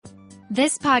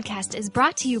This podcast is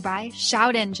brought to you by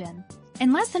Shout Engine.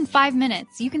 In less than 5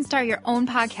 minutes, you can start your own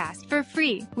podcast for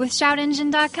free with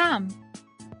shoutengine.com.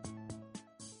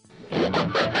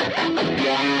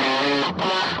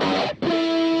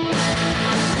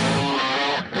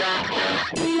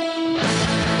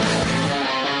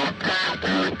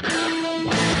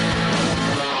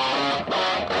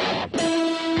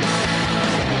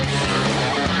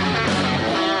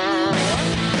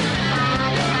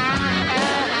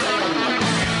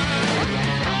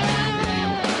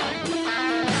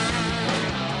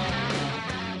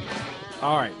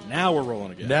 All right, now we're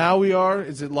rolling again. Now we are.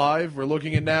 Is it live? We're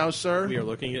looking at now, sir? We are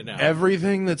looking at now.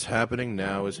 Everything that's happening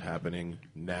now is happening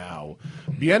now.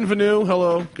 Bienvenue.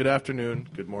 Hello. Good afternoon.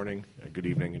 Good morning. Good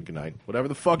evening. And good night. Whatever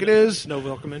the fuck it is. No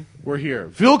Willkommen. We're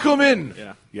here. Willkommen.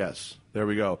 Yeah. Yes. There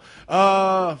we go.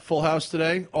 Full house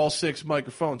today. All 6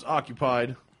 microphones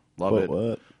occupied. Love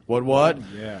it. What?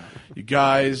 Yeah. You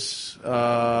guys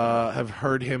have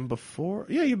heard him before?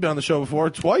 Yeah, you've been on the show before.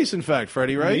 Twice, in fact,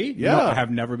 Freddie, right? Me? Yeah. No, I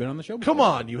have never been on the show before. Come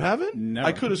on, you haven't? Never.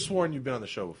 I could have sworn you've been on the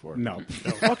show before. No.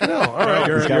 Fucking hell. All right.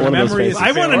 Your memory is...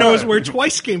 I want to know where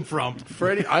twice came from.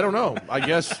 Freddie, I don't know. I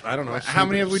don't know. How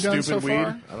many have we done so weed.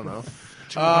 far? I don't know.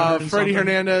 Freddie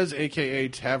Hernandez, a.k.a.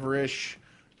 Tavarish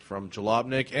from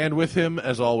Jalopnik, and with him,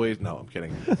 as always, no, I'm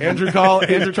kidding, Andrew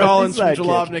Collins from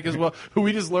Jalopnik as well, who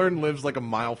we just learned lives like a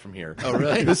mile from here. Oh,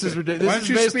 really? This is ridiculous. This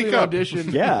is basically an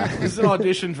audition. Yeah. This is an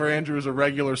audition for Andrew as a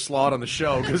regular slot on the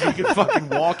show, because he can fucking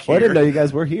walk here. Well, I didn't know you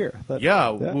guys were here.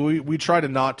 Yeah. We try to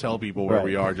not tell people where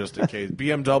we are just in case.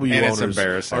 BMW And it's owners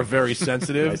embarrassing. are very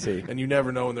sensitive, I see. and you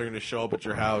never know when they're going to show up at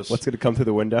your house. What's going to come through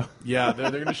the window? Yeah,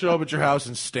 they're going to show up at your house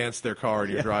and stance their car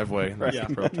in your driveway. That's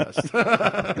the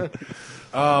protest.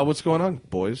 What's going on,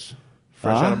 boys?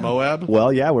 Fresh out of Moab?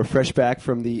 Well, yeah, we're fresh back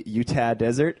from the Utah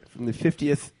desert, from the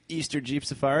 50th Easter Jeep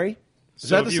Safari. Is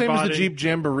that the same as the Jeep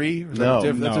Jamboree? Or is No. that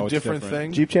that's No, a it's different different.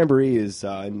 thing? Jeep Jamboree is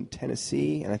in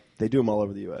Tennessee, and they do them all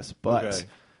over the U.S. But Okay.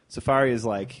 Safari is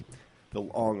like the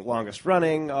longest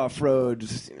running off-road,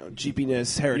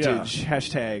 Jeepiness, heritage,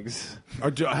 hashtags.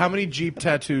 How many Jeep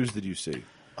tattoos did you see?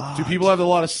 Do people have a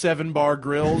lot of 7-bar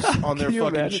grills on their Can you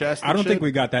fucking imagine? chest? I don't think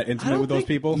we got that intimate with those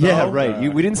people. Yeah, No? right.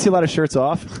 We didn't see a lot of shirts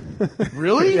off.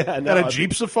 Really? Yeah, no, At a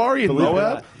Jeep Safari in believe it or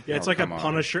Moab? not. Yeah, it's like a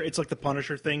Punisher. It's like the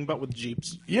Punisher thing, but with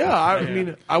Jeeps. Yeah, I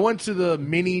mean, I went to the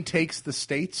Mini Takes the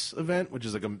States event, which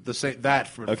is like for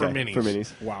minis. For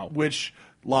minis. Wow. Which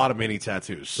a lot of mini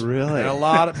tattoos. Really? And a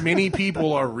lot of mini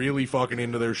people are really fucking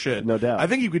into their shit. No doubt. I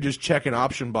think you could just check an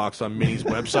option box on Mini's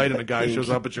website, and a guy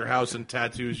shows up at your house and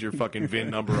tattoos your fucking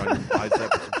VIN number on your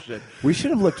bicep or some shit. We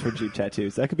should have looked for Jeep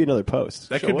tattoos. That could be another post.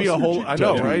 That Show could be us a your whole. Jeep I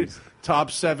know, tattoos. right?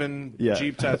 Top 7 Yeah.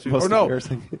 Jeep tattoos. Most Or no,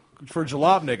 embarrassing. for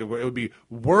Jalopnik, it would be,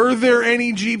 were there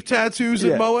any Jeep tattoos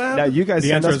Yeah. at Moab? Now you guys The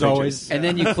send answer us is pictures. always... And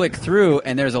then you click through,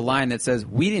 and there's a line that says,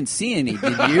 "We didn't see any,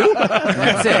 did you?" And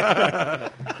that's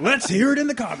it. Let's hear it in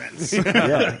the comments.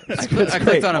 Yeah. I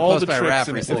clicked on a All post the by a tricks rap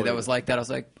in recently Florida. that was like that. I was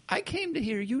like, I came to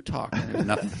hear you talk. And there's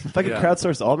nothing. If I could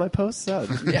crowdsource all my posts,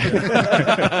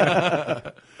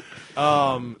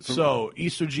 So,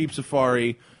 Easter Jeep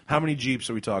Safari, how many Jeeps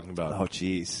are we talking about? oh,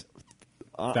 jeez.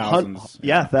 Thousands.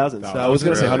 Thousands. I was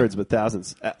going to say Really? hundreds, but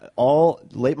thousands. All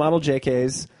late model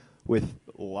JKs with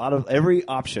a lot of every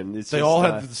option. It's They just, all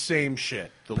have the same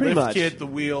shit. The pretty lift much. kit, the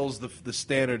wheels, the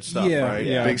standard stuff, Yeah, right?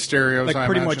 yeah. Big stereos, Like I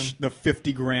pretty imagine. much the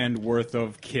 $50,000 worth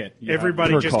of kit. you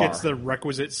Everybody Per just car. gets the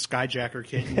requisite Skyjacker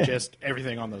kit and just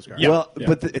everything on those cars. Well, Yeah.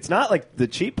 but it's not like the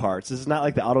cheap parts. This is not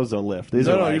like the AutoZone lift. These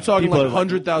are No, like, you're talking people like are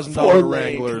 $100,000 four-link,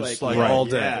 Wranglers, like, like all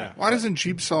day. yeah. Why doesn't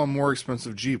Jeep sell a more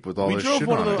expensive Jeep with all We this drove shit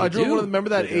one of on the. it? I drove one of the. Remember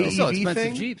that They do. AEV Sell expensive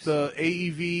thing? Jeeps. The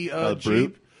AEV Brute?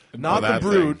 Jeep. Not the that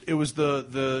Brute. thing. It was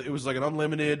it was like an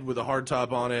unlimited with a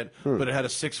hardtop on it, but it had a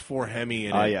 6.4 Hemi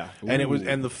in it. Oh, yeah. And it was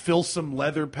the Filsum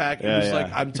leather pack. It Yeah, was yeah.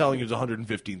 like, I'm telling you, it was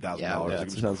 $115,000. Yeah, It that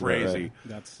was sounds about crazy. right.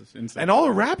 That's insane. And all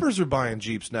the rappers are buying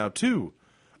Jeeps now too.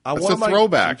 It's a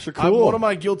throwback. cool. One of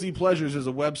my guilty pleasures is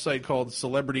a website called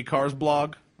Celebrity Cars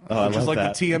Blog. I Which is love like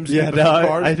that. the TMZ Yeah, of no,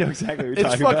 cars. I know exactly what you're It's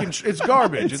talking fucking. about. It's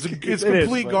garbage. It's It is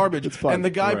complete fun. garbage. It's fun. And the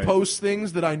guy Right. posts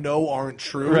things that I know aren't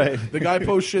true. Right. The guy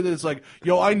posts shit that it's like,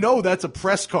 yo, I know that's a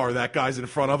press car that guy's in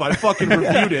front of. I fucking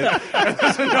reviewed it. And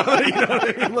there's another, you know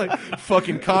what I mean? Like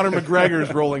fucking Conor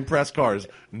McGregor's rolling press cars.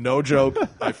 No joke.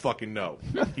 I fucking know.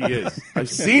 He is. I've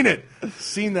seen it.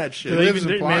 Seen that shit. Do they lives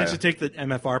even in Playa. manage to take the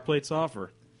MFR plates off?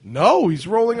 Or No, he's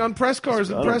rolling on press cars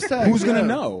and press tags. Who's gonna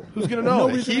know? Who's gonna know?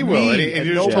 He will. And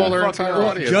you just told our entire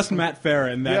audience. Just Matt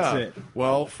Farah, and that's it.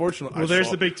 Well, fortunately, Well,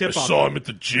 there's the big tip I off. saw him at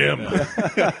the gym.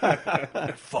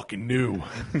 I fucking knew.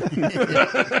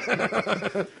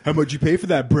 How much you pay for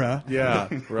that, bruh? Yeah,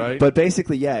 right. But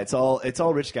basically, yeah, it's all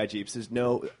rich guy Jeeps. There's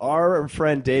no our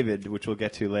friend David, which we'll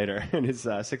get to later, and his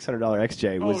 $600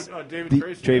 XJ was David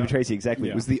Tracy, Tracy exactly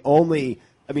Yeah. was the only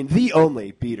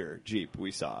beater Jeep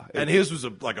we saw. and his was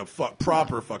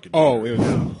proper fucking. Oh, it was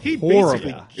He horrible.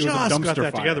 basically It was a just got dumpster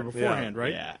that fire. together beforehand,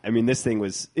 right? yeah, I mean this thing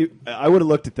was. I would have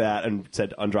looked at that and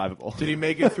said undrivable. Did he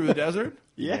make it through the desert?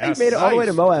 Yeah, Yes. he made it all the way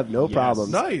to Nice. Moab, no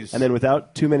problems. Nice. And then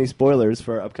without too many spoilers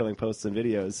for upcoming posts and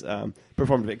videos,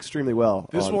 performed extremely well.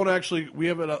 This on- won't actually. We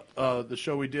have it. The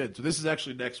show we did. So this is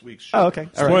actually next week's show. Oh, okay.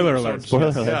 All right. Spoiler alert. Spoiler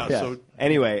alert. Yeah, Yeah. so-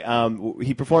 Anyway,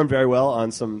 he performed very well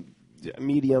on some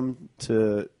medium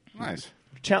to. Nice.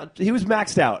 He was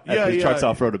maxed out at his truck's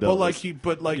off-road abilities.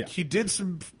 But he did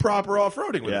some proper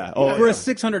off-roading with Yeah. it. Oh, For a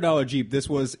 $600 Jeep, this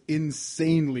was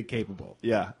insanely capable.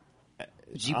 yeah.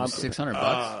 Jeep was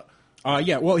 $600.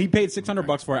 Yeah, well, he paid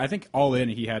 $600 for it. I think all in,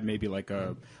 he had maybe like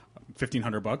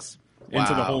 $1,500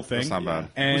 into the Wow, whole thing. that's not bad.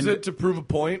 And Was it to prove a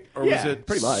point, or Yeah, was it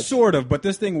pretty much. Sort of, but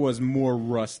this thing was more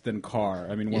rust than car.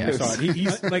 I mean, when we Yes. saw it,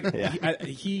 he's like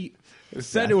he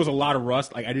said it was a lot of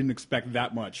rust. Like I didn't expect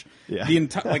that much. Yeah. The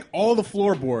entire all the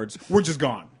floorboards were just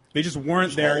gone. They just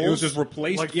weren't there. It was just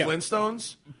replaced. like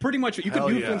Flintstones? Pretty much. You could Hell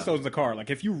do yeah. Flintstones in the car. Like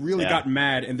if you really Yeah. got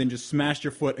mad and then just smashed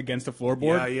your foot against the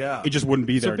floorboard, Yeah. it just wouldn't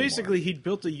be there. So anymore. basically, he'd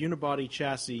built a unibody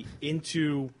chassis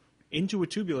into a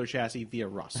tubular chassis via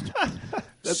rust.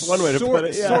 That's one way to put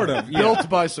it. Yeah. Sort of. Yeah. Built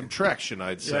by subtraction,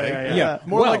 I'd say. Yeah.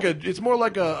 More Well- like it's more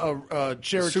like a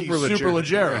Cherokee Superleggera.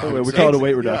 Superleggera. I would We say. call it a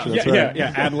weight reduction. Yeah, That's right.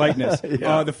 yeah. Add lightness.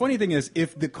 The funny thing is,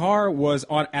 if the car was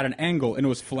at an angle and it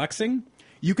was flexing,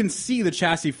 you can see the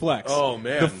chassis flex. Oh,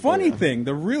 man.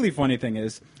 The really funny thing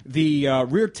is the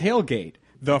rear tailgate.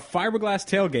 The fiberglass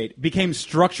tailgate became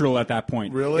structural at that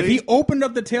point. Really? If he opened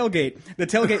up the tailgate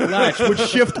latch would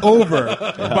shift over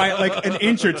by like an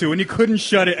inch or two, and you couldn't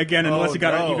shut it again unless you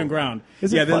got no. an even ground.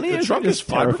 Is it funny? The trunk is It's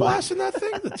terrifying. fiberglass in that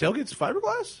thing? The tailgate's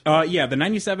fiberglass? Yeah, the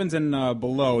 97s and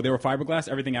below, they were fiberglass.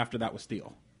 Everything after that was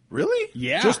steel. Really?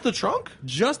 Yeah. Just the trunk?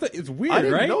 It's weird, I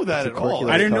didn't right? know that at all.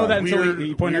 I didn't know that until Weird-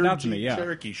 he pointed it weird out to me. Jeep Yeah.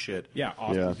 Cherokee shit. Yeah,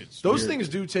 awesome. Yeah. It's Those weird. things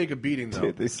do take a beating, though.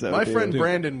 Dude, they so My do. friend Dude.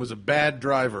 Brandon was a bad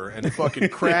driver and fucking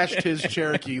crashed his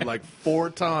Cherokee like 4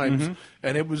 times,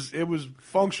 and it was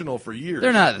functional for years.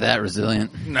 They're not that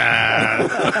resilient. Nah.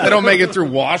 They don't make it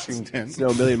through Washington. It's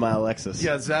no million-mile Lexus.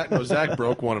 Yeah, Zach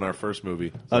broke one in our first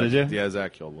movie. Oh, did you? Yeah,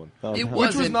 Zach killed one. It Which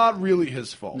was wasn't. not really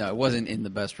his fault. No, it wasn't in the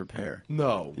best repair.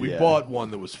 No, we Yeah. bought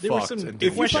one that was There were fucked. some and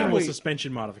didn't questionable work.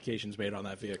 suspension modifications made on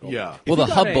that vehicle. Yeah. Well, the you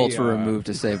got hub a, bolts were removed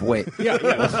to save weight. Yeah,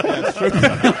 that's true.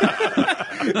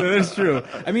 That's true.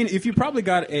 I mean, if you probably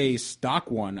got a stock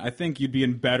one, I think you'd be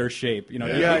in better shape. You know,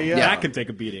 Yeah. that could take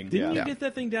a beating. Didn't Yeah. you get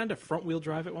that thing down to front wheel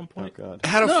drive at one point? God. It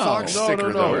had a No. Fox No, sticker,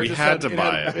 no, though. no. We just had to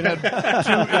buy it. It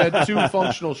had two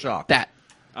functional shocks. That.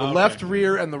 The left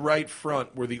rear and the right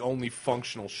front were the only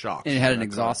functional shocks. And it had an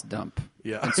exhaust dump.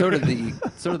 Yeah. And so did the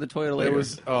Toyota later. It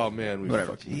was man, we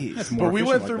Whatever. fucked. Jeez. But we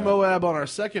went efficient through like that. Moab on our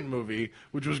second movie,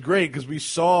 which was great because we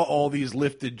saw all these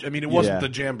lifted. I mean, it wasn't Yeah.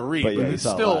 the Jamboree, But but, yeah, you it's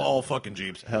saw a still lot. all fucking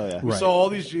Jeeps. Hell yeah. We Right. saw all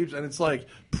these Jeeps, and it's like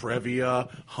Previa,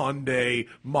 Hyundai,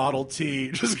 Model T,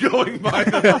 just going by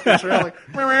the trail. Like,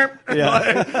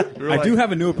 Yeah. I do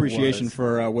have a new appreciation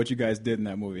for what you guys did in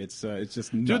that movie. It's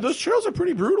just nuts. dude, those trails are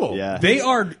pretty brutal. Yeah. they're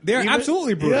Even-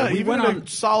 absolutely brutal. Yeah, We even went in on. a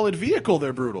solid vehicle,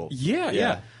 they're brutal.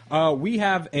 Yeah. We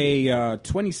have a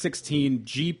 2016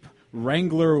 Jeep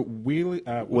Wrangler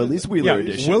Willys Wheeler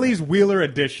Edition. Willys Wheeler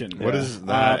Edition. What does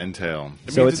that entail?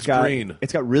 So means it's it's got green.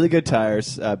 it's got really good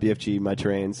tires, BFG My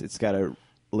Terrains. It's got a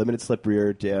limited slip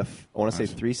rear diff. I want to say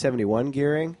 371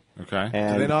 gearing. Okay.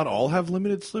 And Do they not all have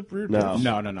limited slip rear? No.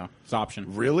 diffs? No. It's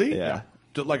option. Really? Yeah.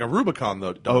 Like a Rubicon though.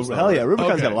 Oh does, though, hell yeah, right?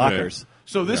 Rubicon's Okay. got lockers.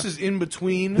 So this is in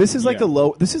between. This is like Yeah. the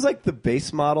low. This is like the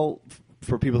base model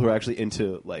for people who are actually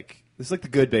into like. This is like the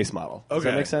good base model. Does that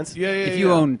Okay. make sense? Yeah. if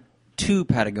you own 2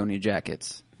 Patagonia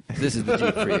jackets, this is the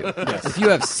Jeep for you. If you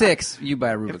have 6, you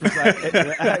buy a Rubicon.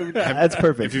 That's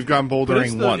perfect. If you've gone But bouldering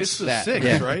it's once. the That, 6,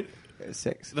 yeah. right?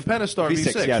 6. The Pentastar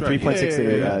V6, yeah, right? 3.6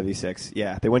 Yeah. V6.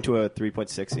 Yeah, they went to a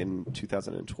 3.6 in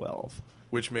 2012.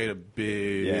 Which made a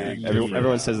big. Yeah,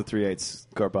 everyone says the 3.8's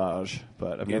garbage,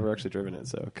 but I've never actually driven it,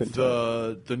 so couldn't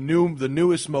tell. The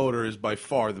newest motor is by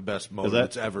far the best motor Is that-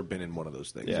 that's ever been in one of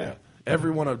those things. Yeah. Yeah.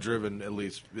 Everyone I've driven, at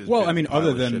least. Is Well, been I mean, a pile other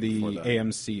of than shit the before that.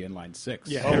 AMC inline 6.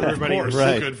 Yeah, Oh, everybody. of course.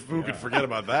 Right. Who could forget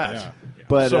about that? Yeah.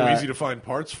 But So easy to find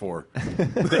parts for. The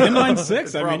inline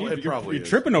 6, I mean, It probably you're is.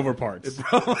 tripping over parts.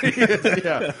 Probably is,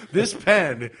 yeah. This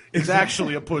pen is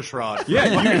actually a push rod.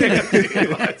 Yeah,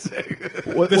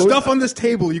 what, the stuff on this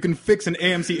table you can fix an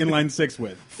AMC inline 6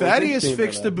 with. Thaddeus interesting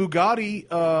fixed a about Bugatti,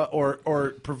 or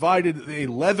provided a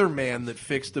leather man that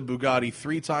fixed a Bugatti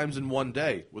 3 times in one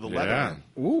day with a leather Yeah. man.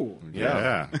 Ooh,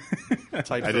 Yeah.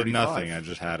 Type I did 35. nothing. I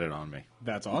just had it on me.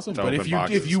 that's awesome. Don't- But Open if you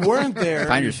boxes. if you weren't there, you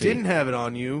Finder's fee. didn't have it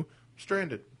on you,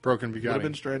 stranded. Broken Would have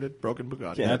been Bugatti. stranded. Broken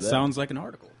Bugatti. Yeah. That sounds like an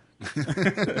article.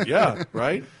 Yeah,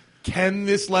 right? Can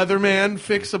this leather man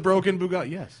fix a broken Bugatti?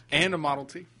 Yes. And a Model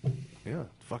T. Yeah,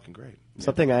 fucking great.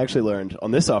 Something I actually learned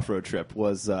on this off-road trip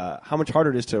was how much harder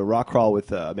it is to rock crawl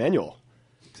with manual.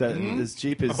 'Cause this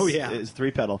Jeep is, is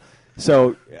 3-pedal.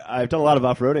 So I've done a lot of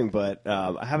off-roading, but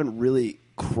I haven't really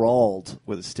crawled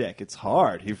with a stick. It's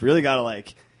hard. You've really got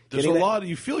to There's a lot.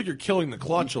 You feel like you're killing the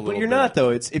clutch a little But you're bit. not, though.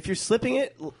 It's if you're slipping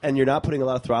it and you're not putting a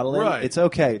lot of throttle in, Right. it's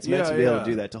okay. It's meant Yeah, to be able yeah. to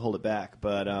do that, to hold it back.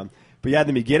 But yeah, in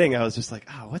the beginning, I was just like,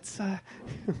 what's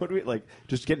what do we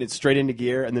just getting it straight into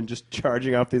gear and then just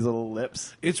charging off these little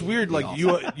lips. It's weird. Like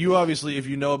you obviously, if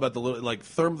you know about the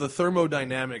the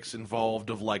thermodynamics involved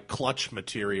of clutch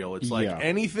material, it's like Yeah.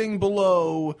 anything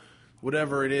below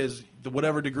whatever it is,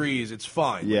 whatever degrees, it's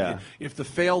fine. Yeah. Like, if the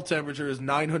fail temperature is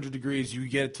 900 degrees, you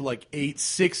get it to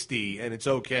 860 and it's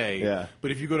okay. Yeah.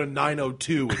 But if you go to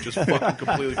 902, it just fucking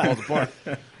completely falls apart.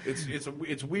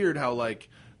 It's weird how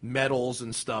metals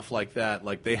and stuff like that,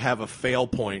 they have a fail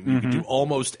point. You can do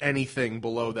almost anything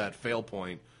below that fail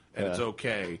point, and it's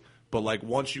okay. But like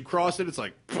once you cross it, it's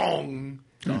like boom,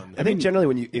 done. I think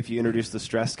generally if you introduce the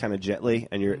stress kind of gently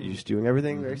and you're just doing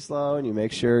everything very slow and you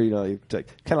make sure you're kind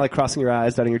of like crossing your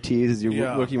I's, dotting your T's as you're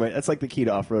Yeah. working. That's like the key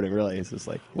to off-roading. Really, it's just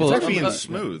Well, It's being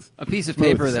smooth. a piece of Smooth.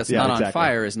 paper that's Yeah, not on exactly.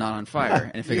 fire is not on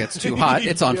fire, and if it gets too hot,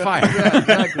 it's on fire.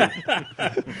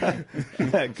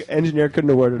 engineer couldn't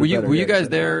have worded it Were you better. were you Yeah, guys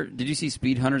exactly. there? Did you see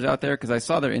speed hunters out there? Because I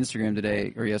saw their Instagram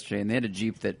today or yesterday, and they had a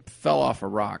Jeep that fell off a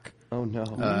rock. Oh no.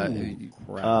 They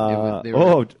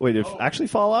Did it actually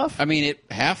fall off? I mean, it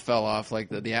half fell off. Like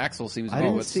the axle seems. I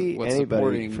didn't what's, see what's anybody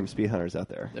supporting from speed hunters out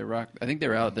there. the rock. I think they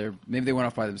were out there. Maybe they went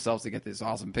off by themselves to get this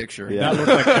awesome picture. Yeah. That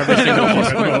looked like every single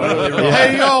one.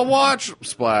 Hey, y'all, watch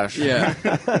Splash.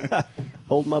 Yeah.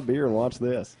 Hold my beer and watch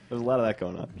this. There's a lot of that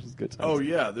going on, which is good. Times. Oh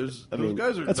yeah, those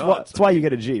guys are that's nuts. why you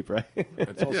get a Jeep, right?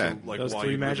 It's also Yeah. Those why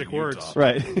three you live magic in Utah. words.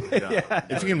 right.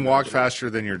 If you can walk faster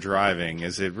than you're driving,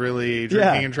 is it really Yeah.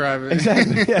 drinking and driving?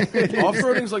 Exactly. Yeah.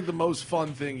 Off-roading's the most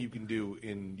fun thing you can do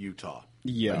in Utah.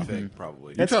 Yeah. I think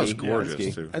probably. That's Utah's ski. gorgeous,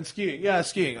 Yeah, ski. too. And skiing,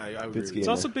 skiing. I agree. with skiing. you. It's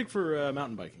also big for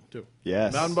mountain biking too.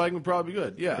 Yes. Mountain biking would probably be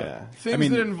good. Yeah. Yeah. Things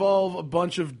that involve a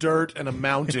bunch of dirt and a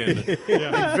mountain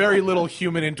and very little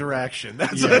human interaction.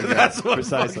 That's what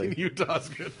Precisely. fucking Utah's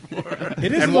good for.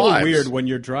 It is And a little wives. weird when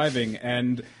you're driving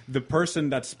and the person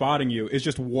that's spotting you is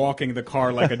just walking the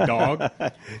car like a dog.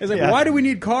 It's like, Yeah. why do we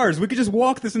need cars? We could just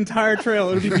walk this entire trail.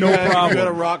 It would be no If you had a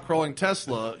problem. rock crawling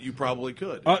Tesla, you probably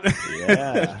could.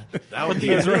 Yeah. That would be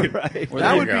That's right. right. That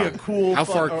there would you be go. a cool. How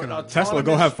far can Tesla,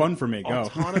 go have fun for me. Go.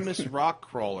 Autonomous rock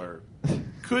crawler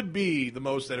could be the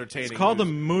most entertaining. It's called the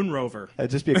news. Moon Rover.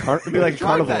 It'd just be it'd be like a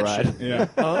Drive carnival that ride. shit.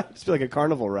 Yeah. Just be like a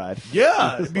carnival ride.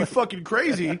 Yeah, it'd be fucking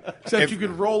crazy. Except you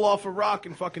could roll off a rock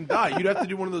and fucking die. You'd have to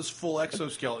do one of those full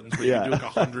exoskeletons where Yeah. you do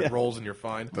 100 rolls and you're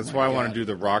fine. That's why I want to do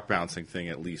the rock bouncing thing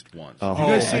at least once. Oh, You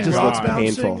guys it seen just rock looks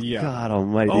bouncing? painful. Yeah. God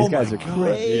almighty, Oh these guys my are God.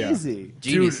 crazy.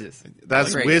 Geniuses.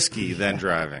 That's Great. whiskey, then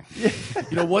driving.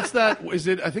 You know what's that? Is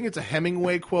it? I think it's a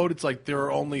Hemingway quote. It's like there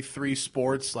are only 3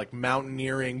 sports, like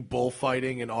mountaineering,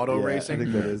 bullfighting, and auto Yeah, racing. I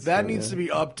think that is, needs to be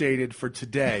updated for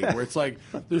today, where it's like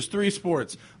there's 3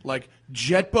 sports, like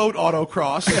jet boat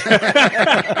autocross,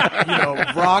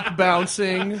 rock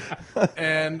bouncing,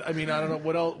 and I don't know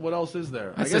what else is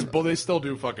there. I guess they still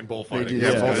do fucking bullfighting. do,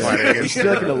 Yeah, bullfighting. It's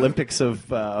like an Olympics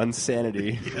of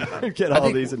insanity. Get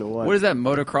all these into one. What is that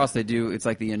motocross they do? It's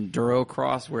like the enduro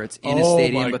cross where it's in a Oh,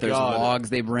 stadium, my but there's God. logs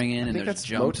they bring in I and think there's that's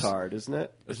jumps. motard, isn't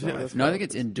it? No, I think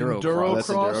it's enduro. Enduro cross. That's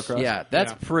enduro cross? Yeah,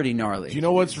 that's pretty gnarly. Do you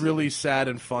know what's really sad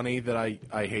and funny that I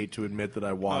hate to admit that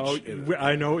I watched?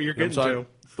 I know what you're getting to.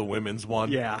 The women's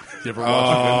one. Yeah. You ever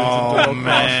watch the women's enduro cross?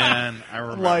 Man, I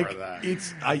remember Like that.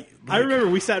 it's I remember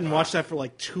we sat and watched that for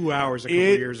like 2 hours a couple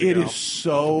years ago. It is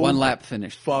so One lap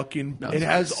finished. fucking. No, it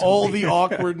has all the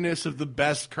awkwardness of the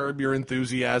best Curb Your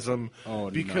Enthusiasm.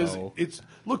 Oh, because no. it's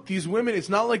look these women. It's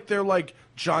not like they're like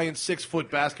giant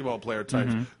 6-foot basketball player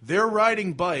types. They're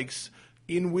riding bikes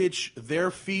in which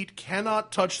their feet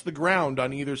cannot touch the ground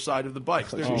on either side of the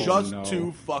bikes. They're Oh, just no.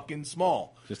 too fucking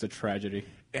small. Just a tragedy.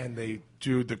 and their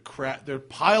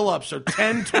pileups are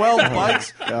 10, 12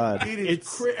 bikes. God.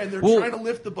 And they're trying to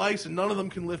lift the bikes, and none of them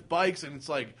can lift bikes, and it's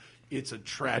like it's a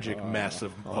tragic mess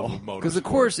of motorsport. Because the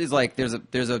course is like there's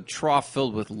a trough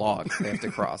filled with logs they have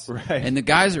to cross, Right. and the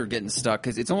guys are getting stuck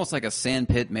because it's almost like a sand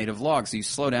pit made of logs. So you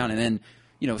slow down, and then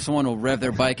someone will rev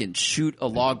their bike and shoot a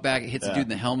log back. It hits the dude in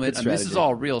the helmet. I mean, this is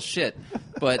all real shit.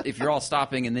 But if you're all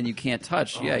stopping and then you can't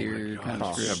touch, you're kind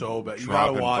of screwed up. So bad. You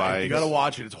Dropping gotta watch it. bikes. You gotta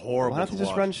watch it. It's horrible. Why not to just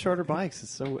watch. run shorter bikes?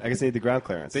 It's so. I guess they need the ground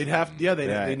clearance. They'd have. Yeah,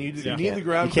 they need the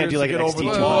ground. You can't do like clearance an to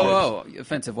get XT200. over the Whoa,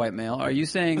 offensive white male. Are you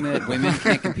saying that women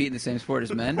can't compete in the same sport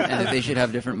as men and that they should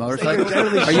have different motorcycles?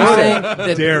 Are you saying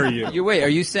that? Dare you? Wait, are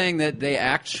you saying that they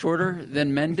act shorter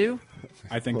than men do?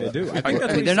 I think they do. I think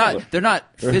that's I mean, they're not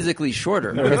physically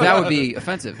shorter because that would be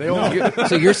offensive.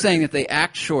 So you're saying that they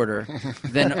act shorter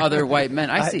than other white men?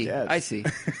 I see. Yes. I see.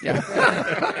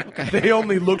 Yeah. Okay. They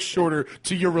only look shorter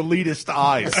to your elitist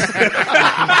eyes.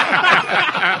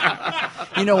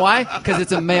 You know why? Because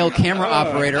it's a male camera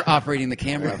operator operating the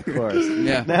camera. Of course.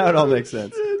 Yeah. Now it all makes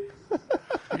sense.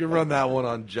 You can run that one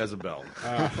on Jezebel.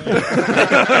 If they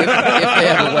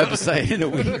have a website in a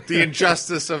week. The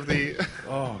injustice of the.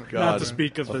 Oh God! Not to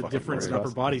speak of the difference in upper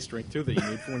body strength too that you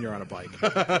need when you're on a bike.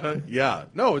 Yeah,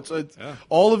 no, it's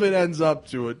all of it ends up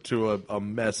to a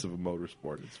mess of a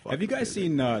motorsport. It's Have you guys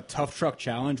seen Tough Truck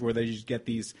Challenge, where they just get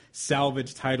these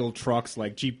salvage title trucks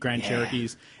like Jeep Grand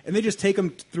Cherokees, and they just take them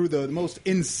through the most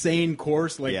insane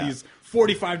course, like these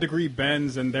 45-degree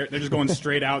bends, and they're just going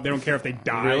straight out. They don't care if they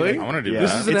die. Really? I want to do This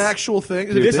that. is an actual thing.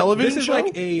 Is it a television This is show?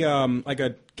 like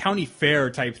a county fair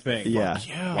type thing. Yeah.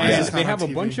 And they have a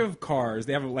bunch of cars.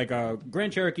 They have like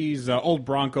Grand Cherokees, old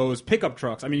Broncos, pickup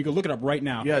trucks. I mean, you can look it up right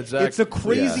now. Yeah, exactly. It's the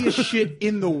craziest shit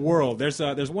in the world. There's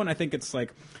one. I think it's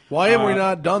like. Why have we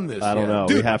not done this? I don't know.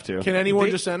 Dude, we have to. Can anyone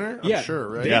just enter? I'm Yeah, sure,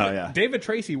 right? Yeah. David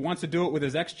Tracy wants to do it with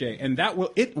his XJ, and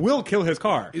it will kill his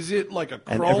car. Is it like a And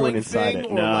everyone crawling inside thing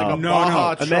it. or No. like a No, Baja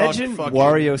no. truck? Imagine fucking-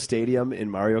 Wario Stadium in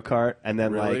Mario Kart, and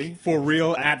then Really? For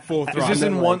real, at full Is throttle. this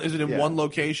in like- one? Is it in yeah. one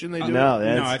location? They do no,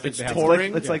 it? No, I think it's they have-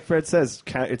 touring. It's like Fred says.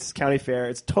 It's county fair.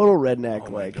 It's total redneck. Oh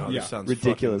my like God, Yeah. this sounds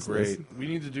ridiculousness. fucking great. We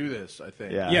need to do this. I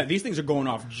think. Yeah. Yeah, these things are going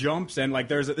off jumps, and like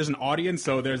there's an audience,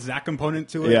 so there's that component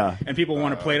to it. Yeah. And people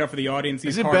want to play it up for the audience.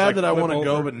 These Is it cars, bad like, that I flip want to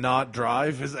go over. but not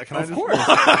drive? Is that can I Of just course.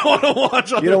 I want to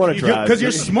watch. You don't want to drive Because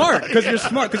you're smart. Because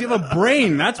you have a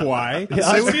brain. That's why.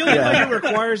 I feel Yeah. like it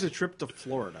requires a trip to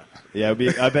Florida. Yeah,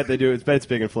 I bet they do. It's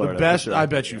big in Florida. The best. for sure. I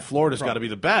bet you Florida's got to be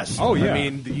the best. Oh, yeah. I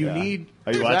mean, you need.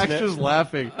 Are you Zach's watching it? just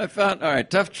laughing. I found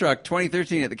Tough Truck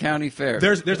 2013 at the county fair.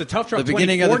 There's a tough truck. the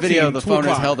beginning of the video, the 2014, phone 2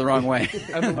 is o'clock. held the wrong way.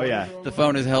 Oh yeah. The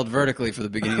phone is held vertically for the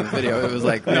beginning of the video. It was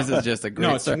like, this is just a great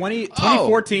No, it's start.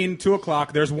 2014, 2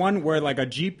 o'clock. There's one where like a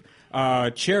Jeep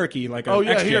Cherokee, like a Oh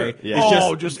yeah, XJ, here.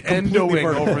 Yeah. is just completely endoing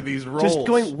vertical. over these rolls. Just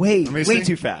going way see.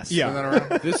 too fast.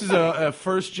 Yeah. This is a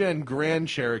first gen Grand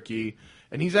Cherokee,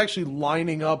 and he's actually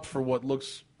lining up for what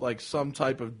looks like some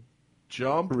type of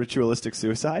jump. Ritualistic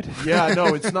suicide. Yeah,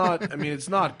 no, it's not. I mean, it's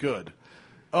not good.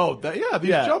 Oh, he's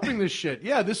Yeah. jumping this shit.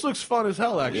 Yeah, this looks fun as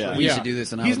hell. Actually, Yeah. We Yeah. should do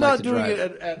this, and I he's would not like to doing drive.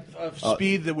 it at a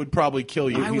speed that would probably kill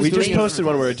you. He's We doing just it posted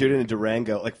one where a dude in a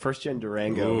Durango, like first gen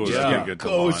Durango, Ooh, just that'd be yeah. good to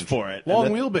goes launch. for it. long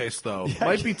And then- wheelbase though.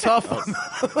 Might be tough.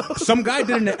 Some guy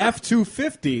did an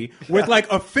F-250 with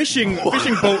like a fishing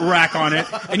boat rack on it,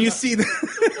 and you see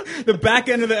the back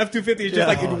end of the F-250 is just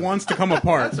like it wants to come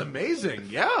apart. That's amazing.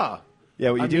 Yeah. Yeah,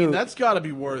 what you I do. mean, that's got to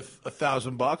be worth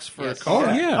 $1,000 for a car.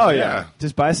 Oh yeah. oh yeah. Yeah.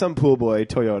 Just buy some pool boy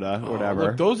Toyota or whatever.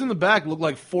 Look, those in the back look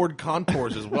like Ford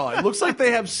Contours as well. It looks like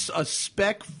they have a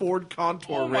spec Ford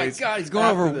Contour Oh my race. God, he's going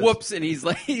after over this. whoops, and he's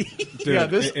like, Dude, Yeah,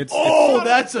 this. it's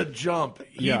That's a jump.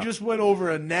 He Yeah. just went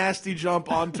over a nasty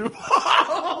jump onto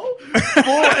full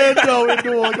endo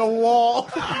into like a wall.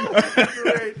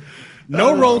 Great.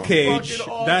 no roll fucking cage.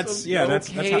 awesome. That's No that's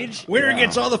cage? Winner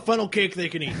gets all the funnel cake they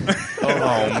can eat.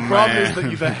 The problem is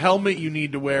that the helmet you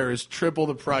need to wear is triple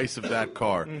the price of that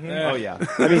car. Oh yeah.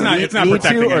 I mean, it's not need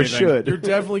protecting to or anything. should. You're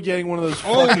definitely getting one of those.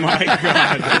 Oh my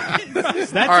god.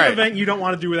 That's All an right. event you don't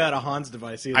want to do without a Hans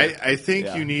device either. I think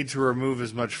Yeah. you need to remove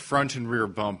as much front and rear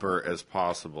bumper as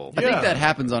possible. I think that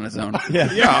happens on its own.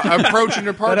 Yeah, approach and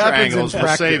departure happens in angles will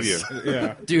save you. practice.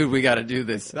 Yeah. Dude, we got to do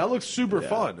this. That looks super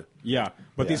fun. Yeah.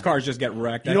 But these cars just get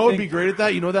wrecked. You know what would be great at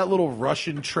that? You know that little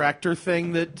Russian tractor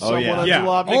thing that someone yeah. on Yeah.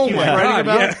 Jalopnik Oh keeps my writing God,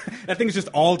 about? yeah. That thing's just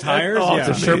all tires. Oh, yeah.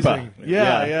 it's amazing.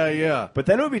 Yeah. But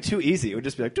then it would be too easy. It would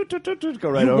just be like, go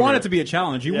right You over. want it to be a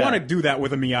challenge. You want to do that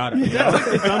with a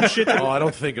Miata. Dumb shit. Oh, I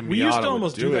don't think a Miata We used to would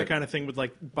almost do that it. kind of thing with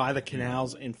like by the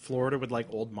canals in Florida with like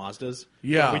old Mazdas.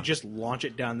 Yeah. We just launch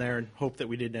it down there and hope that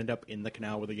we didn't end up in the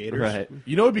canal with the gators. Right.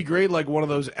 You know, it'd be great, like one of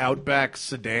those Outback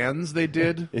sedans they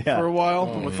did for a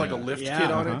while with like a lift Yeah,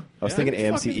 kit on it. I was thinking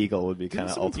AMC Eagle would be kind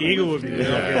of ultimate. Eagle would be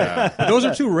But those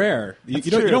are too rare. You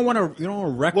don't want to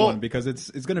wreck one because it's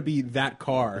going to be that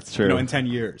car. true. In 10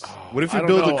 years. What if I you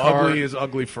don't build know, a car? ugly is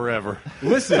ugly forever.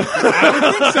 Listen, I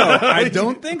don't think so. I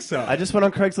don't think so. I just went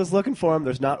on Craigslist looking for them.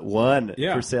 There's not one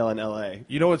Yeah. for sale in LA.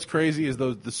 You know what's crazy is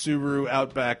the Subaru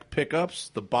Outback pickups,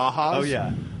 the Bajas. Oh,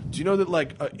 yeah. Do you know that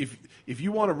like if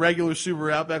you want a regular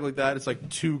Subaru Outback like that, it's like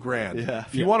 $2,000. Yeah.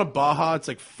 If you want a Baja, it's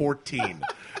like 14.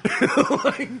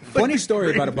 Funny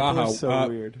story about a Baja. People are so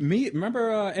weird.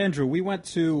 Remember Andrew? We went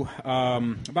to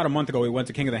about a month ago. We went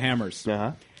to King of the Hammers,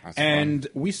 Uh-huh. and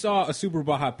we saw a Subaru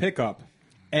Baja pickup,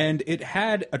 and it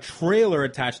had a trailer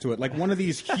attached to it, like one of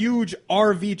these huge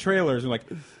RV trailers. We're like,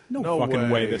 no fucking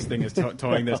way this thing is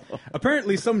towing this.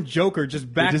 Apparently, some joker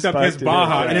just backed just up his backed it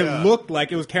Baja, in. and Yeah. it looked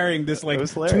like it was carrying this like It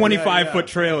was hilarious. 25-foot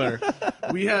trailer.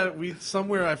 we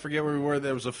somewhere, I forget where we were,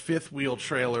 there was a fifth wheel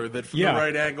trailer that from Yeah. the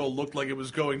right angle looked like it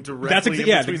was going directly That's in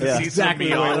between the seats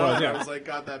exactly of the the way it Miata. was, yeah. I was like,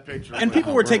 got that picture. And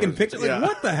people were taking pictures. Like, Yeah.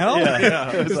 what the hell?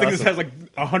 This thing just has like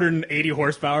 180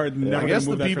 horsepower. Never I guess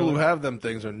gonna the move people that who trailer. have them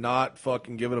things are not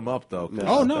fucking giving them up though. 'cause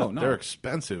Oh, no. they're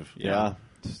expensive. Yeah.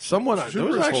 Someone there was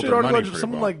hold actually their an money article. pretty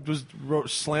Someone well.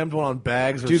 slammed one on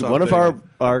bags or Dude, something. one of our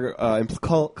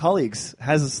colleagues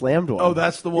has a slammed one. Oh,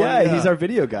 that's the one? Yeah, Yeah. he's our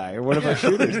video guy, or one of our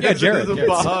shooters. Yeah, Jared. There's a Jared.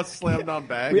 Baja slammed on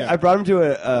bag. I brought him to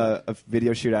a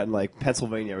video shoot out in like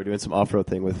Pennsylvania. We're doing some off road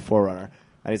thing with 4Runner.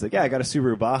 And he's like, yeah, I got a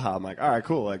Subaru Baja. I'm like, all right,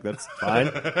 cool. Like, that's fine.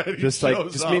 just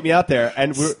shows up. meet me out there.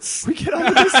 And we get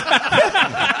on this.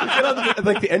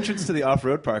 Like, the entrance to the off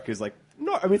road park is like,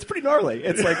 it's pretty gnarly.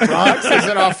 It's like rocks. It's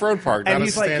an off-road park. And not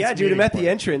he's a like, stance yeah, dude, I'm meeting at the point.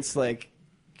 entrance. Like,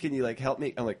 can you like help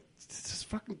me? I'm like, it's just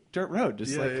fucking dirt road.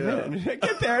 Just come in. And I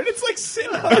get there, and it's like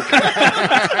sitting on the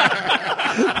ground.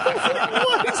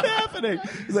 What is happening?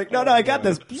 He's like, no, I got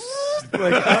this.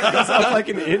 Like, it's up like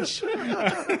an inch.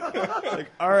 Like,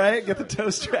 all right, get the toe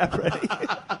strap ready.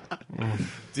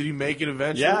 Did he make it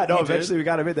eventually? Yeah, no, He did? eventually we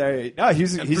got him in there. No,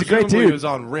 he's And a great presumably dude. It was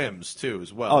on rims too,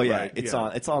 as well. Oh yeah, right? it's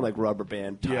on like rubber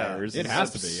band tires. It It's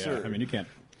has to be. absurd. Yeah. I mean, you can't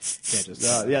just.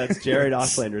 Yeah, it's Jared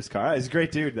Ostlander's car. He's a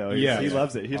great dude though. He Yeah.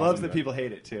 loves it. He loves that people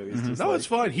hate it too. He's just No, like, it's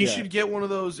fine. He yeah. should get one of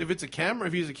those. If it's a camera,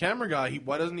 if he's a camera guy,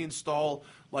 why doesn't he install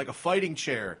like a fighting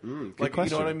chair? Like question.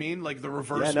 you know what I mean? Like the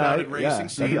reverse Yeah, no, mounted yeah, racing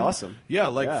that'd seat. be awesome. Yeah,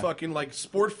 like Yeah. fucking like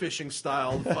sport fishing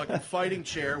style fucking fighting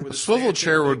chair with a swivel stand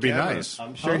chair and would be camera. nice.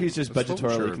 I'm sure he's just That's what sure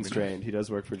budgetarily would be constrained. He does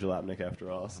work for Jalopnik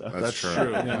after all. So That's true.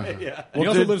 Yeah. Well, he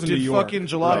also did, lives in did New York. fucking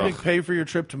Jalopnik pay for your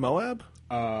trip to Moab?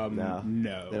 no,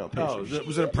 No. they don't pay Oh, for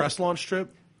was it a press launch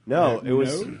trip? No, it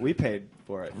was No? we paid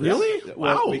for it. Really?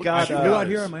 Well, Wow. we got I flew out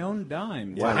here on my own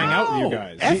dime to hang out with you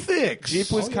guys. Ethics.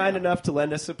 Jeep was kind enough to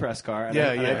lend us a press car, and, Yeah,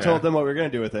 I yeah. told them what we were going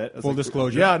to do with it. I was Full like,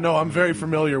 disclosure. Yeah, no, I'm very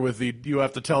familiar with the. You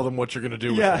have to tell them what you're going to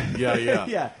do with Yeah. it. Yeah.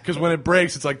 Yeah. Because when it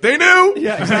breaks, it's like they knew.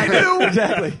 Yeah, exactly.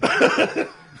 Exactly.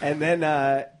 And then,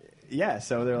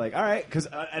 so they're like, all right, because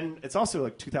and it's also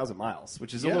like 2,000 miles,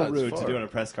 which is a Yeah, little it's rude to far. do in a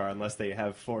press car unless they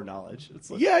have foreknowledge. It's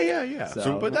like, Yeah.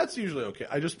 So- But that's usually okay.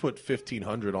 I just put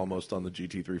 1,500 almost on the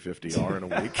GT350R in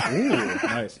a week. Ooh,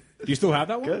 nice. Do you still have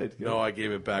that one? good. No, I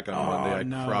gave it back on Monday. I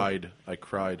no. cried. I I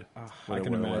when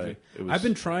can it went imagine. away. It was, I've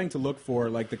been trying to look for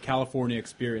like the California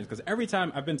experience because every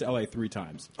time I've been to LA 3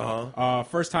 times.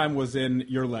 First time was in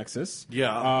your Lexus.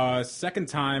 Yeah. Second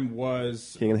time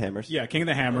was King of the Hammers. Yeah, King of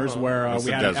the Hammers, where That's we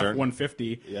the had an desert.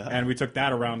 F-150, Yeah. and we took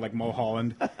that around like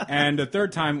Mulholland. And the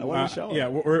third time, wanted to show 'em. yeah,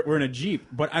 we're in a Jeep,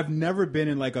 but I've never been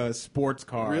in like a sports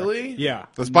car. Really? Yeah.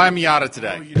 Let's buy a Miata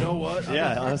today. Oh, you know what?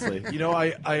 Yeah, honestly. You know,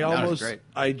 I almost great.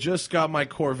 I just got my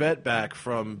Corvette back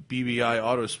from BBI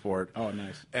Autosport. Oh,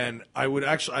 nice. And I would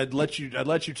actually I'd let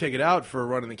you take it out for a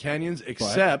run in the canyons,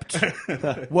 except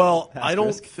well, I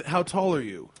don't how tall are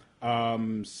you?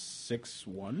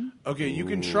 6'1". Okay, you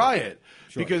can try it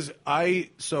because I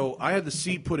had the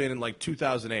seat put in like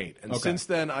 2008, and since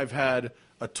then I've had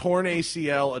a torn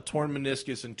ACL, a torn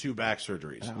meniscus, and 2 back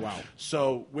surgeries. Wow.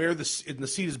 So where the seat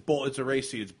is it's a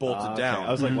race seat. It's bolted Okay. down.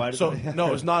 I was like, why did So they-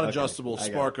 no, it's not Okay, adjustable I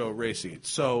got it. Sparco race seat.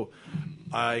 So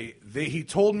he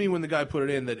told me when the guy put it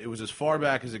in that it was as far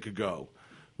back as it could go,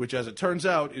 which, as it turns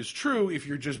out, is true if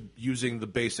you're just using the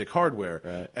basic hardware.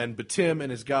 Right. But Tim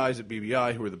and his guys at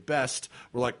BBI, who are the best,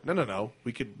 were like, no,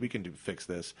 we can fix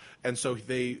this. And so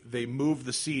they moved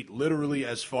the seat literally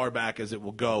as far back as it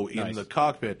will go in the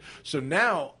cockpit. So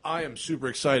now I am super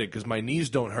excited because my knees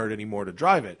don't hurt anymore to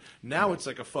drive it. Now it's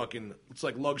like it's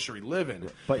like luxury living.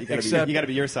 But you gotta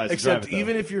be your size to drive it, though.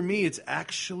 Even if you're me, it's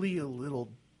actually a little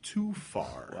too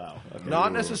far. Wow. Okay.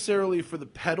 Not necessarily for the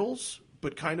pedals,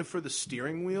 but kind of for the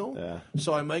steering wheel. Yeah.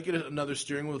 So I might get another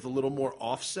steering wheel with a little more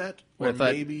offset, or I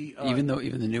thought maybe even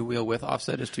the new wheel with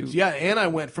offset is too. Yeah, and I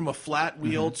went from a flat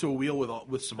wheel to a wheel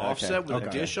with some offset with a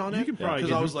dish on it. You can probably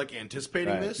because I was like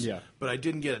anticipating this, Yeah. but I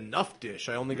didn't get enough dish.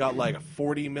 I only got like a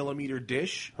 40 millimeter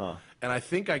dish, and I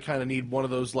think I kind of need one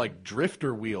of those like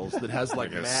drifter wheels that has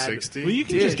like a mad 60? Well, you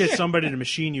can just dish. get somebody to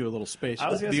machine you a little space.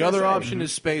 The other option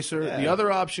is spacer. The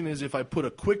other option is if I put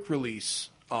a quick release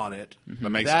on it, That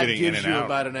makes that getting in gives and you out.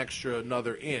 about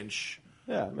another inch.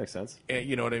 Yeah, makes sense. And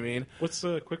you know what I mean? What's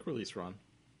the quick release run?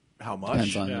 How much?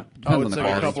 Depends on, Yeah. depends Oh, on it's the like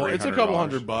car. a couple. It's a couple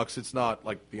 $300. $100. It's not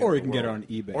like the Or end you of can the get it world.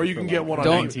 on eBay. Or you can get one on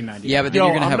Don't- eBay. Yeah, but then Yo,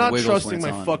 you're gonna I'm have not wiggles trusting when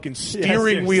it's my on. fucking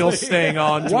steering wheel seriously. staying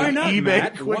on to Why an not, eBay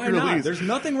Matt? quick Why not? release. There's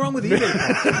nothing wrong with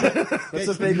eBay. That's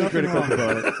a vaguely critical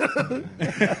component.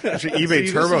 Actually,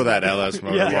 eBay turbo that LS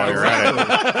motor while you're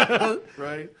at it.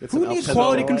 Right? Who needs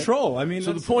quality control? I mean,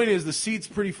 So the point is, the seat's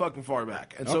pretty fucking far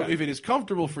back, and so Okay. if it is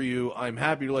comfortable for you, I'm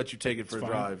happy to let you take it for a fine.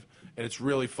 drive, and it's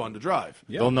really fun to drive.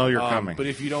 They'll know you're coming. But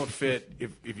if you don't fit,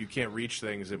 if you can't reach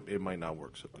things, it might not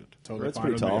work so good. totally It's fine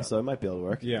pretty with me. tall, so it might be able to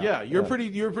work. Yeah. Yeah, you're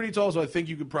pretty tall, so I think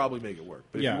you could probably make it work.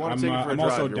 But if Yeah, you want to take it for a I'm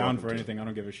drive, also you're down welcome for to. anything. I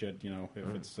don't give a shit, you know,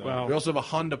 if it's... Well, We also have a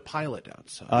Honda Pilot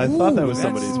outside. I thought that was Ooh,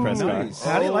 somebody's press nice.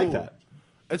 car. How do you like that?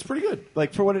 It's pretty good.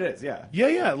 Like, for what it is, yeah.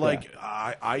 Yeah. Like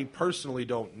I personally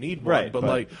don't need one, Right, but but-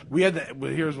 like we had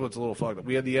here's what's a little fucked up.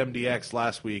 We had the MDX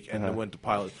last week, and then went to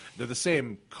Pilot. They're the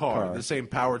same car. The same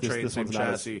powertrain, This same one's not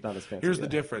as- chassis. not as fancy, Here's the yeah.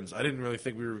 difference. I didn't really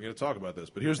think we were going to talk about this,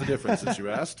 but here's the difference since you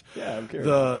asked. Yeah, I'm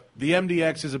curious. The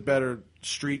MDX is a better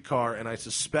street car, and I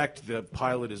suspect the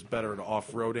Pilot is better at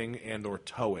off-roading and or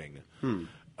towing.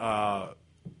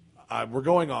 We're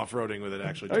going off-roading with it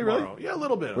actually Are you tomorrow. really? Yeah, a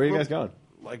little bit. Where are you guys going?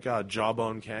 Like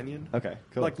Jawbone Canyon. Okay,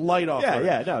 cool. Like light off-road.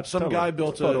 Yeah, no, Some totally. guy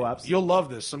built Photo a. apps. You'll love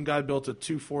this. Some guy built a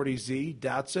 240Z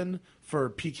Datsun for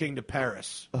Peking to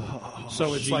Paris.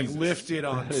 So it's like lifted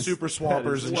on super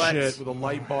swampers and what? shit with a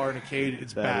light bar and a cage.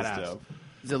 It's That badass. is dope.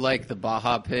 Is it like the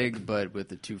Baja Pig, but with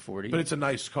the 240? But it's a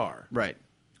nice car. right.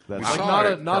 That's, Like saw not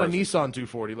it a not a person. Nissan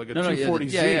 240, like a No, no, yeah,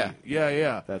 240Z. yeah.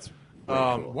 Yeah. that's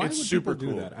Why It's would super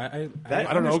people do cool. that?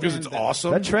 I don't know because it's understand that.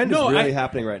 awesome. that trend No, is really I-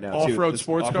 happening right now, too. Off-road This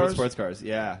sports off-road cars? sports cars,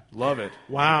 yeah. Love it.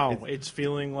 wow, it's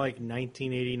feeling like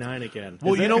 1989 again.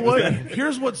 Well, you know what?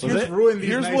 Here's what's Just ruin these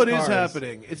here's nice what is cars.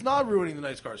 happening. It's not ruining the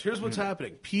nice cars. Here's what's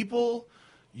happening.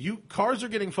 Cars are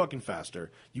getting fucking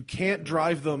faster. You can't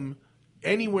drive them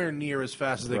anywhere near as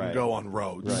fast as they can Right. go on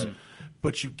roads. Right.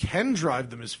 But you can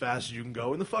drive them as fast as you can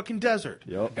go in the fucking desert.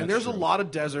 Yep, and there's a lot of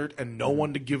desert and no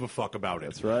one to give a fuck about it.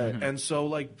 That's right. And so,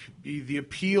 like, the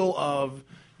appeal of,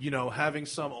 having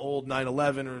some old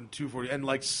 911 or 240 and,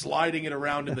 like, sliding it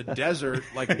around in the desert,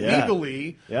 like, Yeah.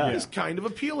 legally Yeah. is kind of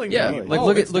appealing Yeah, to people. like Oh,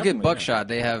 look it's at definitely Buckshot.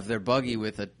 They have their buggy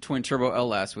with a twin turbo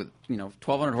LS with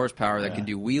 1,200 horsepower that can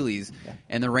do wheelies,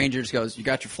 and the Ranger just goes, "You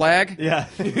got your flag?" Yeah.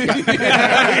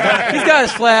 He's got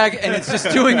his flag, and it's just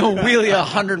doing a wheelie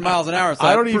 100 miles an hour. So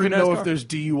I don't pretty even nice know car. if there's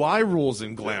DUI rules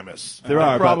in Glamis. There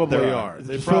are. They probably but there are.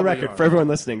 They For the probably record, are. for everyone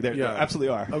listening, there Yeah. absolutely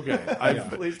are. Okay.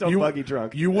 Please don't buggy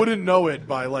drunk. You wouldn't know it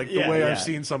by like the Yeah, way yeah. I've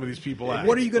seen some of these people act.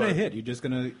 What are you going to but- hit? You're just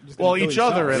going to Well, kill each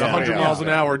other at yourself. 100 Yeah. miles an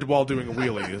hour while doing a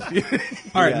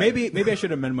wheelie. All right, Yeah. maybe I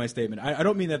should amend my statement. I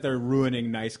don't mean that they're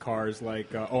ruining nice cars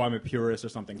like, I'm a purist or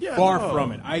something. Yeah, Far no,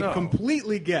 from it. I no.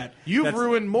 completely get. You've that's-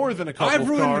 ruined more than a couple I've of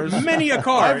ruined cars. many a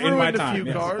car I've in my ruined time. a few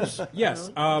yes. cars.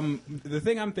 Yes. The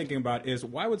thing I'm thinking about is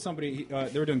why would somebody?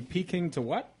 They were doing Peking to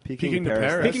what? Peking to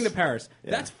Paris. Peking to Paris.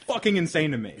 That's fucking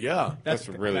insane to me. Yeah. That's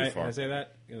really can I, far. Can I say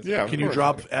that? Yeah, Can you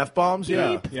drop F-bombs?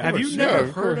 Yeah. Yeah. Have you Yeah, never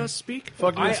of heard course. us speak?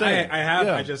 Fucking I insane. have.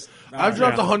 Yeah. I just. I've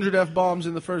dropped yeah. 100 F-bombs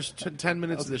in the first 10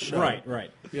 minutes of this show.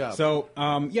 Right. Yeah. So,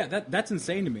 that's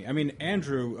insane to me. I mean,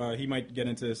 Andrew, he might get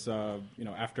into this,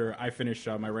 after I finish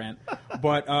my rant,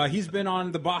 but he's been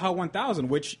on the Baja 1000,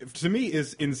 which to me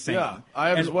is insane. Yeah, I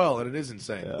have And, as well, and it is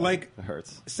insane. Like, It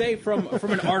hurts. say from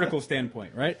an article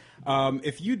standpoint, right?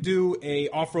 If you do a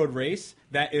off-road race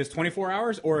that is 24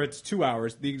 hours or it's 2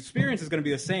 hours, the experience is going to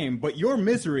be the same, but your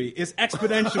misery is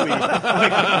exponentially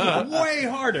way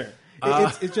harder.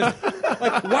 It's just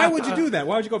like, why would you do that?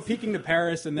 Why would you go Peking to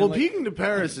Paris and then? Well, Peking to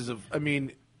Paris is I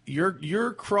mean,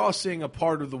 you're crossing a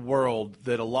part of the world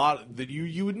that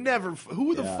you would never.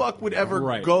 Who the fuck would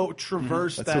ever go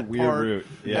traverse That's that a weird part route.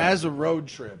 as a road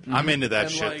trip? I'm into that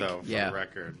And, shit like, though. For the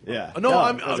record, No,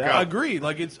 I agree.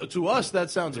 Like it's to us that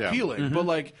sounds appealing, but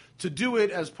like to do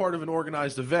it as part of an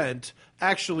organized event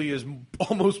actually is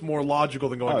almost more logical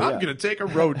than going. I'm going to take a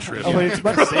road trip. I mean, it's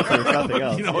much safer if nothing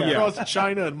else. Across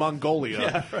China and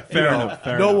Mongolia. Fair enough.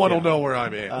 No one will know where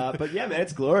I'm at. But yeah, man,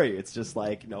 it's glory. It's just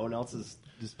like no one else is.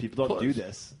 Just people don't do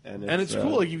this, and it's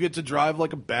cool. Like you get to drive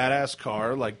like a badass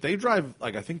car. Like they drive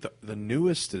like I think the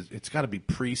newest is it's got to be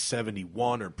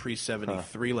pre-71 or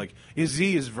pre-73. Like the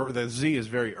Z is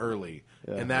very early,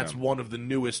 and that's one of the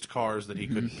newest cars that he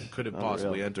could have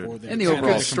possibly entered. And the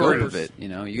overall scope of it,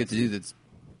 you get to do this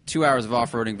 2 hours of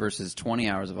off-roading versus 20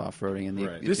 hours of off-roading, and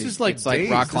this is like it's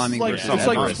like rock climbing versus it's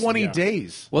like Everest. 20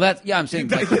 days. Well, I'm saying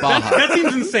like Baja. That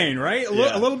seems insane, right? A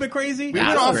little bit crazy. We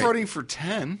went off-roading for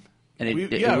 10. And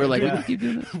we're like, we can keep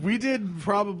doing this. We did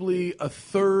probably a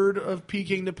third of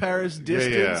Peking to Paris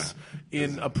distance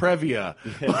in a Previa.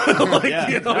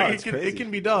 It can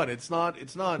be done. It's not.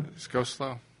 Just go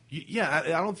slow. I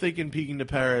don't think in Peking to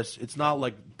Paris, it's not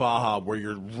like Baja where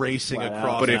you're racing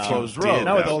across but if closed you roads. did,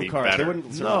 not with that'd old be cars. better. They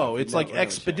wouldn't. No, it's like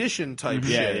expedition type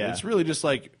shit. Yeah. It's really just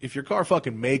like if your car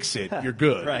fucking makes it, you're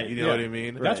good. Right. You know what I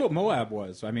mean? That's what Moab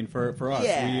was. I mean, for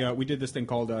us, we did this thing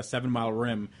called 7 Mile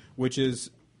Rim, which is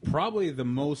probably the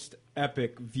most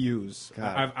epic views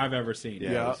I've ever seen.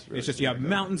 Yeah. It's just you have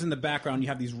mountains in the background. You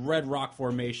have these red rock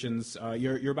formations.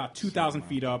 You're about 2,000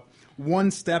 feet up.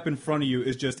 One step in front of you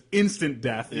is just instant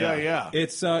death. Yeah.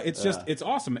 It's it's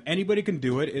awesome. Anybody can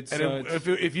do it.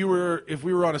 If we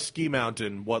were on a ski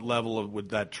mountain, what level would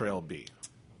that trail be?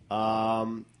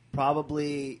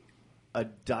 Probably a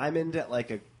diamond at like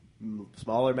a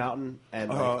smaller mountain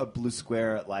and like a blue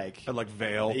square at like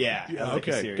Vale. Yeah.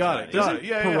 Okay. Got it. Doesn't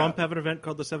Pahrump have an event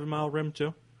called the 7 Mile Rim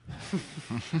too?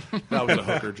 That was a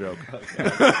hooker joke.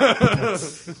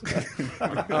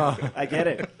 I get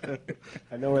it.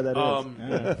 I know where that is.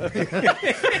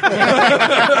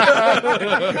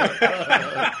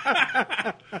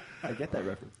 I get that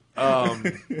reference.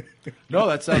 No,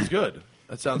 that sounds good.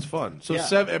 That sounds fun. So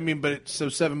 7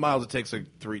 miles. It takes like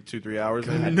 3 hours.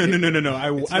 No.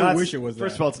 I wish it was.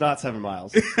 First of all, it's not 7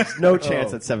 miles. There's no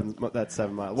chance that's 7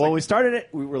 miles. Well, we started it.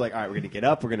 We were like, all right, we're gonna get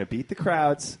up. We're gonna beat the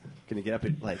crowds. Gonna get up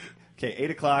at like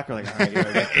 8 o'clock. We're like, all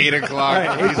right, 8 o'clock. All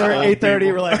right,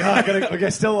 8:30. We're like, okay,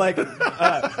 still like,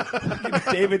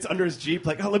 David's under his Jeep.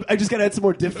 Like, I just gotta add some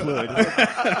more diff fluid. Like,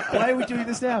 why are we doing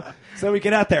this now? So then we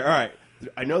get out there. All right,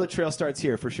 I know the trail starts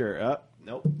here for sure.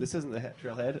 Nope, this isn't the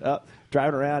trailhead.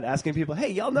 Driving around, asking people,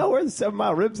 hey, y'all know where the 7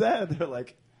 Mile Rim's at? They're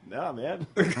like, no, man.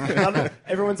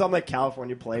 Everyone's on like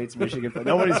California plates, Michigan plates.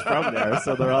 Nobody's from there,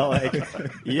 so they're all like,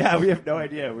 yeah, we have no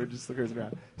idea. We're just looking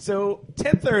around. So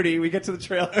 10:30, we get to the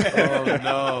trailhead. Oh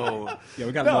no! Yeah,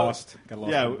 we got lost.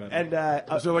 Yeah, and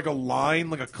is there like a line,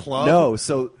 like a club? No,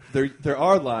 so there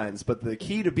are lines, but the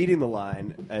key to beating the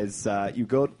line is you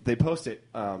go. They post it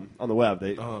on the web.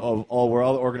 All where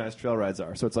all the organized trail rides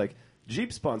are. So it's like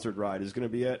Jeep sponsored ride is going to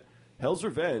be at Hell's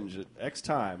Revenge at X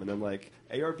time, and then like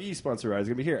ARV sponsored ride is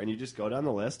going to be here, and you just go down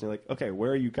the list and you're like, okay,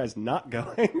 where are you guys not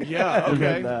going? Yeah,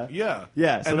 okay, then, yeah.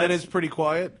 So and then it's pretty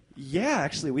quiet. Yeah,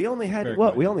 actually, we only had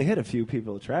quiet. we only hit a few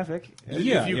people in traffic.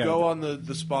 If you go on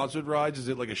the sponsored rides, is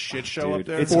it like a shit show up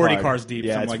there? It's 40 hard. cars deep,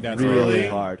 something like that. Really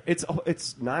hard.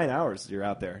 It's 9 hours you're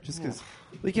out there just because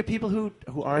we get people who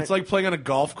aren't. It's like playing on a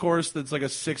golf course that's like a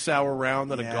 6-hour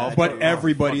round on a golf. But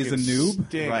everybody is a noob,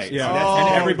 stinks. Right? Yeah,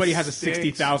 and everybody has a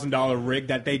 $60,000 rig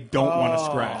that they don't want to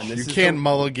scratch. You can't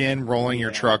mulligan rolling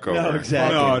your truck over. No,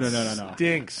 exactly. No.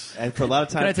 Stinks. And for a lot of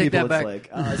times, take people, that it's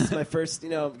back? like, this is my first, I'm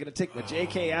going to take my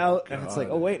JK out. And it's like,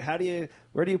 oh, wait,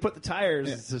 where do you put the tires?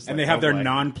 It's just And like, they have their boy.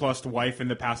 nonplussed wife in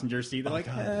the passenger seat. They're like,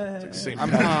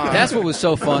 That's what was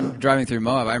so fun driving through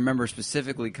Moab. I remember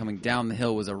specifically coming down the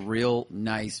hill was a real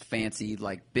nice, fancy,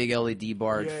 like big LED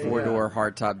bar, 4-door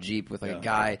hardtop Jeep with like a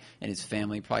guy and his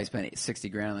family. Probably spent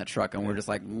 $60,000 on that truck, and we're just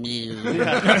like, and we're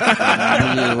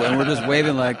just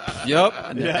waving like, yep.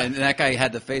 And that guy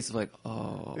had the face of like,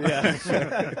 oh.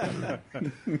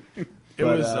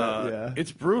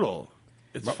 It's brutal.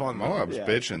 It's fun. Moab's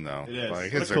bitching though. It is.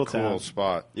 Like What it's a a cool cool town.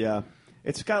 spot. Yeah.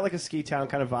 It's got like a ski town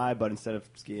kind of vibe, but instead of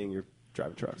skiing, you're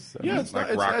driving trucks. So. Yeah, it's, Like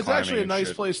not, rock it's actually a climbing and nice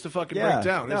shit. place to fucking Yeah, break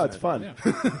down. no, Isn't it's it? fun,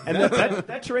 and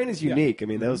that terrain is unique. I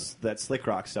mean, that slick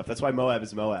rock stuff. That's why Moab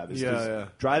is Moab. Is 'cause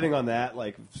driving on that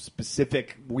like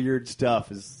specific weird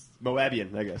stuff is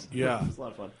Moabian, I guess. Yeah. It's a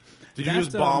lot of fun. Did you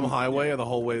just bomb highway the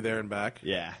whole way there and back?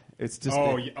 Yeah. It's just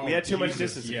we had too much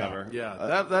distance to cover.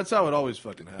 Yeah, that's how it always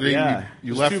fucking happens. Yeah.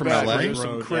 You left from LA?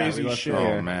 Some crazy shit.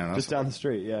 Oh, man. Just down the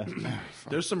street, yeah.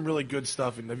 There's some really good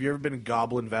stuff. Have you ever been in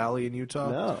Goblin Valley in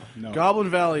Utah? No. Goblin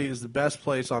Valley is the best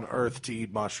place on earth to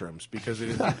eat mushrooms because it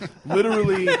is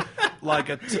literally like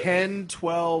a 10,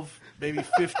 12, maybe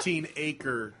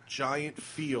 15-acre giant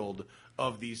field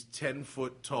of these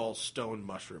 10-foot tall stone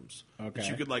mushrooms that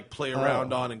you could like play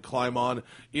around on and climb on.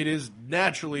 It is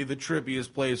naturally the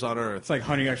trippiest place on earth. It's like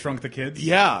Honey, I Shrunk the Kids.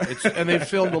 Yeah, and they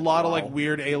filmed a lot of like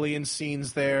weird alien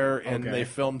scenes there, and they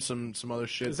filmed some other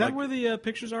shit. Is that where the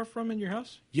pictures are from in your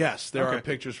house? Yes, there are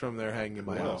pictures from there hanging in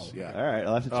my house. Yeah. All right,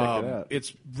 I'll have to check it out.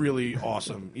 It's really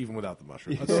awesome, even without the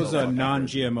mushrooms. Are those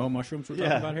non-GMO mushrooms we're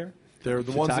talking about here? They're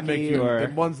the ones that make you.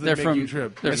 The ones that make you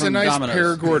trip. It's a nice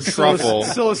Perigord truffle.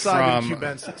 Psilocybin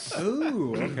cubensis.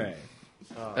 Ooh, okay.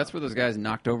 That's where those guys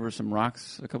knocked over some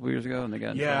rocks a couple years ago, and they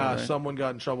got in trouble, right? Someone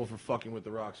got in trouble for fucking with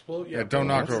the rocks. Well, don't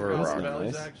knock over a rock.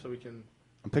 Nice. So we can.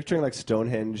 I'm picturing like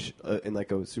Stonehenge in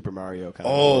like a Super Mario kind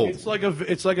of.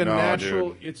 It's like a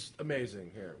natural. Dude. It's amazing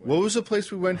here. What was the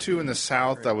place we went to in the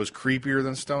south that was creepier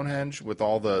than Stonehenge with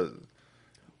all the?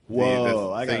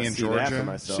 Whoa! I thing gotta in see Georgia. that for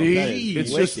myself. See,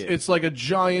 it's like a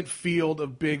giant field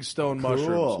of big stone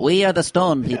mushrooms. We are the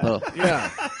stone people. Yeah.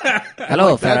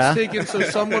 Hello, That's Farah. taken. So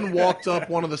someone walked up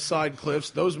one of the side cliffs.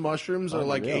 Those mushrooms are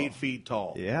like 8 feet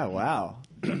tall. Yeah. Wow.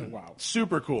 Wow.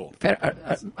 Super cool.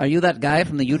 Are you that guy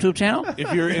from the YouTube channel?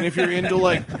 If you're into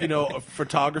like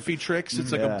photography tricks,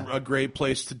 it's like a great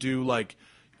place to do like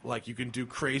you can do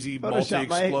crazy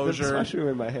multi-explosion. Mushroom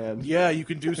in my hand. Yeah, you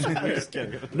can do some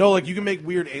weird. No, like you can make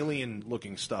weird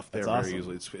alien-looking stuff there very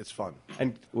easily. It's fun.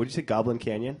 And what did you say? Goblin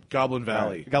Canyon? Goblin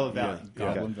Valley. Goblin Valley.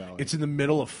 Yeah. Goblin Valley. It's in the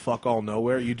middle of fuck all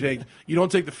nowhere. You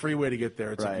don't take the freeway to get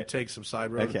there. It's like you take some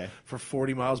side road for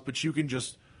 40 miles, but you can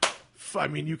just.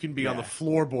 You can be on the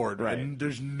floorboard and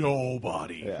there's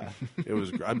nobody. Yeah. It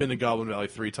was. I've been to Goblin Valley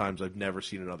 3 times. I've never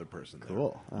seen another person there.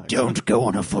 Cool. Don't go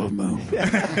on a full moon.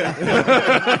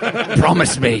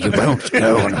 Promise me you won't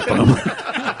go on a full moon.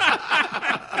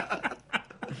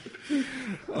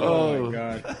 Oh my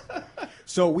god.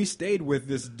 So we stayed with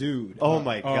this dude. Oh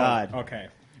my god. Okay.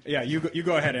 Yeah, you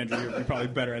go ahead, Andrew. You're probably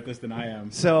better at this than I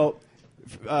am. So,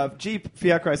 Jeep,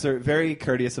 Fiat Chrysler, very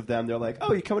courteous of them. They're like,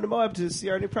 "Oh, you coming to Moab to see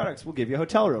our new products? We'll give you a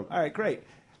hotel room." All right, great.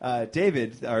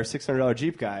 David, our $600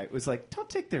 Jeep guy, was like, "Don't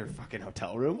take their fucking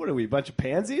hotel room. What are we, a bunch of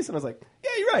pansies?" And I was like, "Yeah,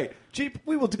 you're right, Jeep.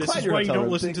 We will decline your hotel room." This is why you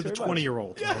don't listen Thanks to the very much."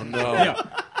 20-year-old. Yeah. Oh, no. Yeah.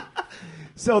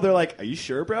 So they're like, "Are you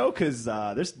sure, bro? Because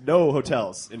there's no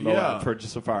hotels in Moab for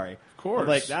safari." Of course. I'm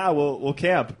like, "Nah, we'll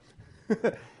camp."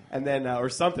 And then, or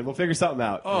something. We'll figure something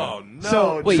out. Oh, no.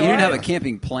 So, Wait, you didn't have a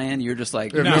camping plan? You're just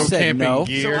like, There's you no said camping no.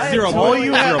 gear. So Zero totally,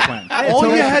 zero plan. All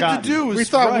you had to do was We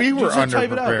thought we were just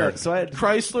type it out. underprepared. So I had,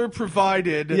 Chrysler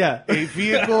provided Yeah. a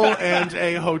vehicle and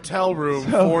a hotel room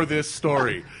for this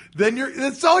story. Then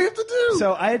that's all you have to do.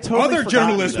 so I had totally Other forgotten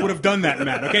journalists that. would have done that,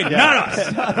 Matt. Okay, not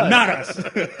us. Not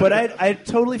us. But I had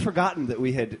totally forgotten that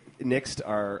we had nixed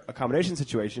our accommodation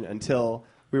situation until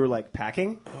we were like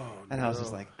packing, and I was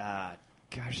just like,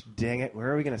 gosh dang it, where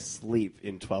are we going to sleep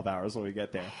in 12 hours when we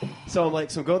get there? So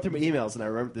I'm going through my emails, and I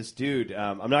remember this dude.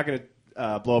 I'm not going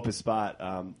to blow up his spot,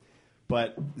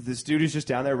 but this dude who's just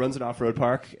down there runs an off-road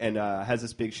park and has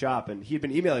this big shop, and he'd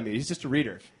been emailing me. He's just a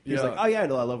reader. He's like, "Oh yeah, I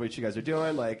love what you guys are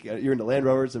doing. Like, you're into Land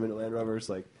Rovers. I'm into Land Rovers.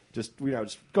 Like, just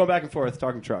going back and forth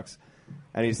talking trucks."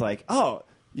 And he's like, "Oh,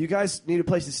 you guys need a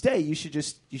place to stay. You should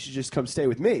just come stay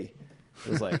with me." I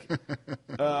was like,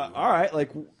 "All right,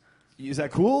 like." Is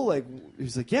that cool? Like,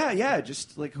 he's like, yeah,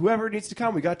 just like whoever needs to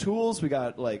come. We got tools, we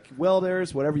got like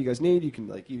welders, whatever you guys need. You can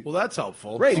like, well, that's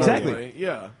helpful, right? Exactly. Anyway,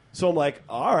 yeah. So I'm like,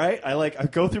 all right. I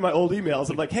go through my old emails.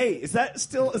 I'm like, hey, is that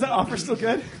offer still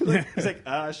good? He's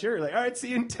like, sure. Like, all right, see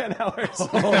you in 10 hours. Oh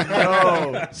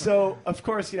no. So of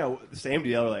course, the same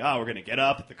deal. We're like, we're gonna get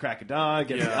up at the crack of dawn,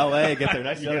 get to LA, get there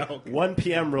nice. 1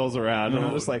 p.m. rolls around, and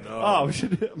I'm just like, we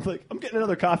should. I'm getting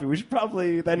another coffee. We should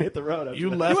probably then hit the road. After You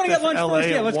that. left get lunch LA first?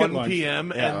 Yeah, at let's get 1 lunch.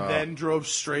 p.m. and then drove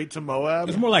straight to Moab.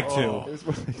 It was more like 2. It was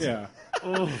more like- Yeah.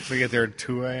 We get there at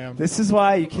 2 a.m. This is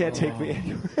why you can't take me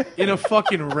anywhere. In a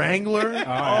fucking Wrangler.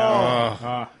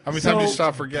 How many times did you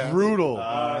stop for gas? Brutal.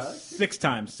 6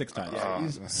 times. 6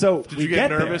 times. So Did you get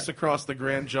nervous across the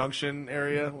Grand Junction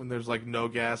area when there's like no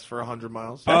gas for 100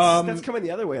 miles? That's coming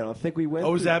the other way. I don't think we went.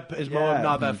 Is Moab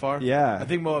not that far? Yeah. I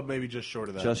think Moab maybe just short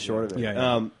of that. Just short of it.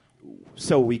 Yeah.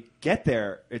 So we get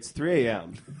there. It's 3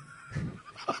 a.m.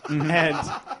 and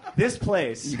this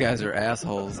place. You guys are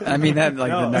assholes. I mean that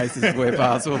like the nicest way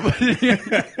possible.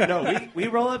 No, we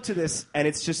roll up to this, and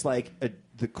it's just like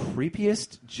the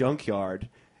creepiest junkyard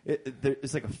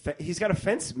There's like he's got a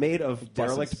fence made of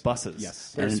derelict buses.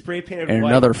 Yes. They're spray painted And white.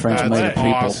 another French made of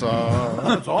people. Awesome.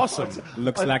 That's awesome.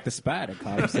 Looks like the Spider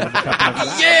caught himself a couple of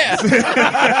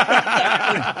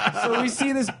So we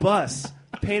see this bus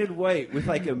painted white with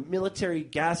like a military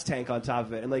gas tank on top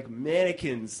of it, and like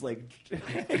mannequins, like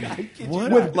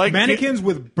with mannequins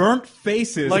with burnt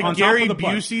faces Like on Gary top of the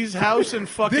bus. Busey's house in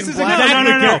fucking. This is Black-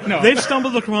 exactly No. They've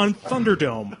stumbled upon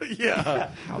Thunderdome. Yeah.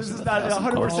 this is not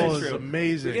 100% Oh, true. it's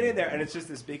amazing. We get in there, and it's just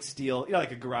this big steel,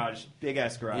 like a garage, big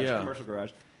ass garage, Yeah. commercial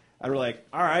garage. And we're like,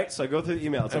 all right. So I go through the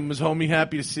email. It's like, And was homie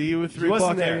happy to see you at 3 He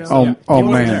wasn't o'clock? there. a.m.? So- Oh He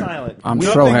wasn't man, silent. I'm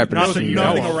so happy to see you.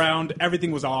 Nothing around.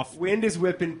 Everything was off. wind is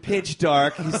whipping, pitch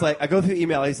dark. He's like, I go through the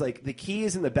email. He's like, the key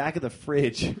is in the back of the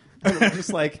fridge. And I'm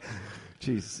just like,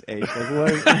 jeez, H,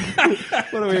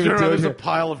 like, what are we even doing There's a here?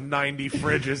 pile of 90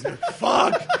 fridges.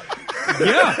 Fuck.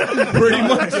 Yeah, pretty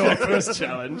much. First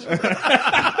challenge.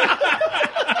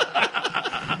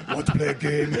 Let's play a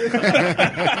game.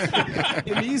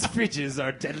 In these fridges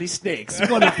are deadly snakes.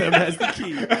 One of them has the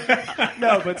key.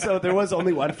 No, but so there was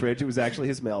only one fridge. It was actually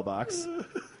his mailbox.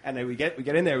 And then we get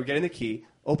in there, we get in the key,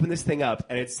 open this thing up,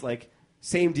 and it's like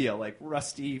same deal, like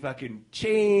rusty fucking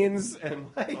chains and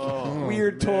like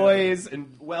weird toys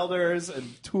and welders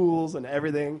and tools and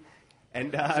everything.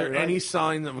 And Is there any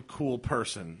sign of a cool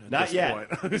person at not this yet.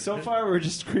 point? So far, we're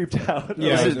just creeped out.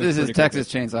 Yeah. This is pretty Texas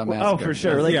Chainsaw Massacre. Oh, for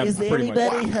sure. Like, Yeah, is there pretty much.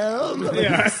 anybody home?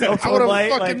 Yeah. Cell I phone would have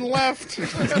light, fucking like, left.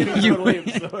 getting totally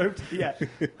absorbed. Yeah.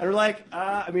 And we're like,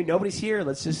 I mean, nobody's here.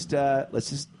 Let's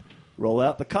just roll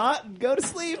out the cot and go to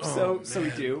sleep. So we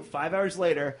do. 5 hours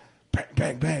later, bang,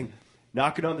 bang, bang,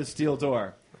 knocking on the steel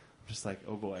door. I'm just like,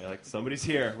 oh boy, like somebody's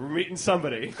here. We're meeting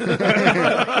somebody.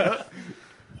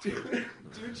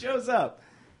 Dude shows up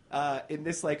in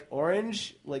this like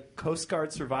orange like Coast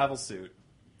Guard survival suit.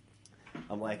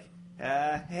 I'm like,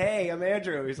 hey, I'm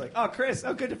Andrew. He's like, oh, Chris,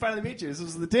 oh, good to finally meet you. This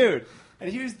was the dude.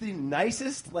 And he was the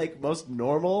nicest, like, most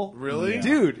normal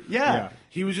dude. Yeah.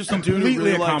 He was just a dude who Completely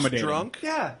really likes accommodating. drunk.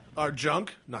 Yeah. Or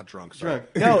junk? Not drunk. Sorry.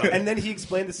 No, and then he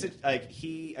explained I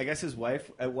guess his wife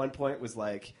at one point was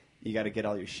like, you got to get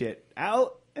all your shit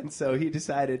out. And so he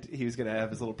decided he was going to have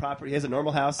his little property. He has a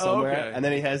normal house somewhere. okay. And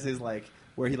then he has his, like,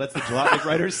 where he lets the Jalopnik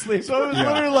writers sleep. So it was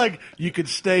literally like you could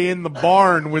stay in the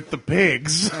barn with the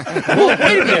pigs. Well,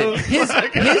 wait a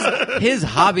minute. His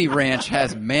hobby ranch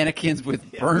has mannequins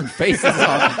with burned faces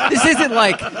on. This isn't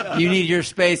like you need your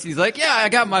space. He's like, yeah, I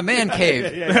got my man cave.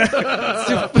 I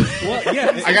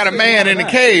got a man in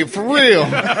a cave for real.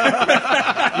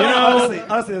 Honestly,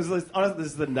 this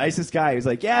is the nicest guy. He was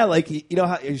like, yeah, like, you know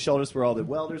how he showed us where all the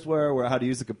welders were, how to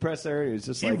use the compressor. He was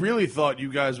just He like, really thought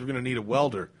you guys were going to need a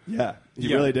welder. yeah, he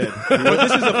Yeah. really did. But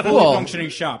this is a fully Well- functioning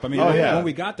shop. I mean, when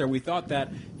we got there, we thought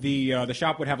that the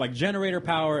shop would have like generator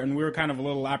power, and we were kind of a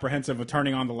little apprehensive of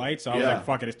turning on the light. So I was Yeah. like,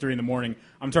 "Fuck it, it's 3 a.m.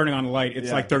 I'm turning on the light. It's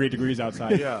Yeah. like 30 degrees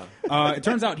outside." Yeah. It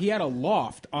turns out he had a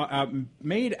loft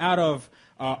made out of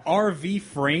RV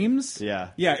frames. Yeah.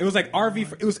 Yeah. It was like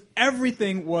it was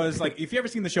everything was like, if you ever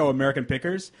seen the show American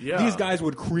Pickers, Yeah. these guys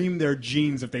would cream their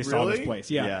jeans if they saw this Really? place.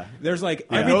 Yeah. Yeah. There's like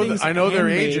I know, everything's I know their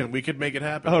handmade. agent. We could make it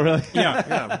happen. Oh, really? Yeah,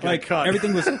 get a like cut.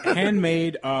 everything was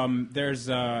handmade. There's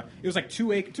it was like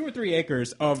 2 or 3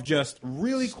 acres of just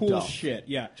really cool Stuff. shit.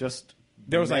 Yeah, Just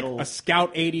there was metal. like a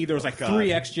Scout 80. There was like God. 3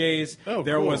 XJs. Oh,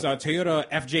 there cool. was a Toyota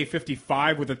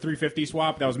FJ55 with a 350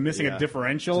 swap that was missing Yeah. a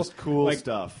differential. Just cool like,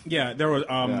 stuff. Yeah, there was.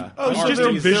 Yeah. Oh, so RVs. there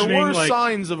envisioning, were like-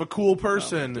 signs of a cool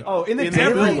person. Oh, in the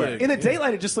building.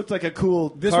 daylight, it just looked like a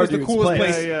cool. This car was the dude's coolest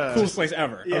place, place. Yeah, yeah. coolest place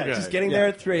ever. Yeah, Okay. just getting Yeah. there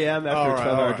at 3 a.m. after All a right,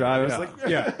 12-hour all right. drive. I was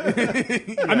Yeah. like,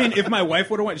 Yeah, I mean, if my wife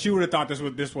would have went, she would have thought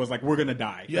this was like, we're gonna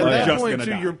die. Yeah, We're at that just point gonna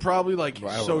too, die. you're probably like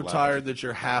I so would've left. tired that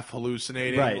you're half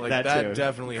hallucinating. Right, like that too.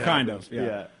 definitely kind happens. of.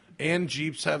 Yeah. And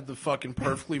Jeeps have the fucking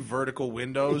perfectly vertical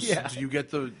windows. Yeah. Do you get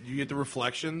the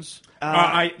reflections?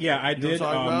 I You know did. what I'm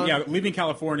talking about? Yeah, leaving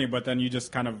California, but then you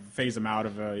just kind of phase them out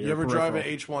of. You ever drive an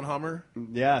H1 Hummer?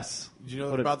 yes. Do you know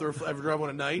What a- about ever drive one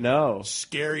at night? No.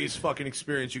 Scariest fucking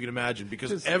experience you can imagine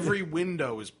because every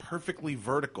window is perfectly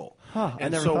vertical. Huh, I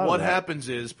and never so thought of what that. happens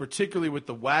is, particularly with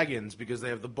the wagons, because they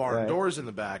have the barn Right. doors in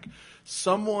the back,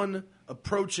 someone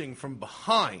approaching from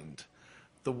behind.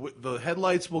 The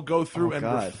headlights will go through Oh, and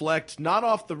God. reflect not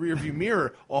off the rearview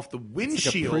mirror, off the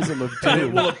windshield. prism of and it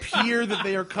doom. will appear that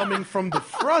they are coming from the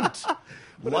front.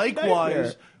 Likewise,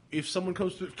 nightmare. if someone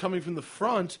coming from the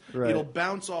front, Right. it'll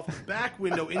bounce off the back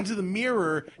window into the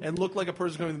mirror and look like a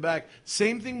person coming from the back.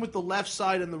 Same thing with the left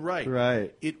side and the right.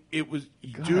 Right. It was,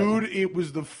 dude. It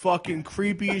was the fucking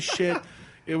creepiest shit.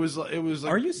 It was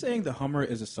like, Are you saying the Hummer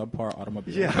is a subpar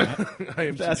automobile? Yeah. I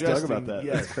am Ask Doug suggesting, about that.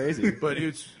 yes. That's crazy. But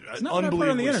it's not what I've heard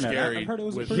on the unbelievably internet. scary I've heard it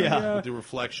was with, pretty, with the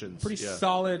reflections. Pretty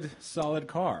solid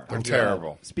car. They're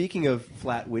terrible. Speaking of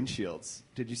flat windshields,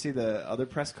 did you see the other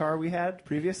press car we had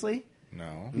previously?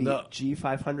 No. The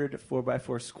G500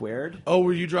 4x4 squared. Oh,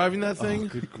 were you driving that thing? Oh,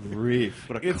 good grief!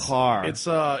 What a car!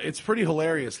 It's pretty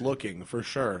hilarious looking for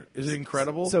sure. Is it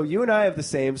incredible? So you and I have the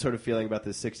same sort of feeling about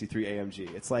the '63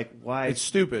 AMG. It's like why? It's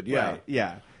stupid. Yeah. Right,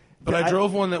 yeah. But I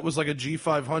drove one that was like a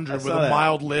G500 with a that.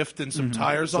 mild lift and some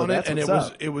tires So on it, that's and what's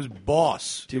up. it was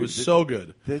boss. Dude, it was so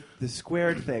good. The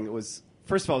squared thing was.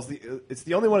 First of all, it's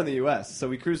the only one in the U.S. So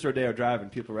we cruised Rodeo Drive, and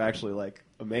people were actually like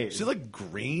amazed. Is it like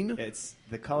green?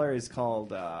 The color is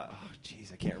called. I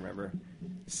can't remember.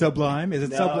 Sublime? Is it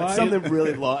No, Sublime? it's something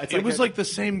really long. It was like the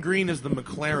same green as the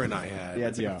McLaren I had. Yeah,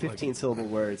 it's like a 15-syllable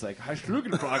word. It's like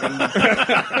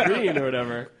green or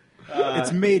whatever.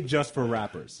 It's made just for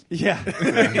rappers. Yeah.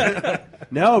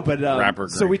 No, but Rapper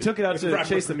so we green. took it out to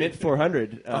chase the Mint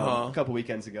 400 a couple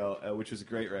weekends ago, which was a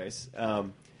great race.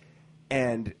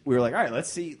 And we were like, all right, let's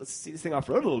see this thing off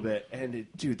road a little bit. And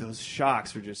dude, those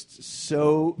shocks were just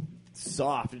so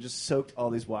soft. It just soaked all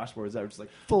these washboards out. Just like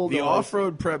full. The doors.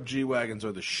 off-road prep G-Wagons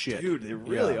are the shit. Dude, they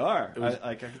really are. It was-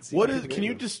 I could see What why is? people Can get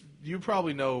you them. just? You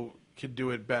probably could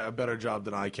do it a better job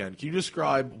than I can. Can you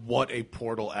describe what a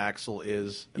portal axle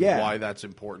is and why that's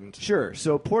important? Sure.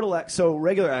 So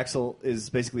regular axle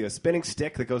is basically a spinning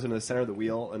stick that goes into the center of the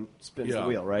wheel and spins the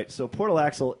wheel, right? So portal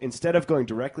axle, instead of going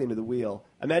directly into the wheel,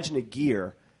 imagine a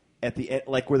gear at the end,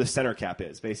 like where the center cap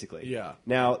is, basically. Yeah.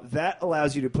 Now that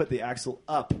allows you to put the axle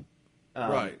up,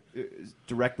 Right.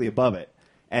 directly above it,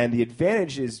 and the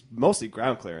advantage is mostly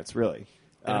ground clearance, really.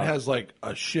 And it has like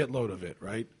a shitload of it,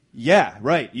 right? Yeah,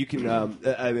 right. You can.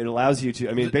 It allows you to.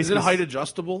 I mean, Is basically, it height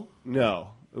adjustable?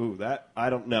 No. Ooh, that I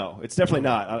don't know. It's definitely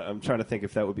not. I'm trying to think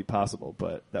if that would be possible,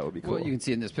 but that would be cool. Well, you can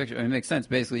see it in this picture. I mean, it makes sense.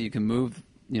 Basically, you can move,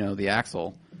 the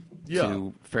axle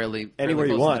to fairly Anywhere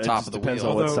close you want. to the It top just of the depends wheel.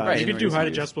 on what Although size. you could Right, do anywhere height you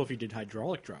use. adjustable if you did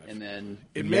hydraulic drive. And then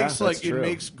It Yeah, makes that's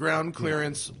true. ground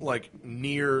clearance like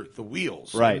near the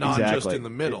wheels, Right, Not exactly. just in the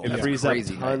middle. It That's frees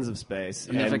crazy, up tons right? of space.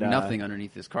 and there's like and, nothing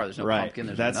underneath this car. There's no Right, pumpkin.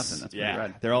 There's that's nothing. That's pretty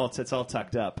rad. it's all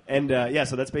tucked up, and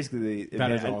so that's basically the.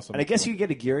 That is advantage. awesome. And I guess you get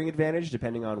a gearing advantage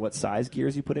depending on what size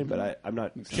gears you put in, but I'm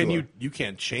not. Can sure. you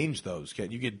can't change those?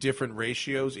 Can you get different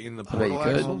ratios in the bet you portal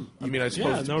could. axle? I mean, I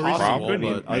suppose it's no reason you possible,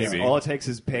 couldn't. but Maybe. All it takes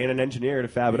is paying an engineer to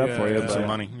fab it up Yeah, for you. yeah. but- Some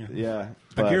money. Yeah,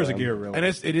 A gear is a um, gear, really. and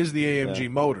it is the AMG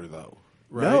motor though,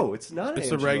 right? No, it's not. It's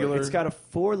an a AMG regular. motor. It's got a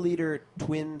 4-liter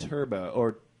twin turbo,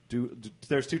 or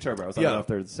there's two turbos. I Yeah. don't know if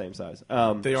they're the same size. They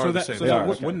are so the that, same. so They are,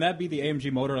 wouldn't that be the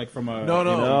AMG motor, like from a No,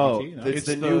 no. No, MGT? it's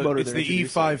the new motor It's they're the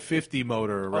introducing. E550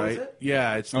 motor, right? is it?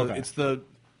 Yeah, it's Okay. it's the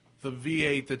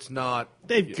V8 that's not.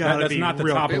 They've got to that's be not the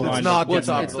real top of the close. line. It's not Well, the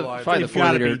top it's of the line. probably the They've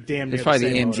gotta 4-liter. be damn near It's the probably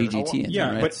the same AMG motor. GT engine,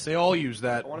 Yeah, right? but They all use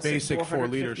that I wanna say basic 4-liter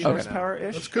 450 stuff.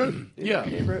 horsepower-ish. That's good. Yeah.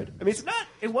 Neighborhood. I mean, it's not.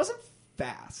 It wasn't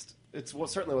fast. It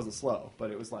certainly wasn't slow,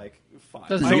 but it was like fine.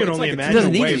 Doesn't I need- can it's only like imagine it's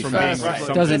doesn't need away to be from fast. being Right.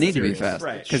 something Doesn't need to be serious. fast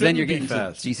Right. because then you're Shouldn't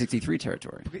getting be to fast. G63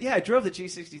 territory. Yeah, I drove the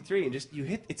G63 and just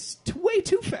it's way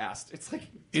too fast. It's like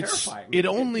It's terrifying. it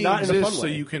only Not in a fun exists so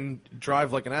way. you can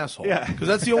drive like an asshole. Yeah. because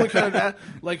that's the only kind of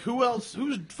like who else?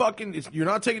 Who's fucking? You're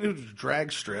not taking it to a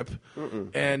drag strip,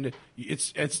 and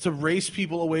it's to race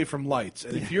people away from lights.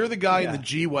 And if you're the guy in the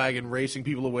G wagon racing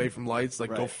people away from lights, like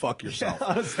go Right. fuck yourself.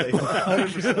 honestly,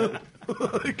 100%.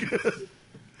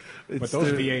 But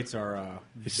those V8s are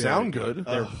They sound good.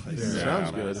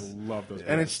 Sounds good. I love those.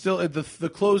 And it's still the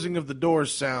closing of the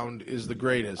doors sound is the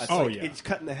greatest. It's Oh, like, yeah. it's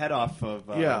cutting the head off of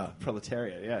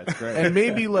proletariat. Yeah, it's great. And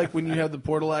maybe like when you have the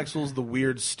portal axles, the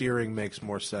weird steering makes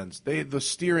more sense. The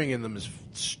steering in them is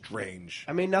strange.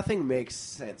 I mean, nothing makes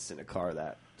sense in a car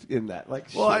like.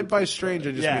 Well, by strange,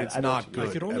 I just Yeah, mean it's I know not what you good.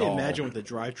 I could at only all. imagine what the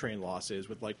drivetrain loss is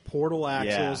with like portal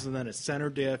axles Yeah. and then a center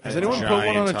diff. Has and- anyone put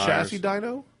one on a Giant chassis tires.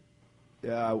 dyno?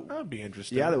 Yeah, That would be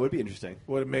interesting. yeah, that would be interesting.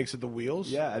 What it makes it the wheels?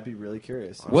 Yeah, I'd be really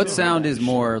curious. What sound is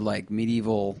more like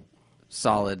medieval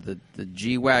solid, the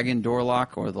G-Wagon door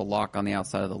lock or the lock on the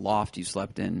outside of the loft you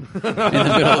slept in the middle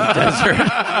of the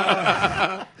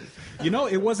desert?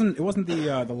 it wasn't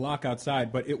the lock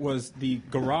outside, but it was the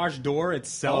garage door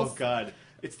itself. Oh God.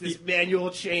 It's this manual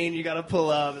chain you got to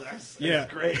pull up. That's Yeah.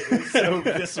 great. It's so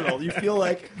visceral. You feel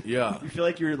like Yeah.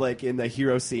 you're like in the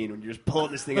hero scene when you're just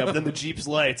pulling this thing up. Then the Jeep's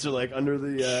lights are like under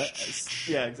the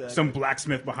yeah, exactly. Some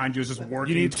blacksmith behind you is just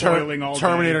working, You need toiling all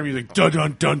Terminator day. music. Dun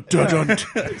dun dun dun dun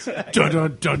dun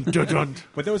dun dun dun dun.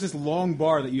 But there was this long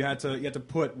bar that you had to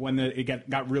put when it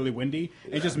got really windy.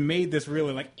 It just made this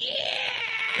really like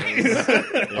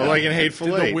Like in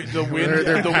Hateful Eight. The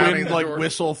wind like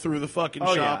whistle through the fucking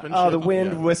shop and shit. The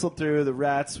wind whistled through. The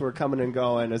rats were coming and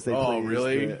going as they pleased. Oh,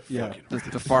 really?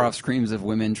 The far off screams of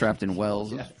women trapped in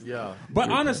wells. Yeah. But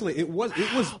honestly, it was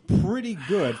pretty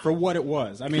good for what it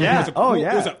was. I mean, Yeah. it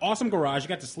was an awesome garage. You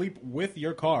got to sleep with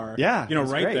your car. Yeah, you know,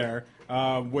 it's right great. there.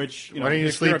 Which Why don't you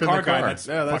if sleep you're a in car the guy, car? that's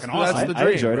Yeah, fucking awesome. That's the I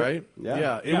dream, enjoyed it. right?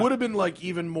 Yeah. It would have been like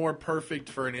even more perfect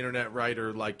for an internet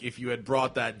writer, like if you had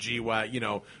brought that G-Wagon,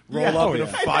 roll up in a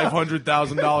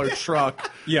 $500,000 truck,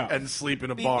 and sleep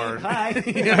in a barn.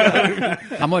 Hi.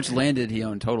 How much land did he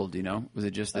own total? Do you know? Was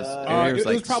it just this? area? It was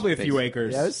Like probably a space? few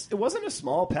acres. Yeah, it wasn't a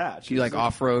small patch. Do you like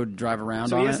off road drive around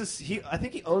So on he it? has this. I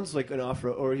think he owns like an off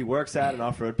road, or he works at an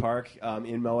off road park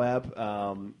in Moab,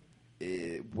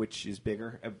 which is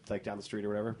bigger, like down the street or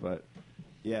whatever. But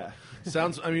yeah,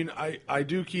 I mean, I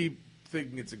do keep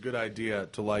thinking it's a good idea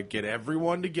to like get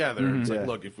everyone together. It's like,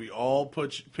 look, if we all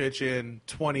pitch in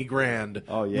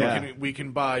 $20,000, we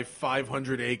can buy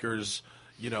 500 acres.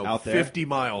 Out there. 50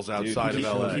 miles outside of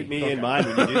LA. Keep me in mind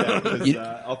when you do that, because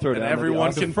I'll throw down. And everyone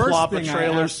Awesome. can plop a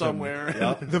trailer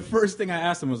somewhere. The first thing I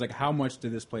asked him was like, "How much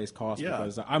did this place cost?"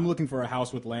 Because I'm looking for a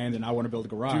house with land and I want to build a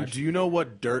garage. Dude, do you know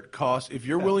what dirt costs? If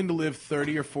you're willing to live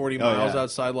 30 or 40 miles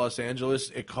outside Los Angeles,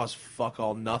 it costs fuck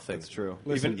all nothing. It's true.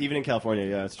 Listen, even in California,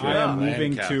 it's true. I am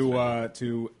moving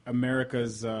to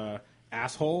America's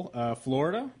asshole,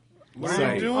 Florida. What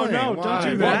are you doing? Oh, no, don't do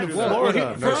Welcome that. to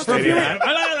Florida.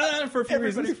 For a few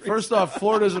reasons. First off,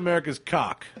 Florida's America's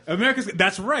cock.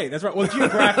 That's right. Well,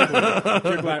 geographically,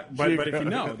 but if you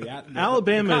know,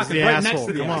 Alabama is the right next asshole.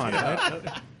 to the Come on. asshole.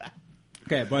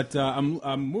 Okay, but I'm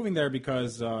moving there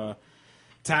because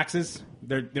taxes.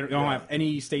 They don't have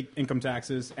any state income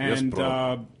taxes, and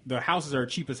the houses are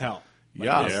cheap as hell.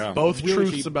 Both really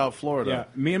truths cheap. about Florida. Yeah,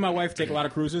 me and my wife take a lot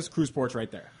of cruises. Cruise port's right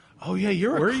there. Oh yeah,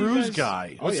 you're Where a are you cruise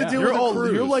guys? guy. What's the deal with a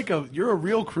cruise? You're a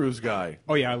real cruise guy.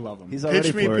 Oh yeah, I love them. He's already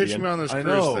Pitch me Floridian. on this I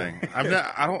cruise know. thing.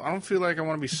 I don't feel like I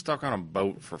want to be stuck on a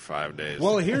boat for 5 days.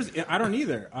 Well, I don't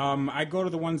either. I go to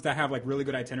the ones that have like really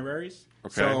good itineraries.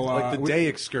 Okay. So, Like the day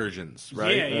excursions,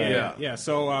 right? Yeah.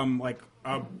 So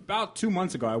about 2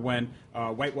 months ago, I went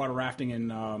whitewater rafting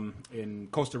in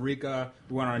Costa Rica.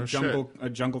 We went on a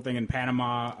jungle thing in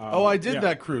Panama. I did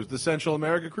that cruise, the Central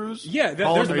America cruise. Yeah,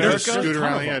 Holland there's America. a ton Scoot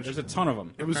around of the them. edge. There's a ton of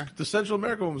them. It was the Central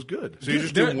America one was good. So you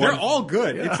just do They're one. all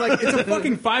good. It's a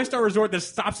fucking 5-star resort that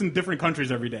stops in different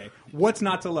countries every day. What's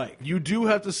not to like? You do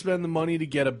have to spend the money to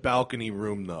get a balcony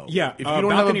room, though. Yeah, if you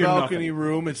don't have a balcony or balcony nothing.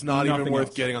 room, it's not even Nothing worth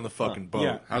else. getting on the fucking boat.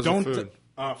 Yeah, How's the food?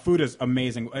 Food is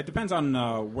amazing. It depends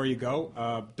on where you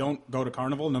go. Don't go to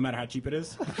Carnival, no matter how cheap it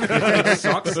is. It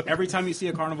sucks. Every time you see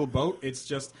a Carnival boat, it's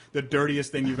just the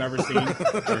dirtiest thing you've ever seen.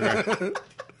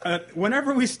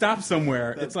 Whenever we stop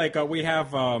somewhere, it's like we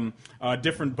have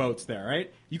different boats there,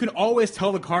 right? You can always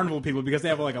tell the Carnival people because they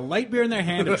have like a light beer in their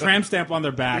hand, a tramp stamp on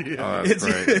their back. Oh, that's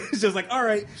great. It's just like, all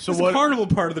right, So it's the Carnival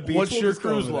part of the beach. What's We'll your just go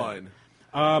cruise over there. line?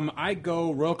 I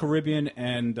go Royal Caribbean,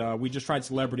 and we just tried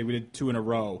Celebrity. We did 2 in a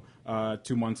row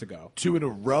 2 months ago. 2 in a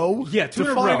row? Yeah, 2 in a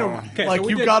Define row. Okay, like so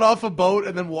we you did- got off a boat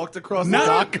and then walked across the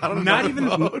dock. Got on Not another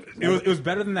even. boat. It was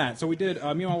better than that. So we did. Me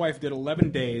and my wife did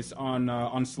 11 days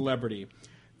on Celebrity.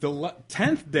 The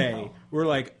 10th day, we were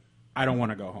like, I don't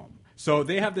want to go home. So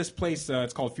they have this place.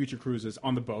 It's called Future Cruises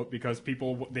on the boat because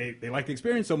people they like the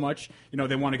experience so much.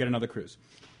 They want to get another cruise.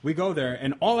 We go there,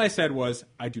 and all I said was,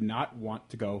 I do not want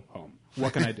to go home.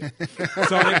 What can I do?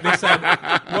 So they said,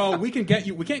 well, we can't get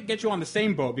you on the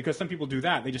same boat because some people do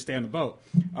that. They just stay on the boat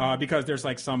because there's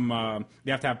like some,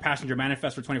 they have to have passenger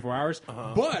manifest for 24 hours.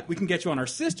 But we can get you on our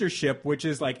sister ship, which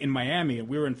is like in Miami, and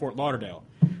we were in Fort Lauderdale.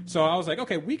 So I was like,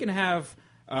 okay, we can have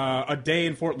a day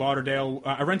in Fort Lauderdale.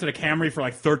 I rented a Camry for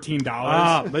like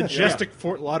 $13. Majestic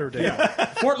Fort Lauderdale. Yeah.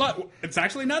 It's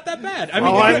actually not that bad. I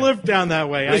mean, I lived down that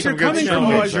way. if you're coming from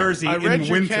New Jersey I read in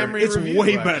your winter, Camry it's review,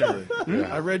 way actually. better.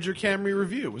 I read your Camry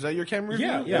review. Was that your Camry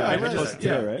review? Yeah, I read read that.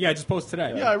 today, right? Yeah, I just posted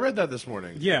today. Yeah, I read that this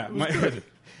morning. Yeah, It was good.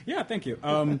 Yeah, thank you.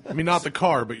 I mean, not the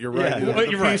car, but you're right. Yeah.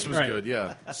 The You're right, piece was right. good,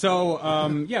 yeah. So,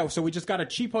 so we just got a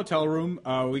cheap hotel room.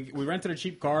 We rented a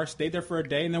cheap car, stayed there for a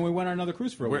day, and then we went on another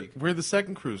cruise for a week. Where'd the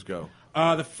second cruise go?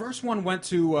 The first one went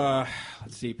to,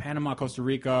 Panama, Costa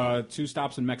Rica, 2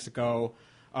 stops in Mexico.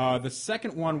 The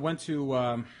second one went to,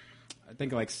 I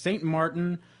think, like St.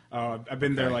 Martin. I've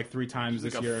been there like 3 times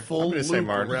this year. Full gonna say loop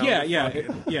Martin. around Yeah, the yeah,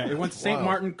 fucking- it went to St. Wow.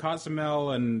 Martin,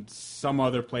 Cozumel, and some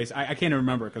other place. I can't even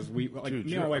remember because me and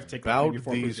my wife take like, maybe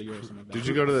 4 cruises a year or something like that. Did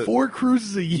you go to the? 4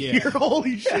 cruises a year? Yeah.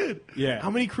 Holy shit. Yeah. How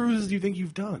many cruises do you think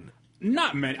you've done?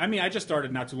 Not many. I mean, I just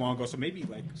started not too long ago, so maybe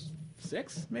like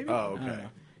 6, maybe. Oh, okay. I don't know.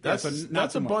 That's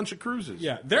so a bunch of cruises.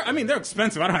 Yeah, they're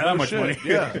expensive. I don't have that much money.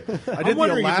 Yeah, I'm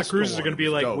wondering if the cruises are going to be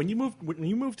like when you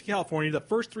move to California. The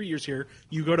first 3 years here,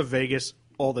 you go to Vegas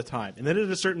all the time, and then at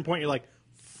a certain point, you're like,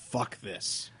 "Fuck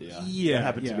this." Yeah. That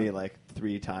happened to me like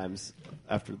 3 times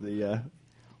after the.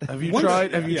 Have you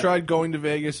tried going to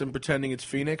Vegas and pretending it's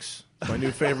Phoenix? My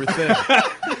new favorite thing.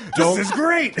 This is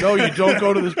great. No, you don't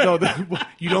go to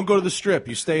you don't go to the Strip.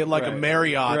 You stay at like a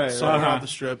Marriott somewhere off the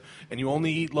Strip, and you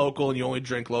only eat local and you only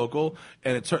drink local.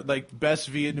 And it's like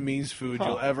best Vietnamese food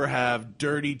you'll ever have.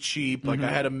 Dirty, cheap. Like I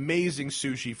had amazing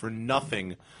sushi for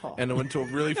nothing, and I went to a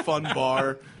really fun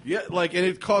bar. Yeah, and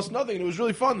it cost nothing. And it was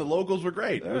really fun. The locals were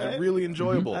great. It was really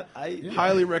enjoyable. I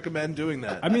highly recommend doing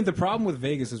that. I mean, the problem with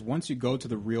Vegas is once you go to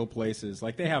the real places,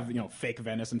 like they have fake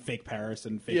Venice and fake Paris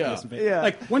and fake this and fake. Yeah.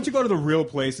 Like once you go to the real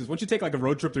places, once you take like a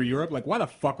road trip through Europe, like why the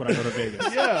fuck would I go to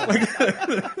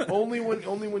Vegas? Only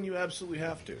when you absolutely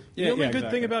have to. The only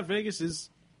good thing about Vegas is,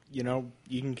 you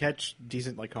can catch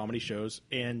decent comedy shows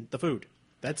and the food.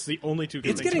 That's the only two good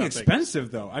It's things getting about expensive,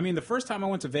 Vegas. though. I mean, the first time I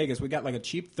went to Vegas, we got like a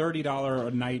cheap $30 a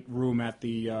night room at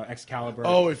the Excalibur.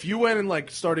 Oh, if you went and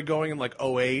started going in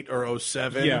 08 or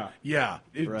 07,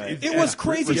 it was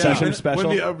crazy. Recession special.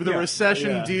 When the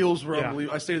recession deals were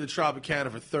unbelievable. I stayed at the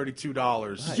Tropicana for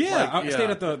 $32. Yeah, I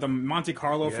stayed at the Monte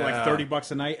Carlo for like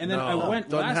 $30 a night, and then I went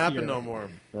doesn't last happen year. no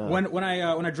more. When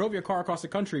I drove your car across the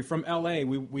country from LA,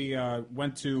 we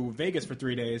went to Vegas for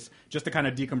 3 days just to kind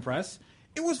of decompress.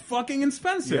 It was fucking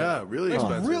expensive. Yeah, really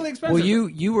expensive. Really expensive. Well,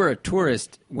 you were a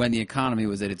tourist when the economy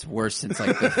was at its worst since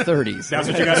like the 30s. That's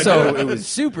what you got to do. So it was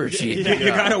super cheap. You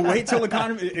got to wait till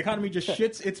the economy just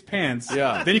shits its pants.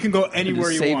 Yeah. Then you can go anywhere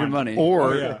you save want. your money.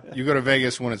 Or you go to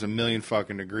Vegas when it's 1,000,000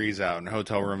 fucking degrees out, and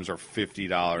hotel rooms are $50.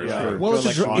 Yeah. Well,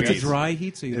 it's a August. dry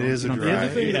heat, so you don't. is a you don't dry The get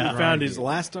other thing it. that we found is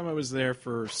last time I was there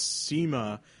for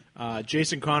SEMA,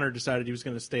 Jason Connor decided he was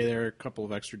going to stay there a couple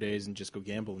of extra days and just go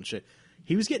gamble and shit.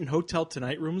 He was getting Hotel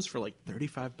Tonight rooms for like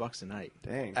 $35 a night.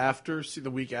 Dang. The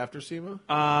week after SEMA?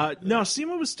 No,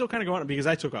 SEMA was still kind of going because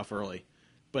I took off early.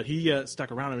 But he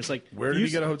stuck around and was like, Where did he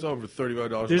get a hotel for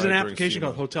 $35? There's an application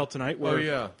called Hotel Tonight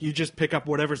where you just pick up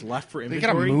whatever's left for You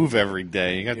inventory. gotta move every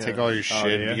day. You gotta take all your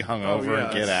shit and be hungover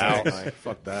and get out.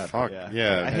 Fuck that. Fuck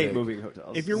yeah. I hate moving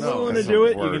hotels. If you're No, willing to that's do the it,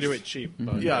 you can worst. do it cheap.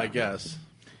 But, Yeah, I guess.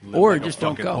 Or Like a just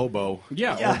don't fucking go. Hobo.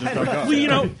 Yeah, or just don't go.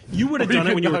 Well, you would have done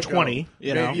it when you were Not go. 20.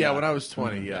 Yeah, when I was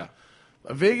 20, yeah.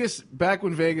 Vegas, back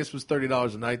when Vegas was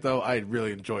 $30 a night, though, I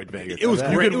really enjoyed Vegas. It was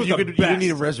great. It was you the didn't need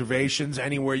best. reservations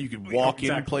anywhere. You could walk in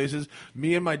Exactly. places.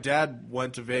 Me and my dad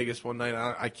went to Vegas one night.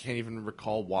 I can't even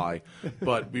recall why,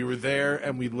 but we were there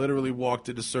and we literally walked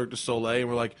into Cirque du Soleil and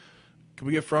we're like, "Can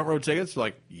we get front row tickets?" We're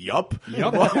like, yup. We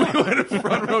went to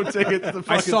front row tickets. To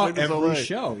I saw Cirque du every Soleil.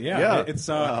 show. Yeah, Yeah. it's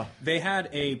they had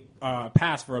a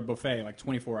pass for a buffet like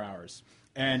 24 hours.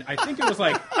 And I think it was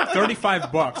like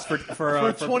 $35 for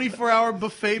a 24-hour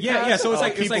buffet pass. Yeah. So it's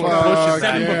like people seven are pushing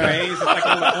that. buffets. It's like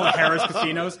all the Harris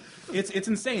casinos. It's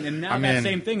insane. And now I'm that in.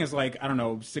 same thing is like, I don't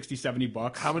know,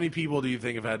 $60-$70. How many people do you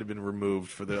think have had to been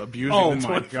removed for the abusing Oh the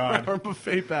my 24-hour God.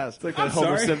 buffet pass? It's like I'm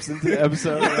Homer sorry. Simpson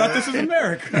episode. I thought this was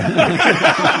America.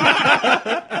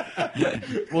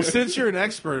 Well, since you're an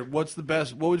expert, what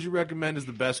would you recommend is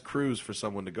the best cruise for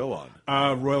someone to go on?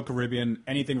 Royal Caribbean,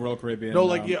 anything Royal Caribbean.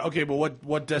 No, okay, but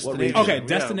what destination? Okay, Yeah,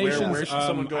 destinations. where should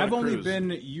someone go on I've a only cruise? been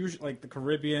usually like the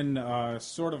Caribbean,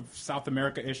 sort of South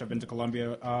America-ish. I've been to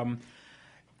Colombia.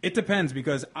 It depends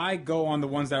because I go on the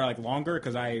ones that are like longer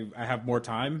because I have more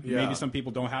time. Yeah. Maybe some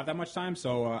people don't have that much time,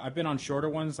 so I've been on shorter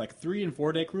ones. Like 3 and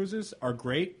 4 day cruises are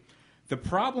great. The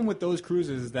problem with those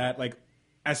cruises is that like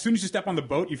as soon as you step on the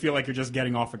boat, you feel like you're just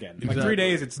getting off again. Like 3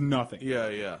 days, it's nothing.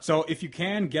 Yeah. So if you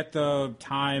can get the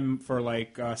time for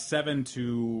like 7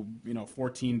 to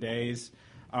 14 days,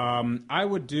 I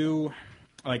would do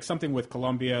like something with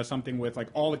Colombia, something with like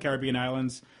all the Caribbean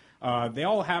islands. They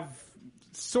all have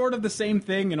sort of the same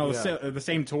thing, the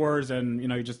same tours, and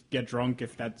you just get drunk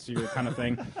if that's your kind of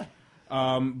thing.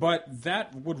 But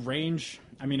that would range.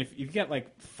 I mean, if you get like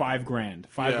 $5 grand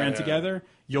together,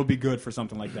 you'll be good for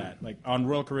something like that. Like on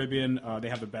Royal Caribbean, they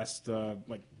have the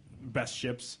best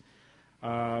ships.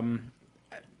 I mean,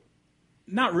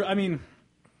 I'm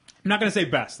not going to say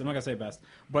best,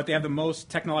 but they have the most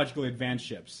technologically advanced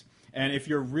ships. And if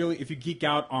you geek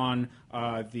out on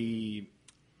the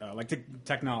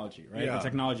technology, right? Yeah. The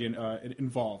technology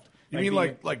involved. You mean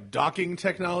like docking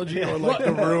technology, or like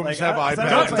the rooms have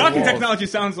iPads? Docking technology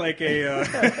sounds like a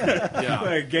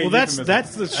a gay that's euphemism.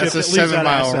 the ship That's a that leaves out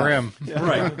 7-mile SF. rim.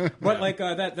 Right, but like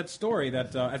that story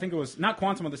that I think it was not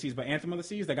Quantum of the Seas, but Anthem of the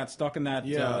Seas that got stuck in that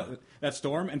that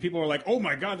storm, and people were like, "Oh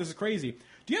my god, this is crazy."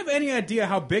 Do you have any idea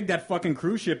how big that fucking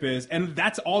cruise ship is? And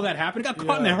that's all that happened. It got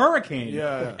caught in a hurricane,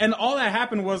 and all that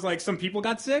happened was like some people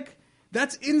got sick.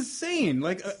 That's insane.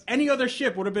 Like any other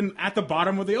ship would have been at the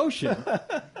bottom of the ocean.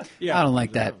 Yeah, I don't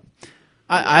like that.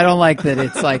 I don't like that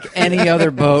it's like any other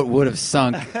boat would have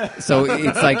sunk. So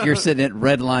it's like you're sitting at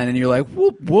Red Line and you're like,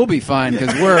 we'll be fine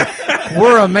because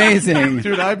we're amazing.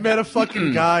 Dude, I met a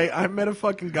fucking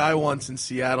guy once in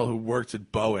Seattle who works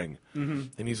at Boeing,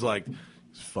 and he's like,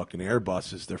 "These fucking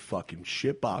Airbuses, they're fucking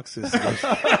shit boxes.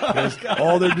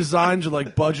 All their designs are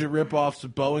like budget rip-offs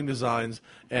of Boeing designs,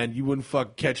 and you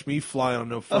wouldn't catch me flying on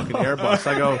no fucking Airbus."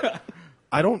 I go,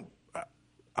 I don't.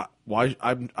 Why?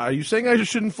 Are you saying I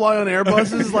shouldn't fly on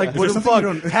Airbuses? Like, what the fuck?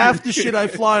 Half the shit I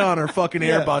fly on are fucking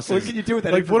Airbuses. What can you do with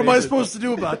that? Like, what am I supposed to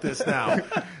do about this now?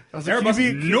 I was like,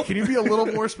 Airbus, can you be a little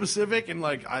more specific? And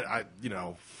like,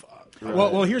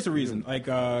 Well, here's the reason. Like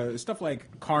stuff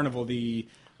like Carnival, the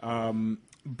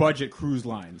budget cruise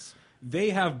lines.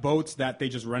 They have boats that they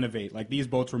just renovate. Like these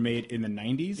boats were made in the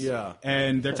 90s. Yeah.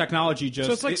 And their technology just...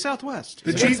 So it's like Southwest.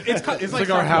 It's like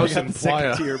our house in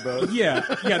Playa. Tier boat. Yeah,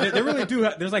 they really do.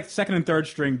 There's like second and third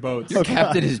string boats. Your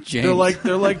captain is James.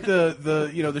 They're like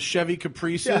the Chevy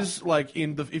Caprices. Like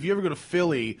if you ever go to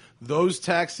Philly, those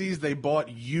taxis they bought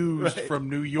used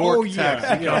from New York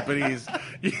taxi companies.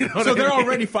 You know So they're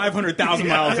already 500,000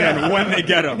 miles in when they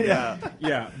get them.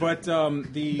 Yeah. But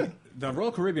the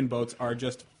Royal Caribbean boats are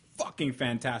just fucking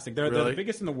fantastic. They're the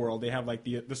biggest in the world. They have like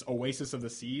this Oasis of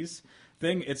the Seas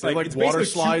thing. It's like it's water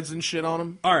slides and shit on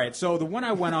them. All right, so the one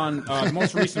I went on, the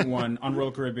most recent one on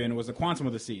Royal Caribbean was the Quantum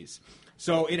of the Seas.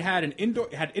 So it had indoor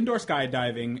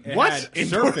skydiving. It had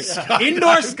surfing.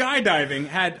 Indoor skydiving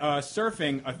had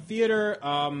surfing, a theater.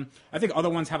 I think other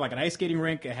ones have like an ice skating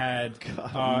rink. It had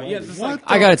I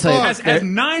gotta tell you, it has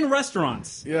 9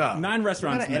 restaurants. Yeah, 9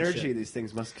 restaurants. What kind of energy these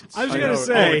things must consume. I was going to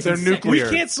say, they're nuclear.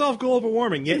 We can't solve global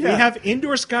warming, yet we have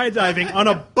indoor skydiving on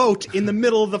a boat in the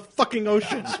middle of the fucking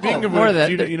ocean. Speaking of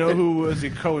which, do you know who was the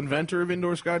co-inventor of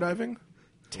indoor skydiving?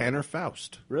 Tanner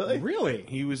Faust. Really?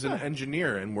 He was an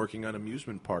engineer and working on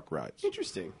amusement park rides.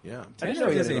 Interesting. Yeah. Tanner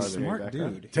is a smart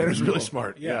dude. Tanner's really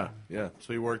smart. Yeah.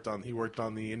 So he worked on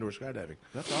the indoor skydiving.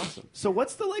 That's awesome. So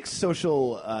what's the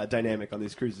social dynamic on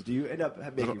these cruises? Do you end up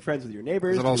making friends with your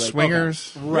neighbors? Is it all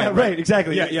swingers? Right,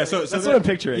 exactly. Yeah. So that's what I'm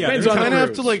picturing. Yeah, you kind of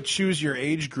have to choose your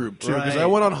age group too, because I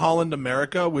went on Holland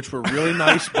America, which were really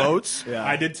nice boats. Yeah.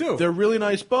 I did too. They're really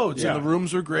nice boats, and the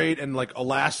rooms are great. And like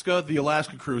Alaska, the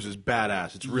Alaska cruise is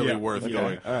badass. It's really worth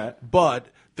going. All right. But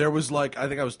there was I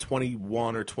think I was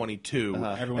 21 or 22,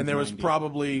 and there was 90.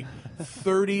 probably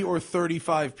 30 or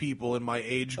 35 people in my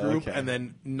age group, and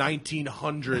then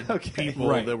 1,900 people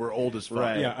that were old as fuck.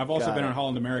 Right. Yeah, I've also been on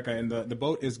Holland America, and the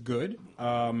boat is good,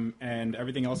 and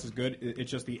everything else is good.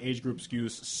 It's just the age group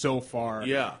skews so far.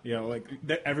 Yeah.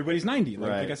 everybody's 90,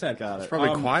 like I said. Got it. It's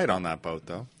probably quiet on that boat,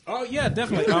 though. Oh, yeah,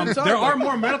 definitely. There are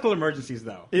more medical emergencies,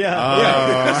 though.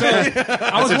 Yeah. So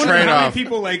I was wondering how many trade-off.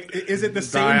 people, is it the Die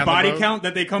same on body the boat? count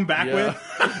that they come back with?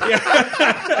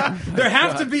 Yeah. There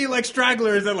have to be,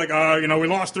 stragglers that, we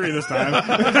lost 3 this time.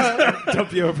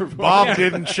 Dump you over. Bob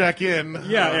didn't check in.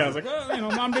 Yeah. I was like,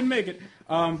 Mom didn't make it.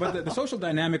 But the social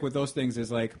dynamic with those things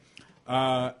is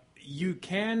you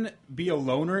can be a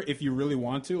loner if you really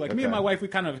want to. Me and my wife, we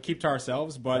kind of keep to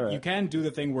ourselves, but you can do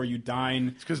the thing where you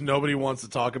dine. It's because nobody wants to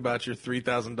talk about your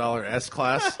 $3,000 S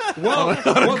class. Well,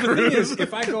 the thing is,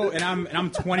 if I go and I'm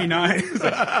 29, it's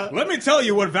let me tell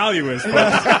you what value is.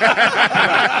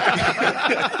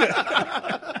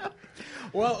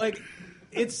 Well,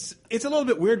 it's a little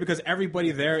bit weird because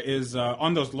everybody there is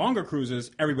on those longer cruises.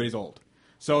 Everybody's old.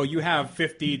 So you have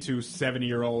 50 to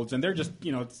 70-year-olds, and they're just,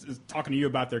 talking to you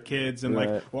about their kids, and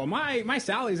my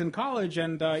Sally's in college,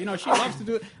 and she loves to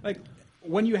do it.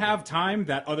 When you have time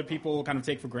that other people kind of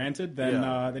take for granted,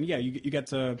 then you get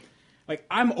to.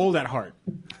 I'm old at heart,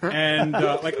 and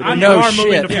I'm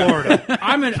moving to Florida.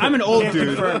 I'm an old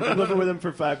dude. Living with him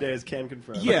for 5 days, can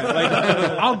confirm.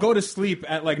 Yeah, I'll go to sleep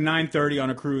at 9:30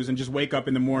 on a cruise and just wake up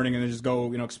in the morning and then just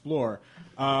go explore.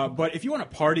 But if you want a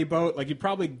party boat, you'd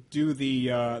probably do the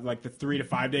 3 to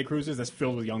 5 day cruises that's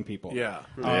filled with young people. Yeah.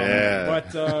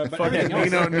 But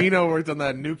everything else, Nino worked on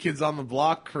that New Kids on the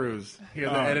Block cruise. He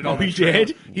had to edit all the he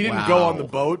did? He didn't go on the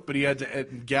boat, but he had to.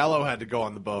 Gallo had to go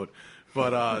on the boat.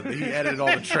 But he edited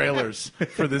all the trailers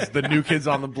for the New Kids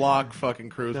on the Block fucking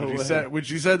cruise, which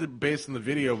he said that based on the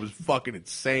video was fucking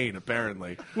insane,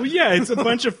 apparently. Well, yeah, it's a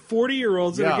bunch of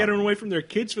 40-year-olds that are getting away from their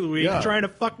kids for the week trying to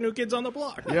fuck New Kids on the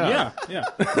Block. Yeah.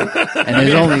 And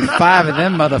there's only 5 of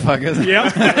them motherfuckers.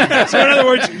 Yeah. So in other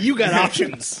words, you got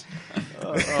options.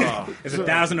 There's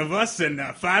 1,000 of us and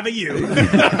 5 of you.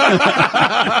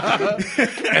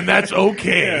 And that's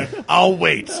okay. Yeah. I'll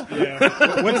wait.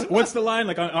 Yeah. What's the line?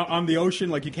 Like on the ocean,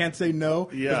 like you can't say no.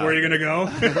 Yeah. Where are you going to go?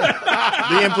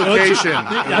 The implication.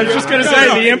 I was just going to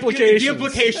say the implication. The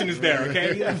implication is there,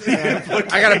 okay?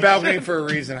 I got a balcony for a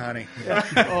reason, honey.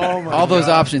 Oh my All those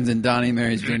God. options in Donnie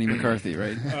marries Jenny McCarthy,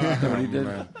 right? That's what he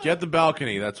did. Get the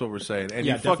balcony. That's what we're saying. And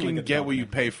you fucking get what you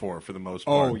pay for the most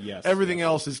part. Oh, yes. Everything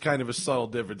else is kind of a subtle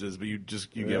differences, but you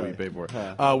get what you pay for.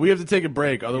 We have to take a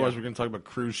break. Otherwise, we're going to talk about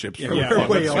cruise ships.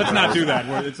 Let's not do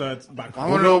that. It's about I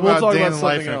want to know we'll about talk day about in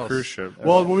life something in a else. cruise ship.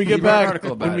 Well, when we get back,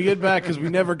 because we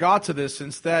never got to this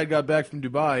since Thad got back from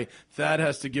Dubai. Thad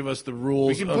has to give us the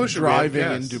rules can of push it, driving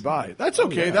man. in Yes. Dubai. That's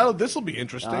okay. This will be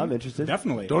interesting. I'm interested.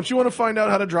 Definitely. Don't you want to find out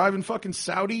how to drive in fucking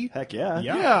Saudi? Heck yeah.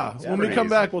 Yeah. When we pretty come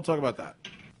easy. back, we'll talk about that.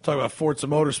 Talk about Forza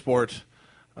Motorsport.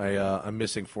 I'm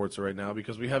missing Forza right now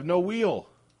because we have no wheel.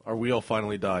 Our wheel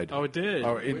finally died. Oh, it did.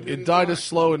 It died a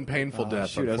slow and painful death.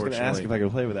 Shoot, I was going to ask if I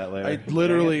could play with that later. I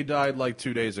literally died like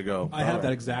 2 days ago. I have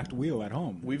that exact wheel at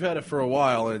home. We've had it for a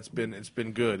while, and it's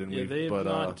been good. And They've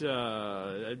not,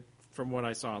 from what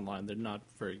I saw online, they're not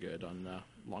very good on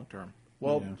long term.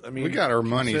 Well, I mean, We got our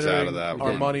monies out of that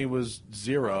Our one. money was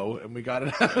zero, and we got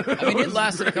it out. I mean, it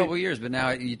lasted a couple of years, but now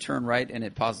you turn right and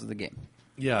it pauses the game.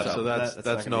 Yeah, so that's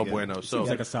that's not no gonna be bueno. good. So Seems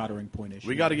like a soldering point issue.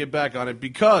 we got to get back on it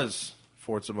because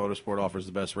Forza Motorsport offers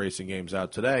the best racing games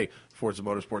out today. Forza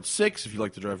Motorsport 6, if you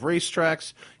like to drive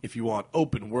racetracks. If you want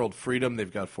open world freedom,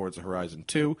 they've got Forza Horizon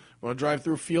 2. Want to drive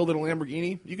through a field in a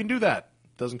Lamborghini? You can do that.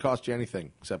 Doesn't cost you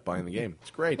anything except buying the game.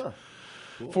 It's great.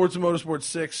 Cool. Forza Motorsport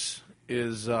 6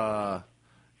 is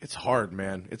it's hard,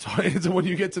 man. It's hard. It's when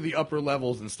you get to the upper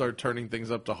levels and start turning things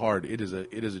up to hard. It is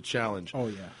a challenge. Oh,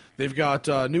 yeah. They've got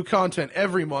new content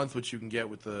every month, which you can get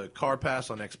with the Car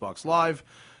Pass on Xbox Live.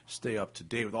 Stay up to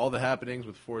date with all the happenings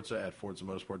with Forza at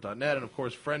ForzaMotorsport.net. And, of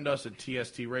course, friend us at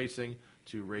TST Racing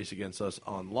to race against us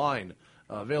online.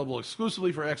 Available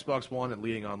exclusively for Xbox One at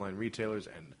leading online retailers.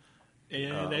 And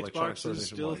Electronic Xbox is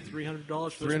still nationwide.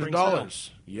 $300 for the spring sale. $300.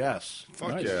 Yes.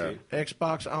 Fuck yeah.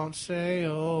 Xbox on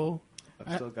sale.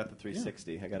 I've still got the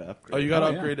 360. I got to upgrade. Oh, you got to Oh,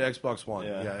 yeah. upgrade to Xbox One.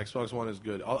 Yeah. Yeah, Xbox One is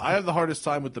good. I have the hardest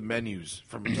time with the menus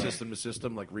from system to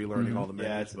system, like relearning all the menus.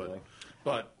 Yeah, it's but annoying.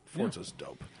 but Forza's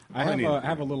dope. I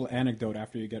have a little anecdote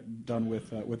after you get done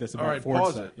with this about All right, Forza.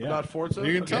 pause it. Yeah. About Forza?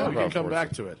 You can tell we can about come Forza.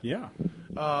 back to it. Yeah.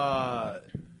 I'm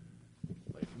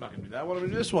not going to do that one. I'm going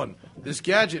to do this one. This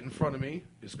gadget in front of me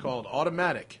is called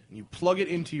Automatic. You plug it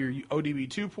into your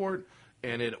ODB2 port,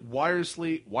 and it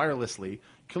wirelessly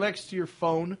connects to your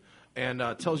phone and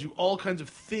tells you all kinds of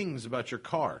things about your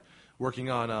car. Working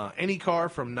on any car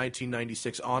from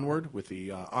 1996 onward with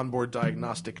the Onboard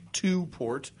Diagnostic 2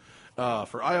 port.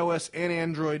 For iOS and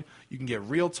Android, you can get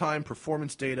real-time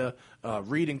performance data,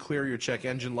 read and clear your check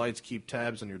engine lights, keep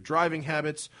tabs on your driving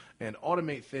habits, and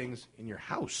automate things in your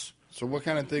house. So what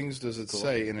kind of things does it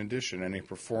say in addition? Any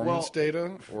performance Well,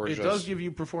 data? Or It just... does give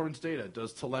you performance data. It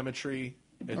does telemetry.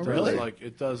 It does really?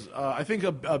 I think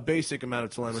a basic amount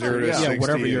of telemetry. Zero to Yeah. 60. Yeah,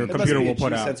 whatever your That must computer be a will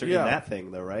put G out. sensor Yeah. in that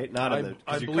thing, though, right? Not on the.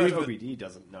 I Your believe current that- OBD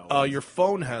doesn't know. Your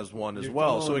phone has one as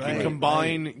well, so it can right,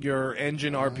 combine your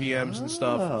engine RPMs and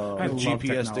stuff I with love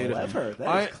GPS technology. data. Clever.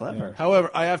 That is clever.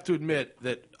 However, I have to admit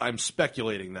that I'm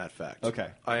speculating that fact. Okay.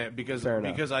 Because Fair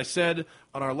enough. I said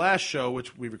on our last show,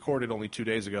 which we recorded only 2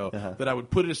 days ago, that I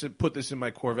would put this in my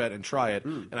Corvette and try it,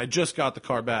 and I just got the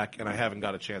car back, and I haven't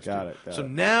got a chance Got to. it, got so it.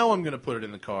 now I'm going to put it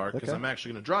in the car because Okay. I'm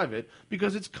actually going to drive it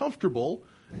because it's comfortable.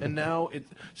 And now,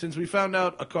 since we found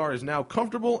out a car is now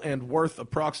comfortable and worth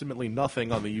approximately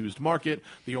nothing on the used market,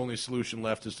 the only solution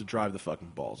left is to drive the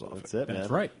fucking balls off That's it, man. That's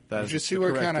right. That Did is you see the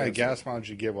what correct kind of answer. gas mileage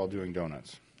you get while doing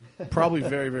donuts? Probably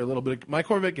very, very little. But my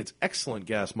Corvette gets excellent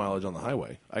gas mileage on the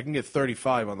highway. I can get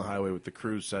 35 on the highway with the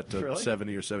cruise set to Really?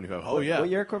 70 or 75. Oh, yeah. What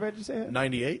year Corvette did you say? it?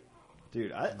 98.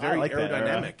 Dude, I Very like that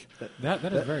era. aerodynamic. That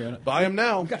is very. Buy them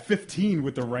now. I've got 15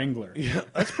 with the Wrangler. Yeah,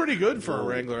 that's pretty good for a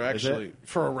Wrangler, actually.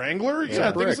 For a Wrangler? Yeah,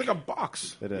 I think it's like a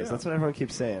box. It is. Yeah. That's what everyone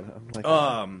keeps saying. I'm like,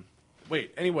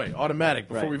 Wait, anyway, Automatic,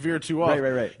 before Right. we veer too off.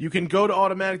 Right. You can go to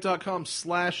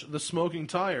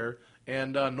automatic.com/thesmokingtire,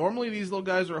 and normally these little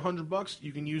guys are $100.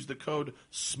 You can use the code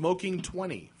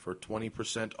SMOKING20 for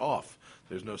 20% off.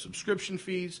 There's no subscription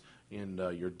fees, and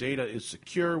your data is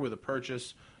secure with a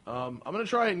purchase. I'm going to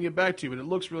try it and get back to you, but it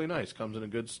looks really nice. Comes in a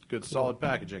good solid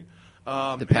packaging.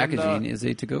 The packaging is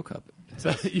a to-go cup.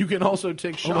 You can also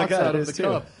take shots God, out it of the is too.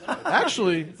 cup.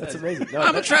 Actually, That's amazing. No,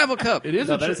 I'm a travel cup. it is.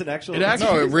 No, a that tra- is an actual.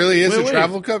 No, it really is Wait, a wait.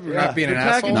 travel cup. You're not being The an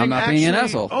asshole. packaging I'm not being an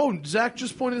actually- asshole. Oh, Zach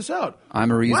just pointed this out.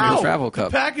 I'm a reusable travel cup.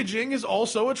 The packaging is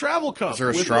also a travel cup. Is there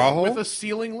a with straw hole? with a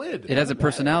sealing lid. It has a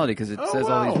personality because it says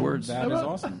all these wow. words. That is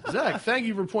awesome. Zach, thank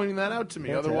you for pointing that out to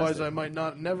me. Otherwise, I might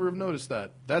never have noticed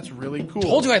that. That's really cool.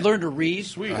 Told you I'd learn to read.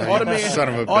 Sweet. Son of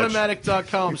a bitch.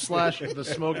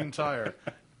 Automatic.com/thesmokingtire.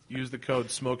 Use the code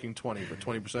SMOKING20 for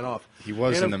 20% off. He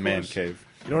was And in the of man course, cave.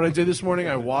 You know what I did this morning?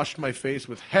 I washed my face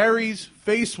with Harry's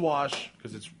face wash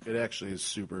because it actually is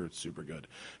super good.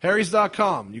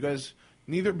 Harry's.com. You guys,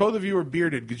 both of you are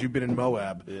bearded because you've been in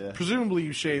Moab. Yeah. Presumably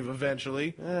you shave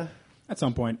eventually. At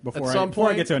some point, before At some before I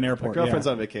point? get to an My airport. girlfriend's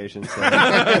yeah. on vacation. So.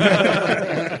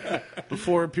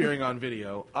 Before appearing on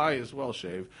video, I as well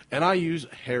shave, and I use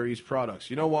Harry's products.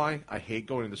 You know why? I hate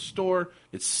going to the store.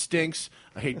 It stinks.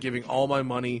 I hate giving all my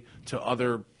money to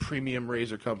other premium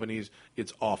razor companies.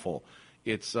 It's awful.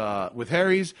 It's with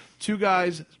Harry's, two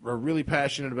guys are really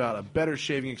passionate about a better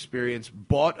shaving experience,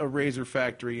 bought a razor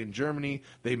factory in Germany.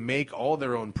 They make all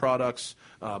their own products.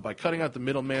 By cutting out the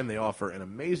middleman, they offer an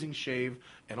amazing shave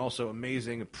and also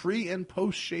amazing pre- and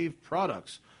post-shave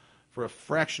products for a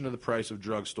fraction of the price of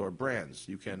drugstore brands.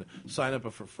 You can sign up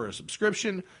for a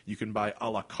subscription. You can buy a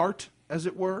la carte, as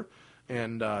it were.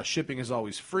 And shipping is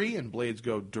always free, and blades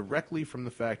go directly from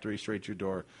the factory straight to your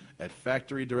door at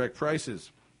factory direct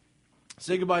prices.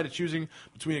 Say goodbye to choosing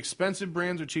between expensive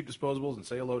brands or cheap disposables and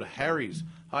say hello to Harry's.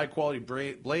 High-quality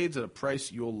blades at a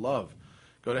price you'll love.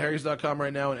 Go to harrys.com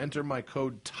right now and enter my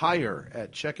code TIRE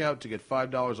at checkout to get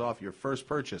 $5 off your first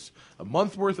purchase. A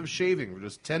month worth of shaving for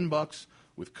just $10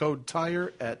 with code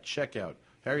TIRE at checkout.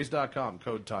 harrys.com,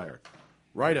 code TIRE.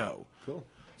 Righto. Cool.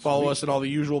 Follow us at all the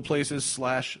usual places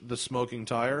 /The Smoking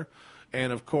Tire.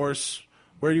 And, of course,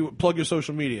 where do you plug your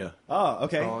social media? Oh,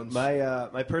 okay. Collins.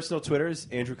 My personal Twitter is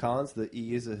Andrew Collins. The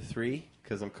E is a 3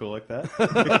 because I'm cool like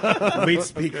that. Lead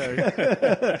speak.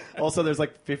 Also, there's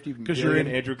like 50 million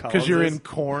Andrew Collins. Because you're in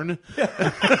corn.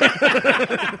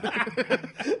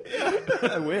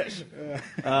 I wish.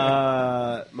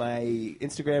 My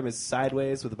Instagram is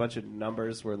sideways with a bunch of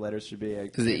numbers where letters should be.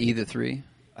 Is it E the 3?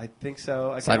 I think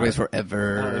so. Sideways I don't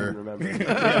forever. even remember.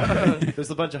 Yeah.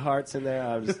 There's a bunch of hearts in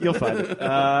there. You'll find it.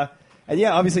 And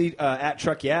yeah, obviously, at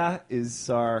Truck Yeah is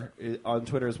on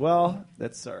Twitter as well.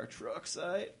 That's our truck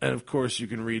site. And, of course, you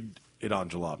can read it on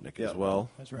Jalopnik as well.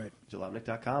 That's right.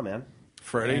 Jalopnik.com, man.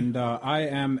 Freddie? And I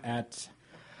am at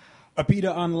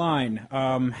Apida Online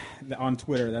on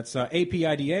Twitter. That's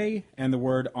APIDA and the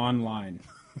word online.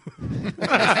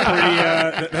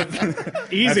 That's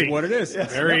pretty Easy. That's what it is.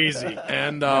 Very easy.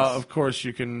 And, of course,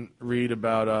 you can read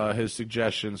about his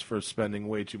suggestions for spending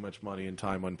way too much money and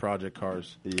time on project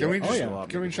cars. Can we just, yeah.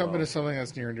 can we jump into something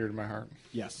that's near and dear to my heart?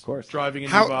 Yes, Of course. Driving in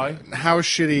How Dubai.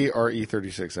 shitty are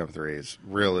E36 M3s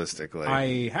realistically?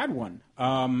 I had one.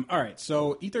 All right,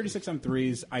 so E36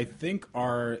 M3s, I think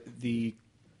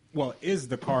is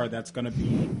the car that's going to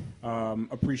be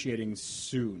appreciating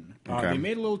soon. Okay. They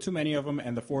made a little too many of them,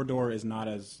 and the four-door is not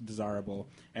as desirable,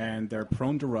 and they're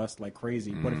prone to rust like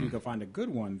crazy. But if you can find a good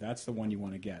one, that's the one you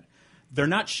want to get. They're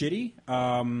not shitty.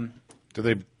 Do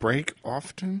they break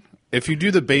often? If you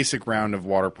do the basic round of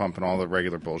water pump and all the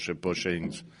regular bullshit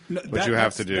bushings, which you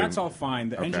have to do, That's all fine.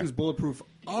 The engine's bulletproof.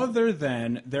 Other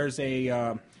than there's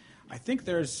I think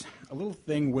there's a little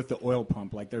thing with the oil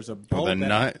pump. Like there's a bolt the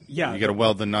nut. Yeah, you got to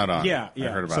weld the nut on. Yeah. I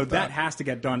heard about so that. has to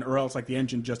get done, or else like the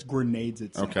engine just grenades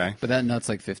itself. Okay, But that nut's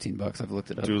like $15. I've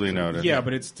looked it up. duly noted. Yeah,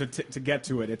 but it's to get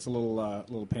to it. It's a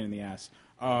little pain in the ass.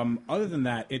 Other than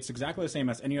that, it's exactly the same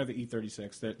as any other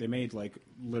E36. They made like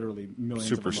literally millions.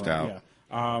 Super of them. stout.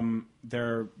 Yeah.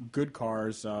 They're good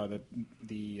cars. The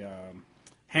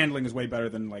handling is way better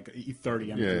than like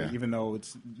E30 M3, Yeah. even though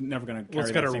it's never going to carry. Well,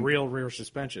 it's got that a same- real rear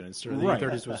suspension instead of the Right.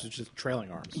 E30s, which is just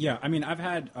trailing arms. Yeah, I mean, I've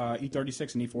had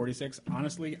E36 and E46.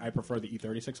 Honestly, I prefer the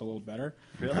E36 a little better.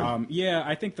 Really? Yeah,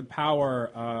 I think the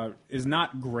power is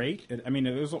not great. It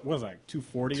was like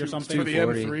 240 or something. For the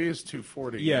 240. M3 is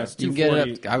 240. Yes, You can get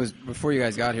 240. it up. Before you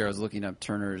guys got here, I was looking up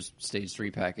Turner's Stage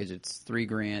 3 package. It's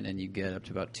 $3,000, and you get up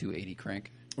to about 280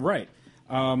 crank. Right.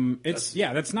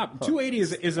 That's not 280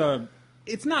 is a.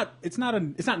 It's not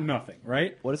nothing,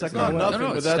 right? What is that It's not called? nothing, No,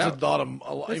 but it's that's stout. a lot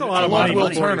of That's a lot of I love money. Will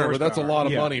 40 Turner, but that's a horsepower. lot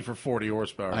of Yeah. money for 40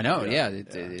 horsepower. I know, yeah,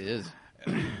 it is.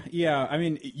 Yeah, I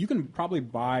mean, you can probably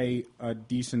buy a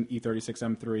decent E36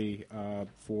 M3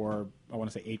 for I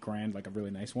want to say $8,000, like a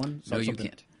really nice one. So No, you something-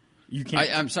 can't. You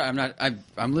can't. I'm sorry. I'm not.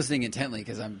 I'm listening intently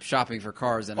because I'm shopping for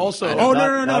cars. And Also, no.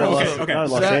 Not Okay. in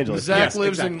Los Angeles. Zach Yes,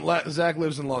 lives exactly. in Zach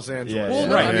lives in Los Angeles. Yeah, Well, yeah.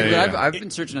 no, Right. I mean, Yeah, but yeah. I've been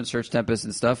searching on Search Tempest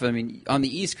and stuff. I mean, on the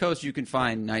East Coast you can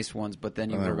find nice ones, but then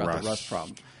you And worry the about rust. the rust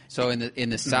problem. So in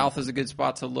the South is a good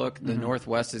spot to look. The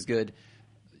Northwest is good.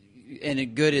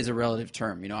 And good is a relative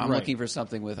term. I'm Right. looking for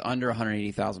something with under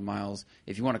 180,000 miles.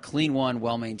 If you want a clean one,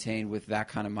 well maintained with that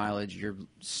kind of mileage, you're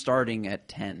starting at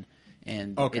 10.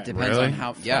 And Okay. it depends Really? on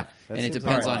how. Yeah, and it seems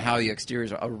depends alright. on how the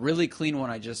exteriors are. A really clean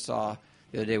one I just saw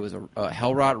the other day was a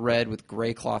Hellrot red with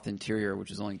gray cloth interior,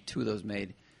 which is only 2 of those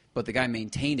made. But the guy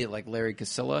maintained it like Larry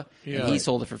Casilla, and he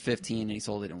sold it for 15, and he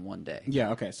sold it in one day.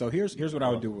 Yeah. Okay. So here's what I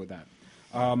would do with that.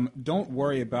 Don't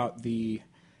worry about the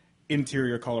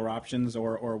interior color options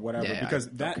or whatever Yeah, because I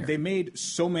don't that care. they made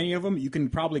so many of them. You can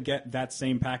probably get that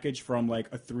same package from like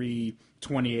a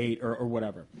 328 or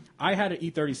whatever. I had an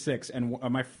E36 and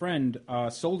my friend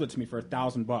sold it to me for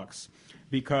 $1,000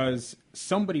 because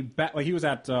somebody like he was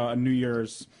at a New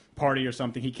Year's party or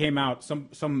something. He came out,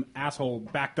 some asshole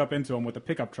backed up into him with a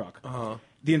pickup truck.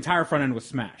 The entire front end was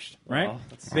smashed, right? Oh,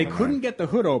 They couldn't get the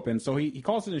hood open, so he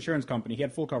calls his insurance company. He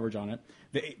had full coverage on it.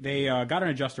 They got an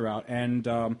adjuster out, and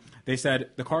they said,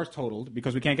 the car's totaled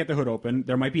because we can't get the hood open.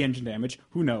 There might be engine damage.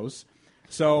 Who knows?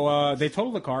 So they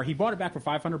totaled the car. He bought it back for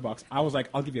 $500. I was like,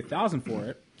 I'll give you $1,000 for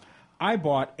it. I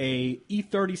bought a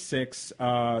E36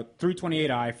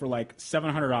 328i for like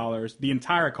 $700, the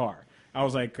entire car. I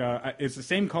was like, it's the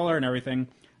same color and everything.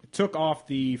 Took off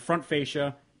the front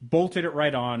fascia, bolted it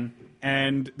right on,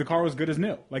 and the car was good as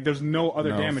new. Like, there's no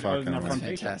other No damage other than that fucking front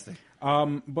way. fascia.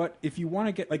 Fantastic. But if you want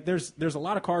to get, like, there's a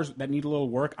lot of cars that need a little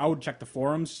work. I would check the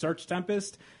forums, search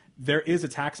Tempest. There is a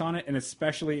tax on it, and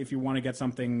especially if you want to get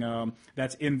something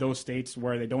that's in those states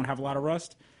where they don't have a lot of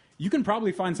rust, you can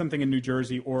probably find something in New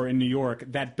Jersey or in New York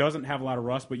that doesn't have a lot of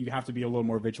rust, but you have to be a little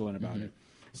more vigilant about it.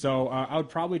 So I would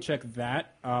probably check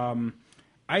that.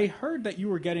 I heard that you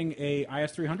were getting a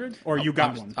IS300, or you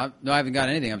got one. No, I haven't got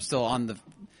anything. I'm still on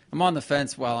the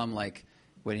fence while I'm like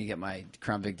waiting to get my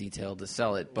Crown Vic detailed to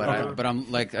sell it. But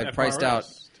I'm like I priced out.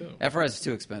 too. FRS is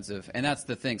too expensive, and that's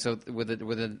the thing. So with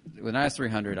an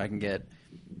IS300, I can get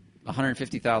a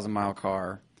 150,000 mile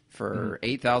car for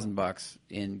 $8,000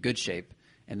 in good shape.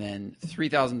 And then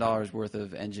 $3,000 worth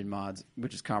of engine mods,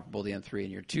 which is comparable to the M3,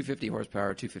 and your 250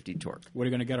 horsepower, 250 torque. What are you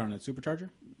going to get on it? Supercharger?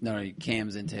 No,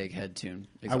 cams, intake, head tune.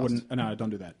 Exhaust. I wouldn't. No, don't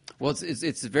do that. Well,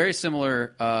 it's a very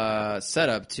similar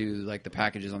setup to like the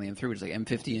packages on the M3, which is like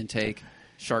M50 intake,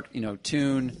 shark,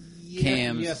 tune,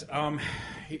 cams. Yes.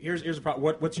 Here's the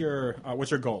problem. What's your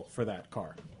goal for that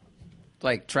car?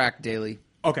 Like track daily.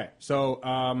 Okay,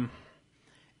 so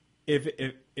if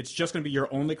it's just going to be your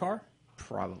only car.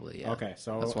 Probably, yeah. Okay,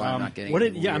 so, that's why I'm not getting. I'm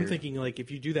weird. thinking like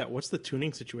if you do that, what's the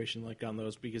tuning situation like on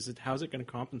those? Because how's it going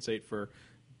to compensate for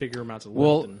bigger amounts of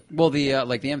lift? Well, the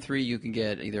like the M3, you can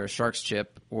get either a Sharks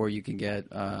chip or you can get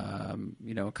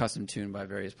custom tuned by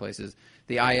various places.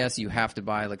 The IS, you have to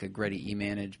buy like a Greddy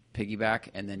E-Manage piggyback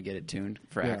and then get it tuned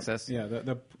for access. Yeah,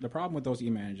 the problem with those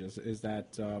E-Manages is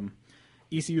that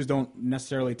ECUs don't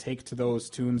necessarily take to those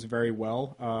tunes very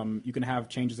well. You can have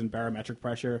changes in barometric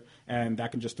pressure, and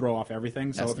that can just throw off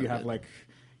everything. So That's if you no have good.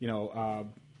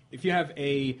 if you have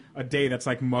a day that's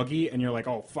like muggy and you're like,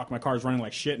 oh fuck, my car's running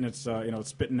like shit and it's it's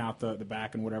spitting out the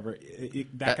back and whatever,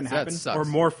 that can happen. sucks. Or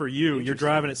more for you, you're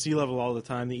driving at sea level all the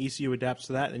time. The ECU adapts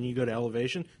to that, and you go to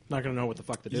elevation. Not going to know what the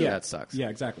fuck to do. Yeah, that sucks. Yeah,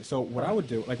 exactly. So what I would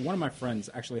do, like one of my friends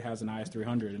actually has an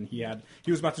IS300, and he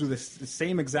was about to do the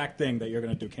same exact thing that you're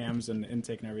going to do, cams and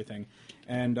intake and everything.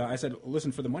 And I said,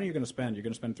 listen, for the money you're going to spend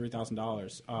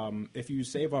 $3,000. If you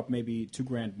save up maybe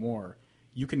 $2,000 more,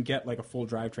 you can get like a full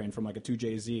drivetrain from like a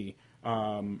 2JZ. The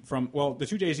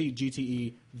 2JZ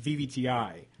GTE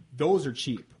VVTi, those are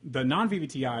cheap. The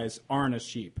non-VVTis aren't as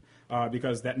cheap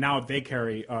because that now they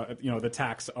carry the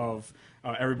tax of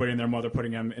everybody and their mother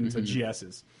putting them into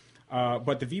GSs.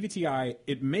 But the VVTi,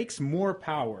 it makes more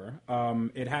power.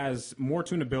 It has more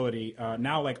tunability.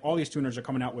 Now, like all these tuners are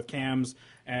coming out with cams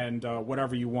and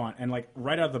whatever you want, and like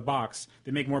right out of the box,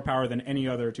 they make more power than any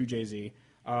other 2JZ.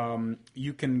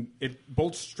 It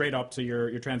bolts straight up to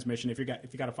your transmission if you got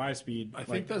a 5-speed. I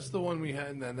think that's the one we had,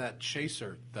 and then that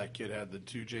Chaser that kid had the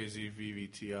 2JZ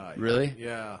VVTi. Really?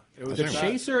 Yeah. It was the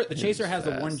Chaser. The Chaser has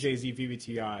the fast. 1JZ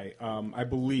VVTi, I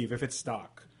believe, if it's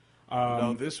stock.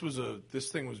 No, this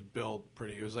thing was built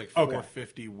pretty. It was like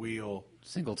 450 wheel.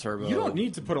 Single turbo. You don't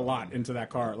need to put a lot into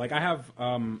that car. Like I have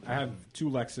two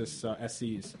Lexus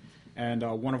SCs, and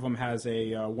one of them has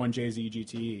a 1JZ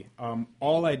GTE.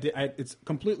 All I did, it's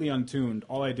completely untuned.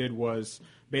 All I did was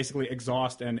basically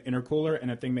exhaust and intercooler, and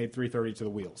a thing made 330 to the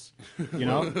wheels. You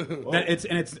know,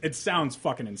 it sounds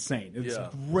fucking insane. It's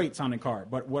a great sounding car.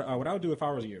 But what I would do if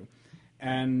I was you,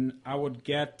 and I would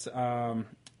get a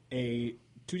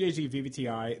 2JZ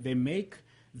VVTi. They make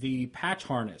the patch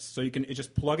harness, so you can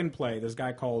just plug and play. This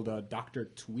guy called Dr.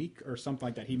 Tweak or something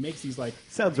like that. He makes these like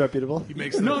sounds reputable. He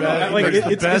makes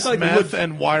the best like meth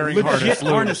and wiring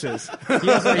harnesses.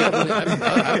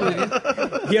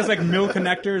 He has like mill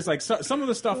connectors. Like some of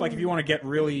the stuff, like if you want to get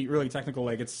really really technical,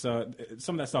 like it's some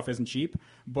of that stuff isn't cheap,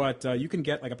 but you can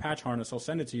get like a patch harness. I'll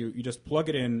send it to you. You just plug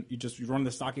it in. You run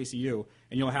the stock ECU,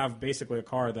 and you'll have basically a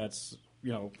car that's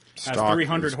has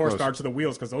 300 horsepower to the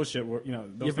wheels, because those shit were,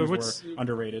 those things were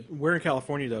underrated. We're in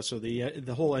California though, so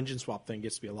the whole engine swap thing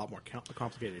gets to be a lot more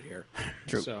complicated here.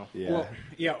 True. So,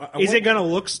 is it going to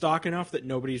look stock enough that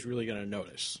nobody's really going to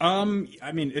notice? I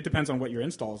mean, it depends on what your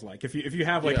install is like. If you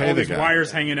have like all these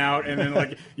wires hanging out, and then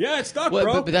like, it's stuck,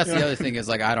 bro. But that's the other thing is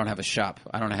like I don't have a shop.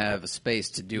 I don't have a space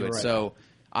to do it. Right. So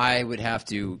I would have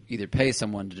to either pay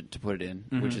someone to put it in,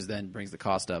 which is then brings the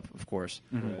cost up, of course,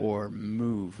 or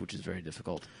move, which is very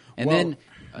difficult. And then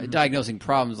diagnosing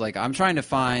problems, like I'm trying to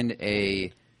find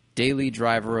a daily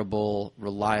driverable,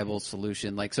 reliable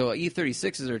solution. Like so,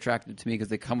 E36s are attractive to me because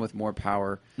they come with more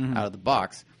power out of the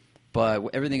box. But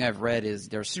everything I've read is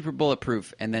they're super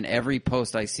bulletproof, and then every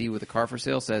post I see with a car for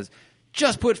sale says,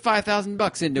 just put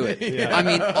 $5,000 into it. Yeah. I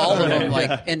mean, all of them.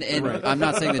 Like, and I'm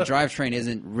not saying the drivetrain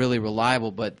isn't really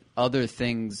reliable, but other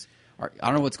things are. I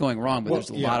don't know what's going wrong, but there's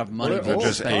a lot of money. They're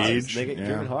just age.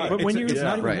 But when it's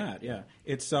not even that. Yeah,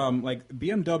 it's like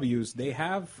BMWs. They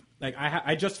have like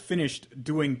I just finished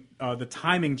doing the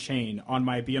timing chain on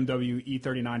my BMW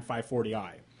E39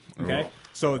 540i. Okay,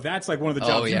 so that's like one of the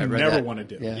jobs you never want to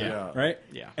do. Right?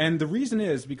 Yeah. And the reason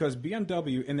is because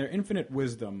BMW, in their infinite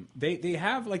wisdom, they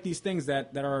have like these things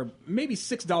that are maybe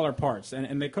 $6 parts,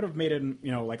 and they could have made it,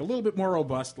 like a little bit more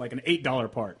robust, like an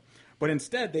 $8 part. But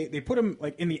instead, they put them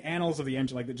like in the annals of the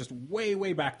engine, like they're just way,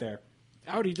 way back there.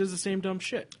 Audi does the same dumb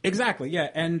shit. Exactly, yeah.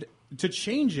 And to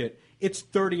change it, it's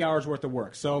 30 hours worth of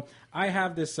work. So I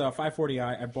have this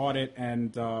 540i. I bought it,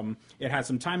 and it had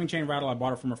some timing chain rattle. I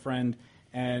bought it from a friend.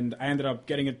 And I ended up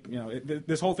getting it.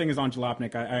 This whole thing is on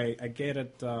Jalopnik. I get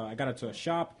it. I got it to a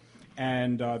shop,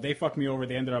 and they fucked me over.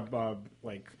 They ended up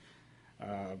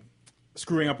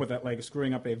screwing up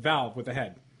a valve with the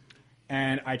head.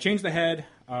 And I changed the head,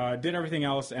 did everything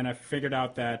else, and I figured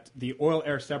out that the oil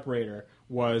air separator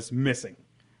was missing.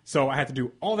 So I had to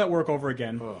do all that work over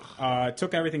again.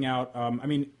 Took everything out. I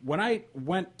mean, when I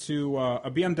went to a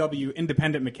BMW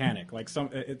independent mechanic, it's a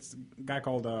guy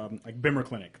called like Bimmer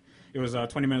Clinic. It was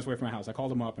 20 minutes away from my house. I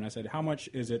called him up and I said, "How much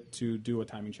is it to do a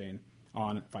timing chain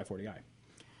on 540i?"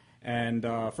 And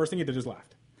first thing he did is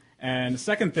laughed. And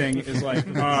second thing is like,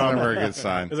 not a very good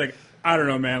sign. It's like, I don't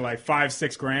know, man, like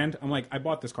 $5-6 grand. I'm like, I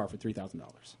bought this car for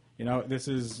 $3,000. This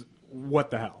is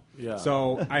what the hell. Yeah.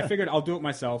 So I figured I'll do it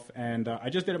myself, and I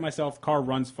just did it myself. Car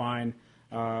runs fine.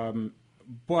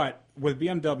 But with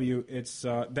BMW, it's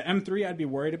the M3 I'd be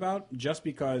worried about, just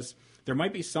because there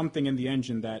might be something in the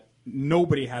engine that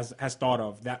nobody has thought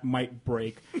of that might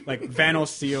break, like Vano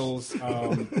seals,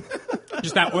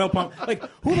 just that oil pump. Like,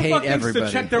 who the fuck thinks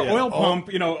to check their oil pump?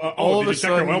 All of a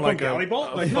sudden, oil like pump galley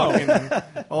bolt? Like, no.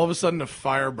 All of a sudden, a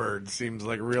Firebird seems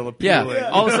like real appealing. Yeah.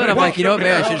 All of a sudden, I'm like, maybe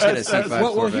I should just get a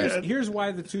C5. Well, here's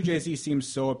why the 2JZ seems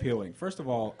so appealing. First of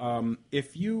all,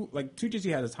 if you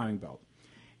 2JZ has a timing belt.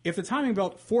 If the timing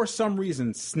belt for some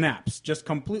reason snaps, just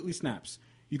completely snaps,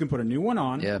 you can put a new one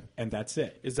on, and that's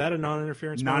it. Is that a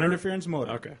non-interference motor? Non-interference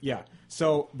motor. Okay. Yeah.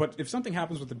 So, but if something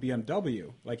happens with the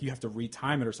BMW, like you have to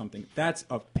retime it or something, that's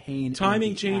a pain.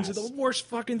 Timing chains are the worst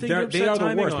fucking thing. They are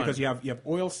the worst because you have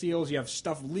oil seals, you have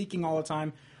stuff leaking all the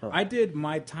time. I did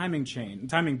my timing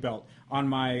belt on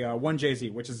my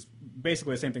 1JZ, which is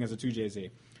basically the same thing as a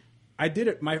 2JZ. I did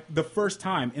it the first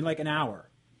time in like an hour.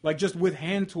 Like just with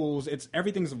hand tools,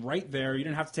 everything's right there. You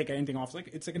didn't have to take anything off.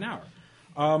 It's like an hour.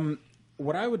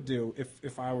 What I would do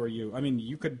if I were you, I mean,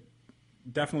 you could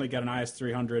definitely get an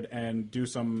IS300 and do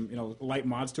some light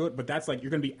mods to it, but that's like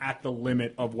you're going to be at the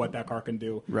limit of what that car can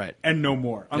do, right? And no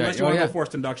more, unless you want to go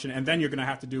forced induction, and then you're going to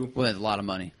have to do. Well, that's a lot of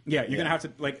money. Yeah, you're going to have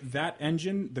to that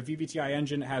engine. The VVTi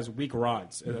engine has weak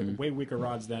rods, way weaker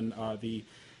rods than the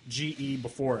GE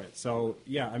before it. So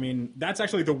yeah, I mean that's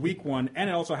actually the weak one, and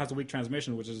it also has a weak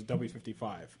transmission, which is a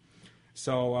W55.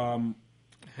 So.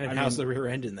 And how's the rear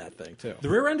end in that thing too? The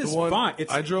rear end is fine.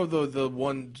 I drove the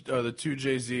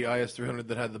 2JZ IS300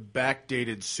 that had the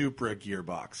backdated Supra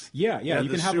gearbox. Yeah. You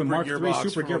can have a Mark III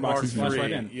Supra gearbox and flash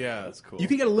right in. Yeah, that's cool. You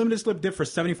can get a limited slip diff for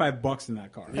 $75 in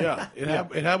that car. Yeah,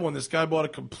 it had one. This guy bought a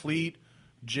complete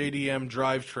JDM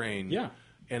drivetrain. Yeah.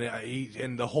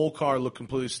 and the whole car looked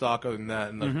completely stock other than that,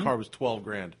 and the car was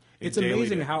 $12,000. It's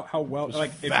amazing how well.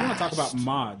 Like, if you want to talk about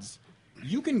mods,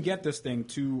 you can get this thing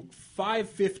to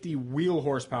 550 wheel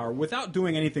horsepower without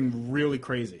doing anything really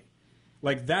crazy.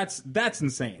 Like, that's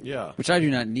insane. Yeah. Which I do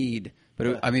not need, but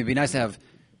it'd be nice to have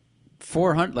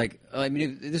 400. Like,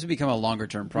 this would become a longer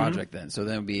term project then. So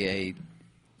then it would be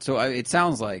it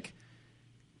sounds like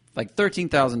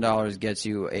 $13,000 gets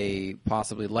you a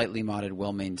possibly lightly modded,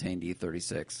 well maintained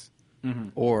E36,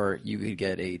 or you could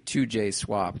get a 2J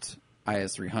swapped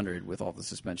IS300 with all the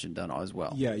suspension done as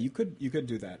well. Yeah, you could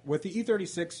do that. With the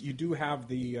E36, you do have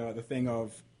the thing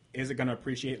of, is it going to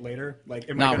appreciate later?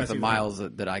 Like, not with the miles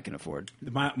that I can afford.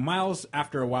 The miles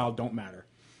after a while don't matter.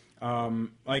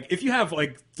 Like, if you have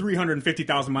like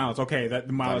 350,000 miles, okay, that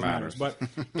the miles matters. But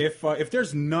if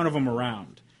there's none of them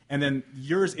around, and then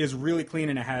yours is really clean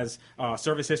and it has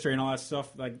service history and all that stuff,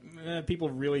 like, people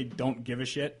really don't give a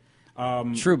shit.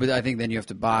 True, but I think then you have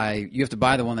to buy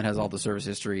the one that has all the service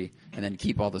history and then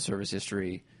keep all the service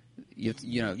history. You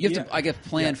have to, I guess,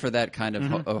 plan for that kind of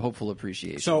hopeful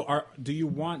appreciation. So, do you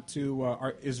want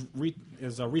to? Is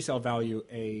resale value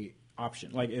a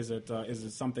option? Like, is it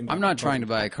something? I'm not trying to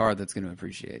buy a car that's going to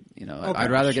appreciate. Okay.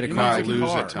 I'd rather get a car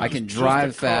I can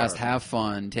drive fast, have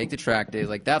fun, take the track days.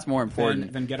 Like, that's more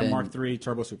important than get a Mark III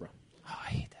Turbo Supra. Oh, I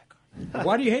hate that car.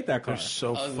 Why do you hate that car? They're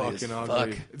so fucking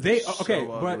ugly.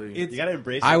 But you gotta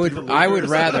embrace. I would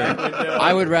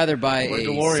rather buy a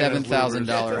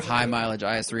 $7,000 high mileage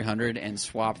IS300 and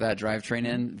swap that drivetrain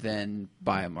in than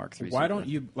buy a Mark III. Why don't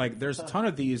you there's a ton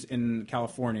of these in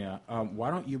California.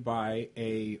 Why don't you buy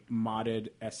a modded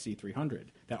SC300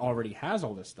 that already has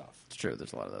all this stuff? It's true.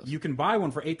 There's a lot of those. You can buy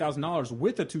one for $8,000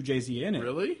 with a 2JZ in it.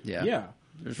 Really? Yeah. Yeah.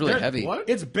 It's really heavy. What?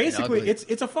 It's basically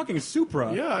it's a fucking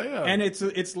Supra. Yeah. And it's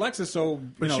Lexus, so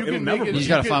But you can never. make it, You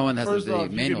got to find one that has the first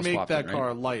off, manual you can make swap that in, right?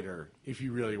 car lighter if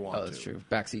you really want to. Oh, that's true.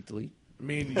 Backseat delete. I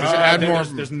mean,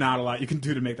 There's not a lot you can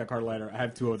do to make that car lighter. I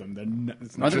have two of them.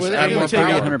 It's not Just Just add more take power, out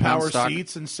the 100 pound power stock.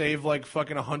 seats and save like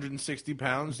fucking 160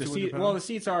 pounds. the 200 seat. pounds. Well, the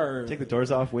seats are. Take the doors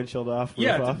off, windshield off, roof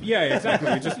off. Yeah,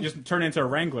 exactly. just turn it into a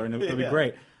Wrangler, and it'll be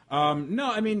great. No,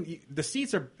 I mean, the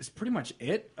seats is pretty much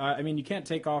it. I mean, you can't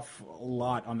take off a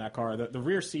lot on that car. The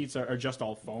rear seats are just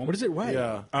all foam. What does it weigh?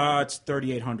 Yeah. It's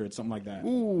 3,800, something like that.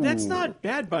 That's not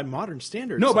bad by modern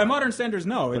standards. No, by modern standards,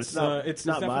 no. But it's not. It's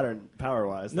not definitely- modern power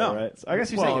wise, No. though, right? So I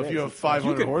guess you're Well, saying if you have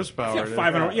 500 horsepower, Yeah, then-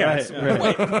 500. Yeah, Right,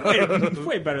 it's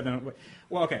way better than.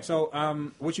 Well, okay.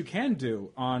 So, what you can do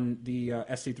on the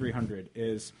SC300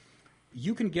 is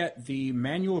you can get the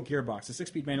manual gearbox, the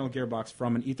 6-speed manual gearbox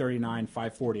from an E39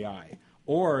 540i,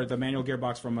 or the manual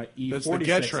gearbox from an E46. That's the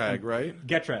Getrag, right?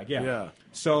 Getrag, yeah. Yeah.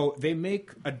 So they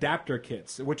make adapter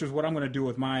kits, which is what I'm going to do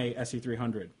with my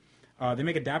SC300. They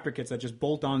make adapter kits that just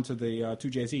bolt onto the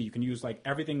 2JZ. You can use like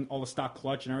everything, all the stock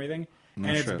clutch and everything.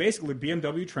 And it's basically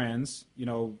BMW trans,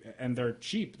 and they're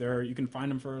cheap. You can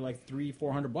find them for like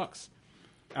 $300-400.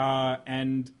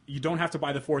 And you don't have to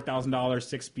buy the $4,000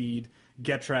 6-speed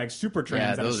Getrag Super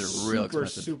Trans. Yeah, those are real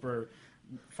expensive. Super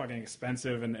fucking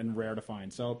expensive and rare to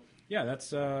find. So yeah,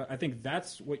 that's I think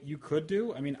that's what you could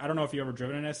do. I mean, I don't know if you ever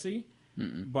driven an SC,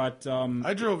 but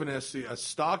I drove a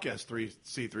stock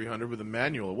C300 with a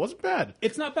manual. It wasn't bad.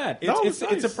 it's not bad. No, It's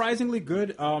it's nice. surprisingly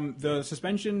good. The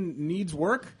suspension needs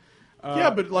work.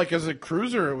 Yeah, but like as a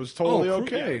cruiser, it was totally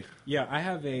okay. Yeah, I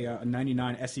have a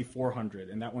 99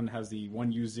 SC400, and that one has the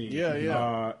 1UZ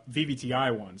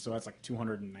VVTi one, so that's like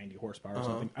 290 horsepower or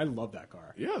something. I love that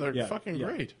car. Yeah, they're fucking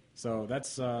great. So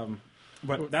that's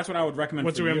but that's what I would recommend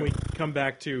Once for when you. we come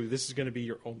back to this is going to be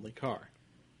your only car.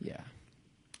 Yeah.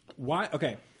 Why?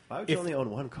 Okay. Why would you only own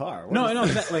one car? What No,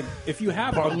 is- no. Like if you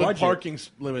have a budget, Parking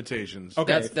limitations.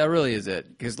 Okay. That really is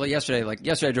it. Because yesterday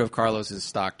I drove Carlos's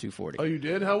stock 240. Oh, you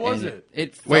did? How was And it?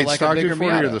 It felt Wait, like stock a bigger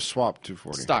 240 or Miata. the swap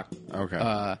 240? Stock. Okay.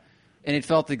 And it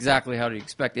felt exactly how to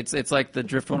expect. It's like the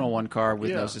Drift 101 car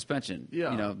with no suspension.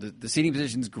 Yeah. The seating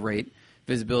position's great,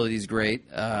 visibility's great,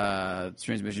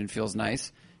 transmission feels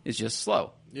nice. It's just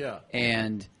slow. Yeah.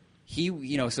 And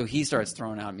he starts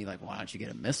throwing out at me like, why don't you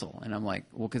get a missile? And I'm like,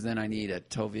 well, because then I need a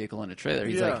tow vehicle and a trailer.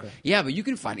 He's like, yeah, but you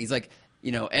can find. He's like,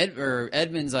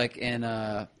 Edmund's like,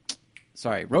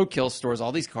 Roadkill stores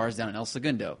all these cars down in El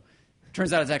Segundo.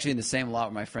 Turns out it's actually in the same lot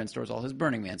where my friend stores all his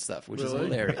Burning Man stuff, which is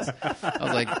hilarious. I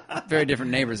was like, very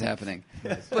different neighbors happening.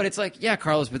 But it's like, yeah,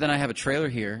 Carlos, but then I have a trailer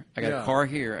here. I got a car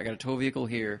here. I got a tow vehicle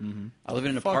here. I live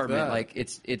in an apartment. that. Like,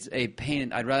 it's a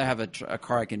pain. I'd rather have a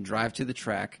car I can drive to the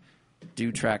track,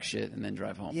 do track shit, and then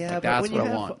drive home. Yeah, like, but that's when you what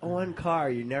I have want. one car,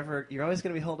 you're always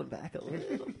going to be holding back a little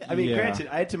bit. I mean, Yeah. granted,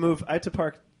 I had to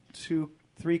park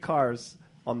 3 cars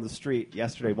on the street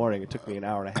yesterday morning. It took me an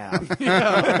hour and a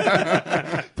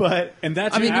half. But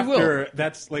that's you will.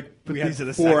 That's like we these had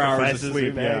are the 4 hours of sacrifices sleep.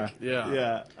 we make.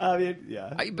 Yeah. I mean,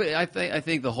 yeah. But I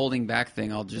think the holding back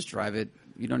thing, I'll just drive it.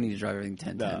 You don't need to drive everything 10/10,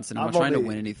 and I'm I'm not trying to only-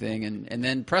 win anything. And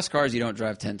then press cars, you don't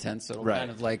drive 10/10, so it'll Right. kind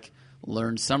of like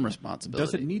learn some responsibility.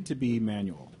 Does it need to be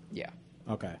manual? Yeah.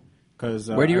 Okay.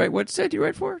 Because Where do you write? What state do you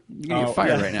write for? You're gonna get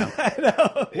fired right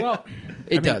now. Well,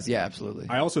 It does, yeah, absolutely.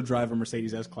 I also drive a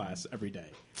Mercedes S-Class every day,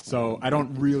 so I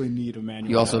don't really need a manual.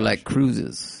 You also dash. like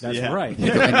cruises. That's Yeah. right.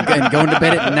 and going to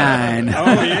bed at 9.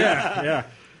 Oh yeah.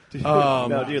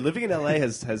 No, dude, living in LA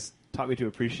has taught me to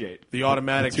appreciate The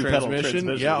automatic the two-pedal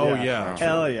transmission? Yeah, oh yeah.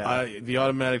 Hell yeah. The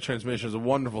automatic transmission is a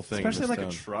wonderful thing. Especially in like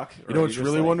this a town. truck. You know or what's just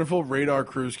really like- wonderful? Radar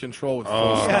cruise control with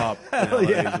full stop.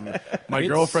 My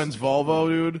girlfriend's Volvo,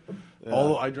 dude.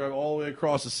 I drive all the way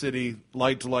across the city,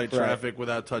 light to light traffic,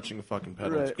 without touching a fucking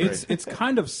pedal. Right. It's great. It's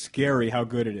kind of scary how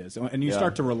good it is, and you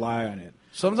start to rely on it.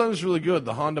 Sometimes it's really good.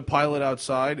 The Honda Pilot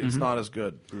outside, it's not as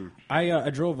good. I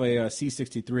drove a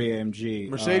C63 AMG.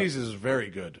 Mercedes is very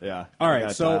good. Yeah. All I right,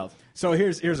 got so dialed.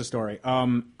 here's a story.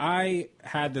 I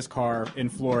had this car in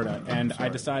Florida, and I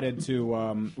decided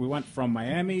to. We went from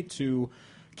Miami to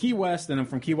Key West, and then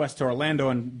from Key West to Orlando,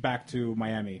 and back to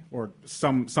Miami, or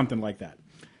something like that.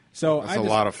 So That's a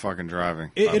lot of fucking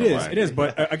driving. It is.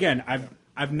 But again,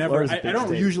 I've never. Florida's a I big don't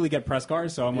state. usually get press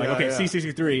cars, so I'm like, Yeah, okay, yeah.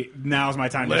 C63. Now's my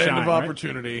time to Land shine. of right?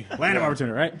 opportunity. Land of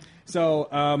opportunity, right? So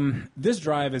this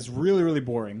drive is really, really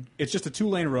boring. It's just a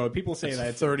 2-lane road. People say that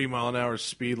it's 30-mile-an-hour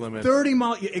speed limit. 30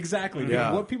 mile, exactly.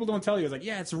 Yeah. What people don't tell you is like,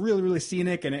 yeah, it's really, really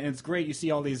scenic and it's great. You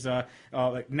see all these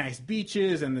like nice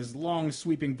beaches and there's long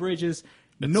sweeping bridges.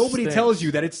 Nobody stinks. tells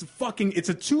you that it's a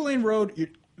 2-lane road.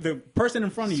 The person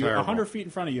in front of you, Terrible. 100 feet in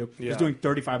front of you, Yeah. is doing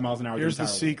 35 miles an hour. Here's the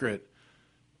entire way. secret.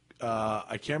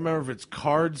 I can't remember if it's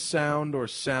Card Sound or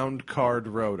Sound Card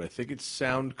Road. I think it's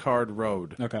Sound Card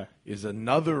Road. Okay. Is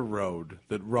another road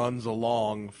that runs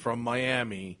along from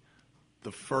Miami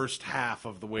the first half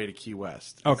of the way to Key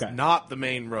West. Okay. It's not the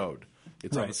main road.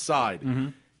 It's on Right. the side.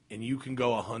 And you can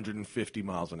go 150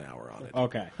 miles an hour on it.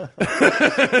 Okay.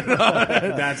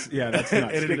 that's nuts.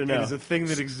 And it to know. is a thing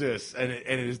that exists. And it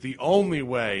is the only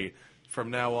way from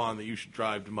now on that you should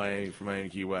drive to from Miami to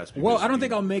Key West. Well, because I don't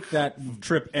think I'll make that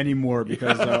trip anymore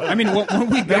because I mean when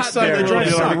we got Next time there, they drive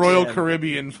it on sucked. a Royal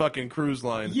Caribbean fucking cruise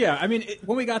line. Yeah, I mean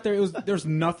when we got there, there's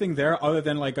nothing there other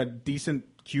than like a decent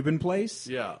Cuban place.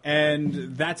 Yeah.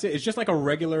 and that's it. It's just like a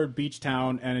regular beach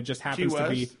town, and it just Key happens West? to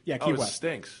be Key It West.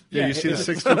 stinks. Yeah, you see the it's-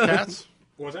 six-toed cats?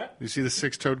 What was that? You see the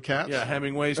six-toed cats? Yeah,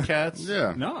 Hemingway's cats.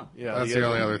 Yeah. No. Yeah, That's he the has-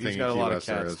 only other he's thing got in a Key lot West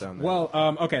of there cats is. down there.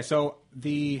 Well, okay, so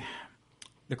the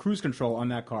cruise control on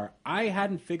that car, I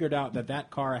hadn't figured out that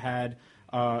car had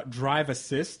drive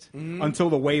assist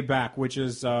until the way back, which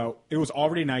is it was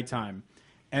already nighttime,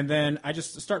 and then I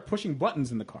just start pushing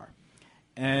buttons in the car,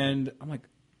 and I'm like,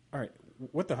 all right,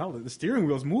 what the hell? The steering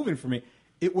wheel's moving for me.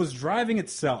 It was driving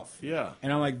itself. Yeah.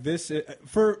 And I'm like, this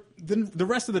for the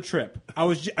rest of the trip,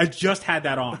 I just had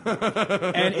that on,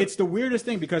 and it's the weirdest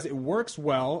thing because it works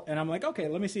well, and I'm like, okay,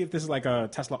 let me see if this is like a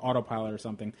Tesla autopilot or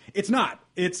something. It's not.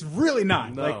 It's really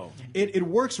not. No. Like it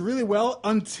works really well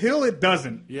until it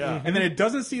doesn't. Yeah. And then it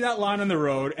doesn't see that line on the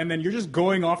road, and then you're just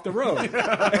going off the road.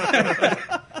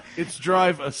 It's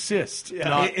drive assist,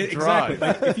 not drive. Exactly.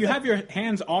 Like if you have your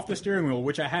hands off the steering wheel,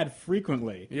 which I had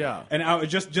frequently. Yeah. And I was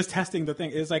just testing the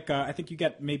thing. It's like I think you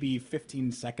get maybe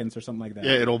 15 seconds or something like that.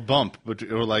 Yeah, it'll bump, but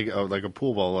it'll like a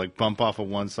pool ball, like bump off of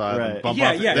one side, Right. and bump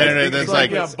Yeah, off. yeah, Then it's it's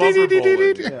like- like, bumper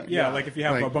bowling. Yeah, like if you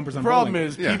have Like, bumpers on The problem bowling.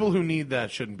 is Yeah. people who need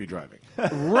that shouldn't be driving.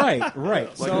 Right.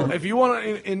 Like, So if you want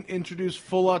to introduce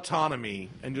full autonomy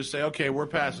and just say, okay, we're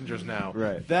passengers now,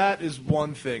 Right. that is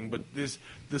one thing. But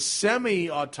the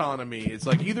semi-autonomy, it's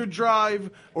like either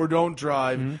drive or don't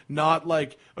drive, not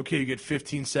like, okay, you get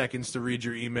 15 seconds to read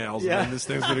your emails Yeah. and then this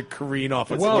thing's going to careen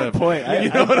off its Well, cliff. Point. I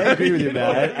agree with you, You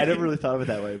know man. what I never really thought of it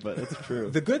that way, but it's true.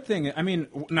 the good thing, I mean,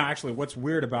 no, actually, what's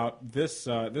weird about this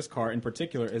car in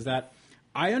particular is that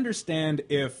I understand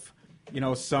if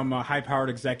some high-powered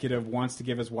executive wants to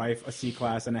give his wife a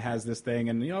C-Class and it has this thing,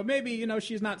 and maybe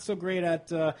she's not so great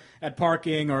at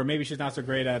parking, or maybe she's not so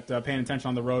great at paying attention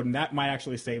on the road, and that might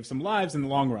actually save some lives in the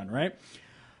long run, right?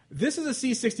 This is a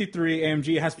C63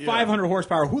 AMG. It has 500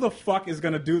 horsepower. Who the fuck is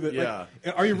going to do that? Yeah.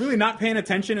 Like, are you really not paying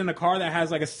attention in a car that has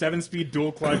like a 7-speed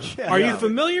dual clutch? Are you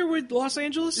familiar with Los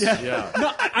Angeles? Yeah. No,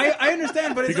 I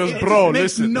understand, but He goes, it "Bro, just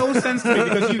makes listen." no sense to me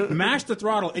because you mash the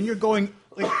throttle and you're going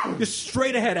like just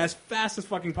straight ahead as fast as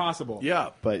fucking possible. Yeah.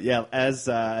 But yeah, as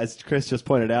Chris just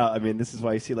pointed out, I mean, this is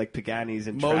why you see like Paganis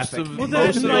in Most traffic. of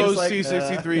those like,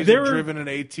 C63s there are are- driven at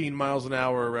 18 miles an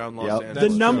hour around Los Yep.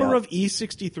 Angeles. The number true. of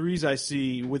E63s I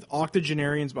see with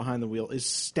octogenarians behind the wheel is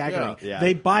staggering. Yeah.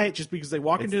 They buy it just because they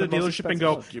walk It's into the the most dealership and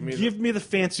go, expensive give me the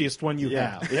fanciest one you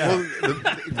Yeah, have. yeah. Well, the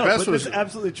best But was it's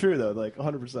absolutely true though, like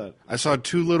 100%. I saw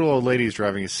two little old ladies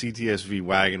driving a CTSV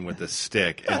wagon with a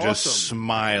stick and just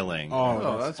smiling.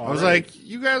 Oh, that's I was like,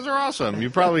 "You guys are awesome. You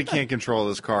probably can't control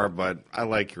this car, but I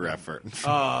like your effort."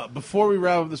 Before we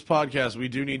wrap up this podcast, we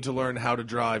do need to learn how to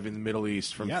drive in the Middle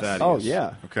East from Yes. Thaddeus. Oh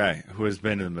yeah. Okay, who has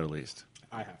been to the Middle East?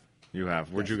 I have. You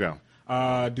have. Where'd you go?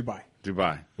 Dubai.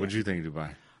 Dubai. What'd you think of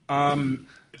Dubai?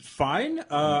 Fine.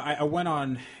 I went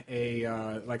on a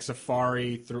like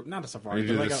safari through, not a safari. You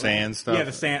but did like the a- sand stuff? Yeah,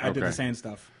 the sand. I did Okay. the sand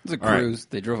stuff. It was a All right. cruise.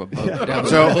 They drove a boat down.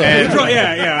 So, and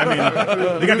Yeah. I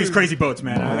mean, they got these crazy boats,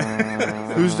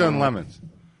 man. who's done lemons?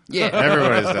 Yeah.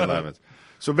 Everybody's done lemons.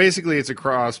 So basically, it's a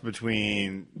cross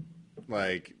between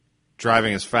like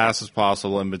driving as fast as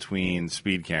possible in between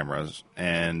speed cameras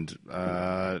and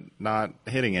not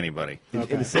hitting anybody. In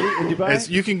the city in Dubai.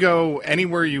 You can go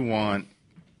anywhere you want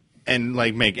and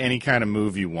like make any kind of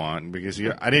move you want because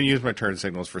I didn't use my turn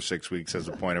signals for 6 weeks as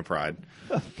a point of pride.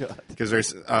 Because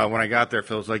there's when I got there,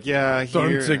 Phil was like, "Yeah, Turn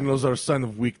here." signals are a sign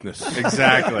of weakness.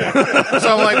 Exactly.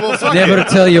 So I'm like, "Well, fuck Never it."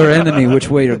 tell your enemy which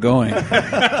way you're going.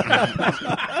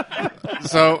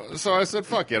 So I said,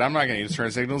 "Fuck it, I'm not going to use turn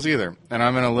signals either." And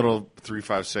I'm in a little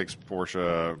 356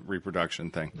 Porsche reproduction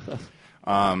thing.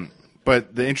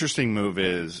 But the interesting move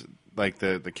is like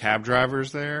the cab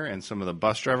drivers there and some of the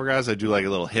bus driver guys. They do like a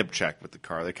little hip check with the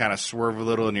car. They kind of swerve a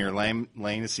little in your lane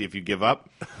to see if you give up.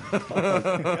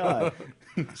 God.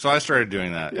 So I started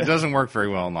doing that. It doesn't work very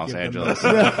well in Los Angeles.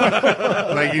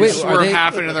 Like you Wait, swerve are they-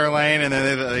 half into their lane and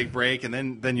then they brake and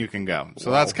then you can go.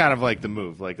 So that's kind of like the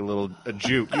move, like a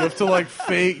juke. You have to like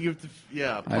fake. You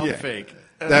have to pump Yeah. fake.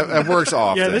 That works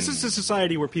often. Yeah, this is a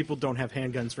society where people don't have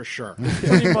handguns for sure.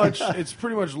 It's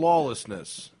pretty much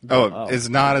lawlessness. Oh, it's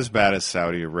not as bad as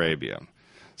Saudi Arabia.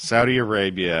 Saudi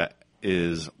Arabia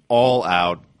is all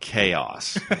out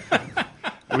chaos.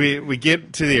 We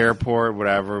get to the airport,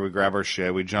 whatever, we grab our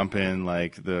shit, we jump in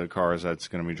like the cars that's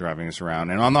going to be driving us around.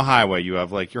 And on the highway, you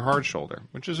have like your hard shoulder,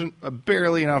 which is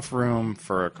barely enough room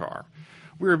for a car.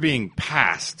 We were being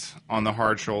passed on the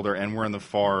hard shoulder, and we're in the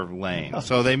far lane.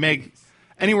 So they make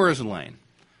anywhere is a lane,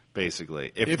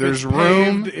 basically. If there's it's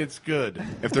room, paved, it's good.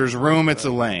 if there's room, it's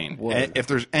a lane. If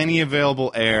there's any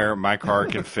available air, my car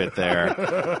can fit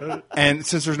there. And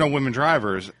since there's no women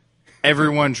drivers,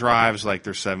 everyone drives like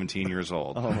they're 17 years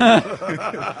old.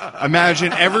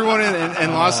 Imagine everyone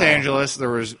in Los Angeles, there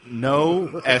was no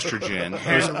estrogen.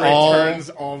 It was Turns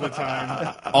all the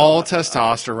time. all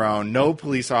testosterone, no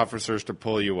police officers to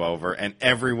pull you over, and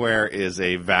everywhere is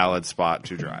a valid spot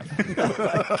to drive.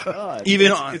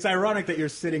 Even on, It's ironic that you're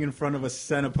sitting in front of a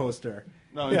Senna poster.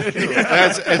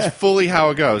 it's fully how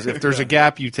it goes. If there's a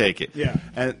gap, you take it. Yeah.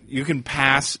 And you can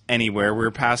pass anywhere. We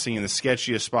were passing in the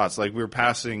sketchiest spots. Like we were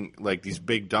passing like these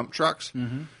big dump trucks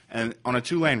and on a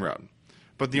 2-lane road.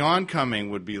 But the oncoming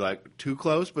would be like too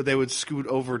close, but they would scoot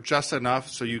over just enough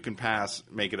so you can pass,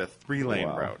 make it a 3-lane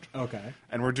road. Okay.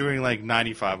 And we're doing like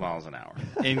 95 miles an hour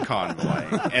in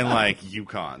convoy and like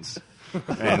Yukons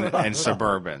and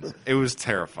Suburbans. It was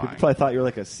terrifying. Probably thought you were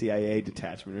like a CIA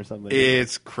detachment or something.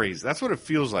 It's crazy. That's what it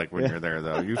feels like when you're there,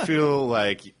 though. You feel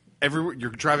like you're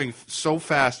driving so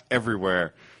fast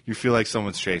everywhere. You feel like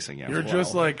someone's chasing you. You're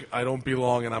just like, I don't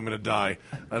belong and I'm going to die.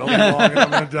 I don't belong and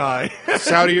I'm going to die.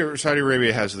 Saudi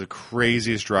Arabia has the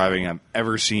craziest driving I've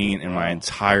ever seen in my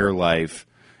entire life.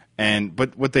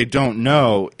 But what they don't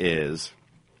know is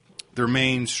their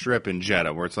main strip in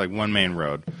Jeddah, where it's like one main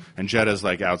road, and Jeddah's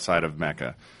like outside of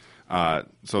Mecca.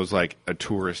 So it's like a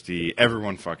touristy.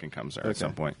 Everyone fucking comes there at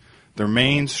some point. Their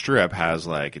main strip has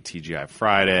like a TGI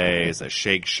Fridays, a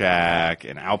Shake Shack,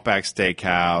 an Outback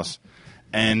Steakhouse.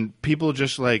 And people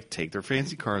just like take their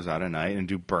fancy cars out at night and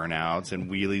do burnouts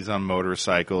and wheelies on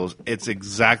motorcycles. It's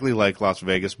exactly like Las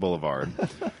Vegas Boulevard.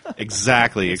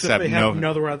 Exactly, except they no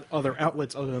have other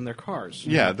outlets other than their cars.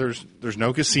 Yeah, there's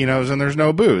no casinos and there's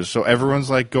no booze. So everyone's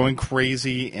like going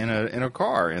crazy in a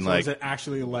car and So like is it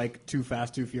actually like Too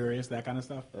Fast, Too Furious, that kind of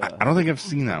stuff? I don't think I've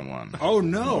seen that one. Oh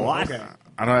no! Okay.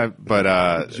 I don't have,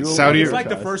 but Saudi It's like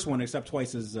the first one, except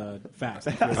twice as fast.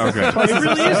 Okay. It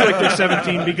really is like they're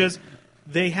 17 because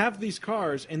they have these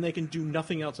cars and they can do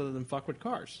nothing else other than fuck with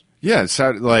cars. Yeah, it's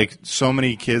like so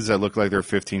many kids that look like they're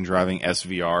 15 driving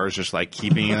SVRs, just like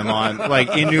keeping them on,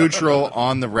 like in neutral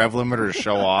on the rev limiter to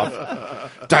show off.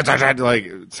 Like,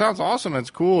 it sounds awesome. It's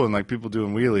cool, and like people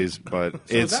doing wheelies, but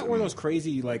is that one of those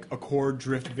crazy like Accord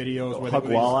drift videos where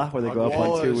where they go up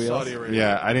on two wheels?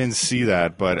 Yeah, I didn't see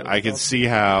that, but I could see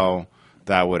how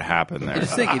that would happen there.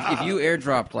 Just think, if you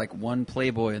airdropped like one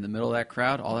Playboy in the middle of that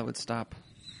crowd, all that would stop.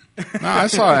 No, I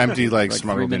saw empty like 3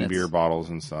 smuggled in minutes. beer bottles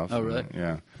and stuff. Oh, really?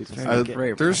 Yeah.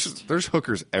 There's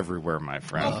hookers everywhere, my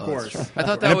friend. Of course. I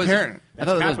thought that was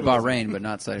Bahrain, but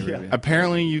not Saudi Arabia.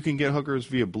 Apparently, you can get hookers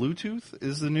via Bluetooth.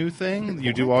 Is the new thing.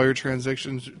 You do all your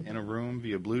transactions in a room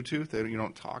via Bluetooth. You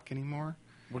don't talk anymore.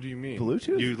 What do you mean?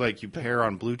 Bluetooth? You pair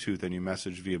on Bluetooth and you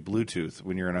message via Bluetooth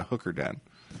when you're in a hooker den.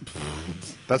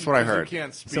 That's what I heard. You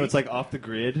can't speak. So it's like off the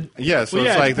grid? Yeah, so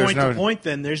it's like there's point to point,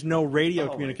 then there's no radio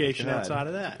communication God. outside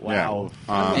of that. Wow.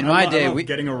 Yeah. In my day, we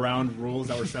getting around rules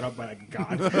that were set up by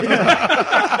God.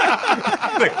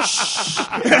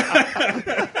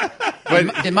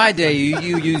 But in my day,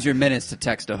 you use your minutes to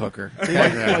text a hooker.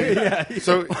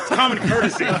 So Common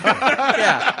courtesy.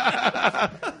 Yeah.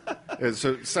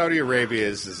 So Saudi Arabia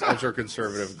is this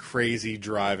ultra-conservative, crazy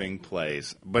driving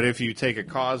place. But if you take a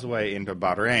causeway into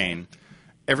Bahrain,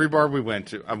 every bar we went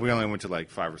to, we only went to like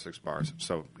 5 or 6 bars,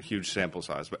 so huge sample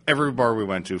size. But every bar we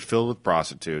went to filled with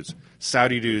prostitutes,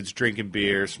 Saudi dudes drinking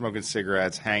beer, smoking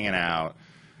cigarettes, hanging out.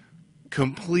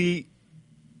 Complete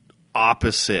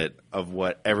opposite of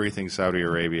what everything Saudi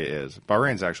Arabia is.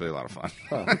 Bahrain's actually a lot of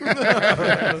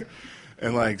fun.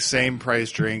 And like same price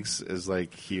drinks as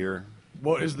like here.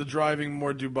 What is the driving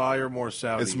more Dubai or more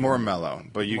Saudi? It's more mellow,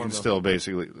 but you can still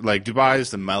basically like Dubai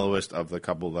is the mellowest of the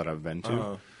couple that I've been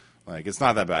to. Like it's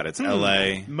not that bad. It's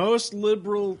L.A. Most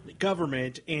liberal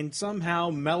government and somehow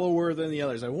mellower than the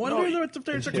others. I wonder if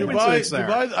there's a coincidence there.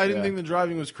 Dubai, I didn't think the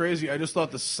driving was crazy. I just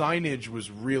thought the signage was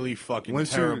really fucking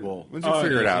terrible. Once you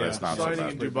figure it out, it's not so Signing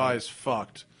bad. in Dubai is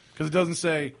fucked because it doesn't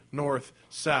say north,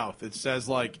 south. It says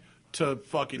like to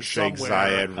fucking Sheikh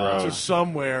somewhere, Zayed Road. to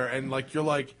somewhere, and like you're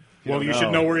like, Well, you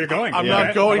should know where you're going. I'm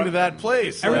not going to that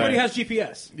place. Everybody Like, has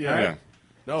GPS. yeah.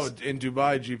 No, in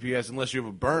Dubai, GPS, unless you have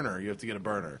a burner, you have to get a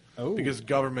burner. Oh. Because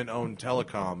government-owned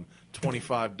telecom,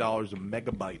 $25 a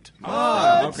megabyte.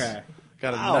 Okay.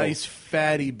 Got a nice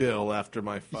fatty bill after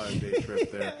my 5-day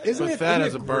trip there. Isn't but it- that isn't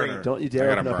as a it burner. great? Don't you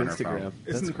dare I got open a up burner Instagram. phone.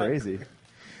 That's Isn't crazy.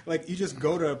 Like you just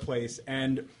go to a place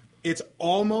and it's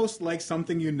almost like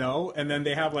something you know, and then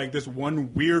they have like this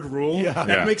one weird rule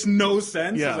that makes no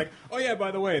sense. Yeah. It's like, oh yeah, by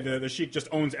the way, the sheik just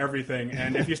owns everything,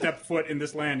 and if you step foot in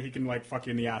this land, he can like fuck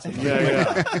you in the ass.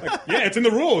 Yeah, it's in the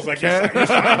rules. Like, what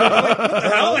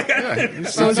the hell? Like,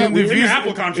 It's in the your visa.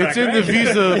 Apple contract. It's in the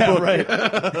right?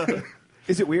 visa book.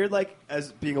 Is it weird, like,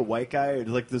 as being a white guy, or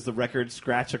like, does the record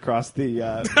scratch across the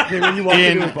when you walk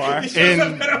into a bar?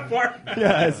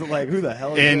 Yeah, it's like, who the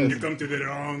hell is You this? come to the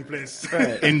wrong place.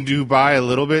 Right. In Dubai, a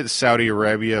little bit. Saudi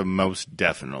Arabia, most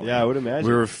definitely. Yeah, I would imagine.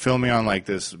 We were filming on like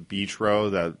this beach row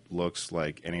that looks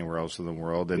like anywhere else in the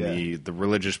world, and the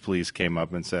religious police came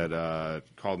up and said,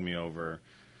 called me over,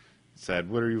 said,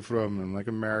 "Where are you from?" And I'm like,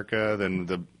 "America." Then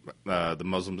the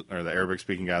Muslim or the Arabic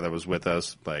speaking guy that was with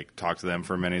us like talked to them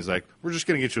for a minute. He's like, "We're just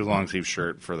gonna get you a long sleeve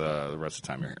shirt for the rest of the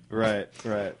time you're here."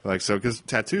 Right. Like so, because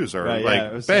tattoos are Right, like yeah,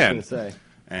 I was just banned, gonna say.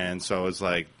 and so it's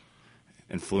like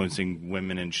influencing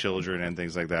women and children and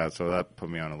things like that. So that put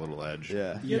me on a little edge.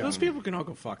 Yeah, those people can all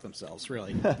go fuck themselves,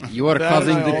 really. You are That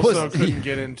causing and I the also pussy. couldn't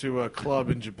get into a club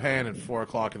in Japan at 4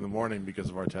 o'clock in the morning because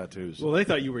of our tattoos. Well, they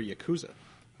thought you were Yakuza.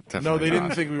 No, Definitely they didn't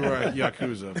not. think we were at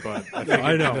Yakuza, but I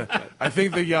think I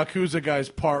think the Yakuza guy's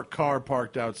car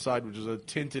parked outside, which is a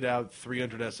tinted out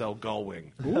 300 SL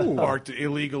Gullwing, parked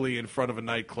illegally in front of a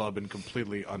nightclub and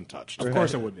completely untouched. Of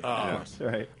course it would be.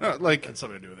 Right. No, like Had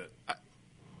something to do with it.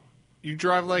 you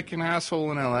drive like an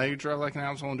asshole in LA, you drive like an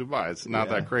asshole in Dubai. It's not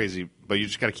that crazy, but you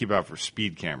just got to keep out for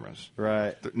speed cameras.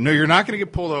 Right. No, you're not going to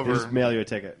get pulled They over. just mail you a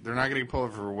ticket. They're not going to get pulled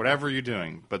over for whatever you're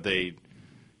doing, but they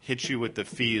hit you with the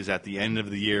fees at the end of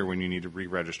the year when you need to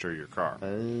re-register your car.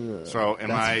 So in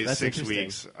my that's 6 interesting.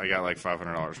 weeks, I got like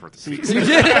 $500 worth of fees.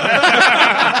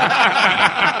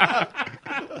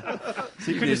 So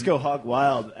you could just go hog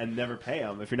wild and never pay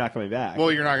them if you're not coming back.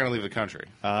 Well, you're not going to leave the country.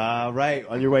 Right.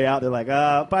 On your way out, they're like,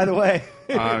 by the way.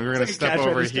 You're going to It's like a step cash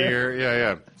over register. here.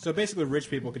 Yeah. So basically, rich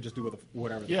people could just do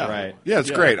whatever. Yeah. Right. Yeah, it's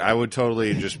great. I would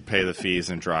totally just pay the fees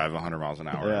and drive 100 miles an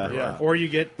hour. Yeah. everywhere. Yeah. Or you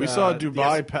get... We saw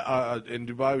Dubai in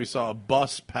Dubai. We saw a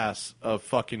bus pass a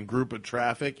fucking group of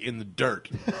traffic in the dirt.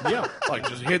 Yeah. Like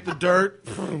just hit the dirt,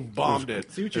 bombed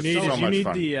it. See what you It's need so is you much need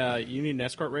fun. you need an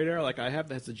escort radar like I have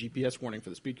that has a GPS warning for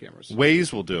the speed cameras. Way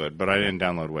Waze will do it, but I didn't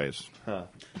download Waze. Huh.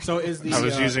 So is the I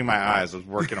was using my eyes. I was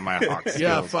working on my hawk skills.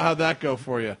 Yeah, how'd that go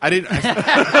for you? I didn't.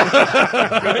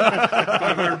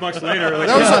 $500 later. Like,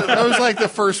 That was like the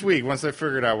first week. Once I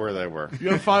figured out where they were, You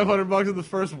got $500 in the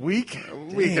first week?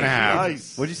 week and a half.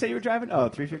 Nice. What'd you say you were driving? Oh,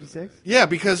 356? Yeah,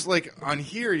 because like on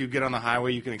here, you get on the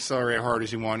highway, you can accelerate hard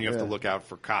as you want. You have to look out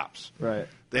for cops. Right.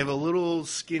 They have a little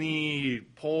skinny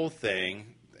pole thing.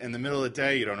 In the middle of the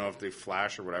day, you don't know if they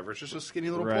flash or whatever. It's just a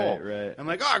skinny little pole. Right. I'm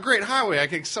like, oh, great highway. I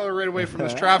can accelerate away from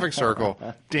this traffic circle.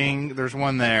 Ding, there's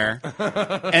one there.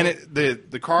 And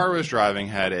the car I was driving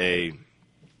had a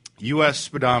U.S.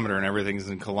 speedometer and everything's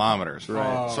in kilometers.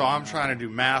 Right. So I'm trying to do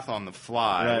math on the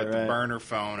fly with the right. burner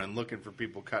phone and looking for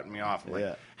people cutting me off. I'm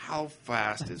like, how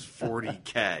fast is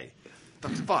 40K? The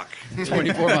fuck?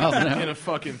 24 miles an In hour. a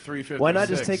fucking 356. Why not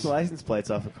just take the license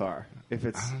plates off a car? If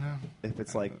it's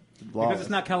like lawless. because it's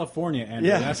not California, Andrew.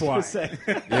 Yeah, That's I why. was gonna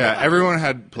say. Yeah, everyone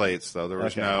had plates, though. There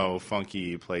was Okay. no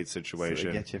funky plate So situation.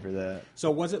 they get you for that.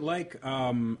 So was it like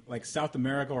South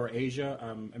America or Asia?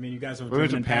 I mean, you guys have We went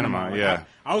driven to in Panama, Like, yeah.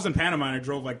 I was in Panama and I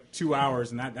drove like 2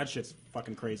 hours, and that shit's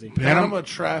fucking crazy. Panama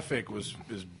traffic is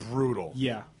brutal.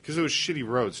 Yeah. Because it was shitty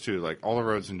roads, too. Like, all the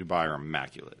roads in Dubai are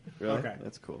immaculate. Really? Okay.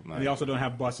 That's cool. And they also don't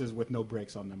have buses with no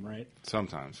brakes on them, right?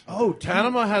 Sometimes. Oh,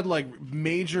 Panama had like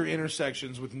major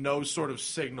intersections with no sort of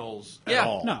signals at Yeah.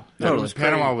 all. No. Totally.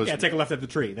 Panama was Yeah, take a left at the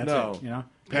tree. That's No. it. You know.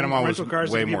 Panama was rental cars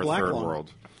way can be more black third lung.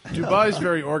 world. Dubai's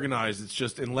very organized. It's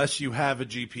just unless you have a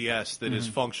GPS that is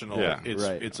functional, Yeah. it's a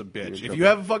You're in bitch. If trouble. you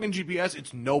have a fucking GPS,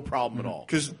 it's no problem at all.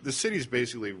 Because the cities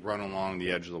basically run along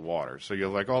the edge of the water. So you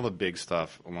have like all the big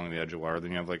stuff along the edge of water. Then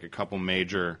you have like a couple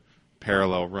major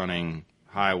parallel running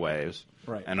highways,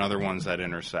 Right. and other ones that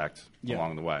intersect Yeah.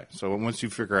 along the way. So once you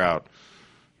figure out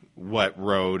what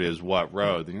road is what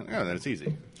road, then, then it's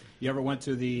easy. You ever went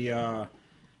to the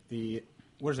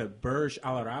what is it, Burj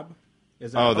Al Arab?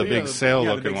 Is Oh, the big the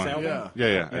sail-looking big one. sail Yeah. thing?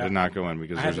 Yeah. I Yeah. did not go in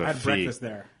because I there's a had fee. breakfast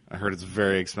there. I heard it's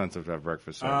very expensive to have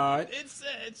breakfast there.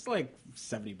 It's like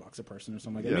 $70 a person or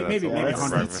something like Yeah, that. that's Maybe a lot. maybe That's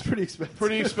 100. It's pretty expensive.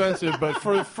 Pretty expensive, but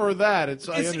for that, it's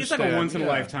I It's understand. like a once in a Yeah.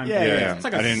 lifetime. Yeah, thing. yeah. It's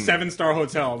like I a didn't- 7-star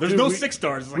hotel. There's Dude, no we- 6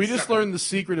 stars. It's like We just 7. learned the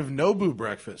secret of Nobu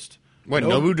breakfast. What,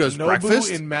 Nobu does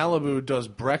breakfast? Nobu in Malibu does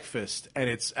breakfast, and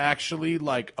it's actually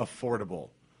like affordable.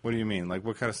 What do you mean? Like,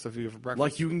 what kind of stuff do you have for breakfast?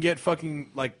 Like you can get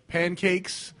fucking like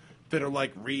pancakes that are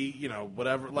like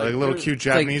whatever, Like little cute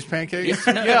Japanese pancakes?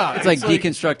 Yeah, It's like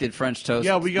deconstructed French toast.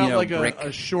 Yeah, we got you know, like brick.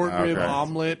 a short rib Okay.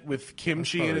 omelet with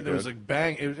kimchi in it. There was good. like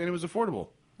bang, and it was affordable.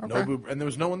 Nobu, and there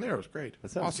was no one there. It was great.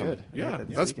 That sounds Awesome. good. Yeah.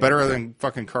 That's better than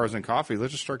fucking cars and coffee.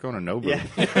 Let's just start going to Nobu.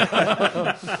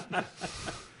 Yeah.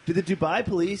 Do the Dubai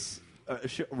police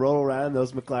roll around in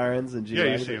those McLarens and Yeah,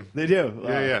 you see 'em. They do. Wow,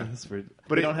 yeah. That's pretty, But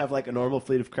but they it- don't have like a normal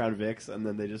fleet of Crown Vics, and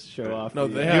then they just show off. No,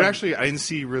 the, they You have- actually, I didn't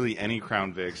see really any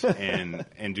Crown Vics in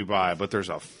Dubai, but the's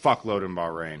a fuckload in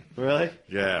Bahrain. Really?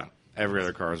 Yeah. Every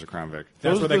other car is a Crown Vic.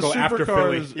 That's where they the go after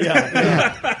Philly.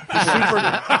 supercars-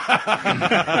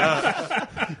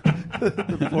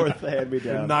 The fourth hand me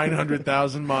down.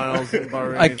 900,000 miles in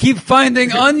Bahrain. I keep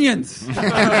finding onions.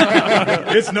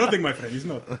 It's nothing, my friend. It's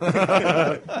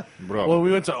nothing. Bro. Well,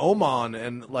 we went to Oman,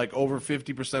 and like over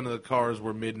 50% of the cars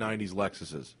were mid-90s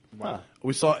Lexuses. Wow.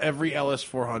 We saw every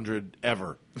LS400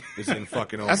 ever is in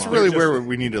fucking Oman. That's really where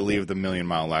we need to leave the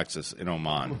million-mile Lexus in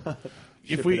Oman.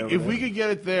 If we could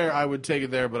get it there, I would take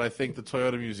it there. But I think the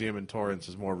Toyota Museum in Torrance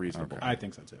is more reasonable. I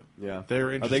think so too. Yeah. They're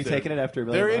Are interested. they taking it after a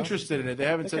million They're miles? interested in it. They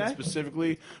haven't said Okay.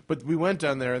 specifically, but we went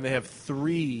down there and they have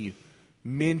 3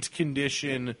 mint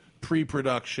condition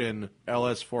pre-production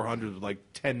LS400s with like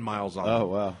 10 miles on them. Oh,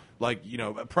 wow. Like,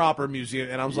 a proper museum.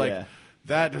 And I was Yeah. like,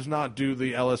 that does not do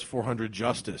the LS400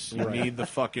 justice. You need the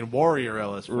fucking Warrior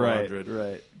LS400.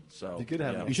 Right. So You could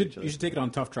have yeah. it. You should take it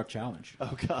on Tough Truck Challenge.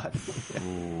 Oh God.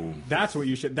 That's what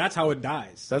you should. That's how it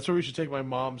dies. That's where we should take my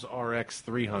mom's RX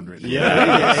 300. Oh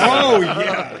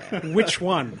yeah. Which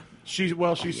one? She's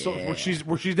down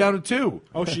to 2.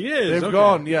 Oh, she is. They've Okay.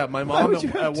 gone. Yeah, my mom would you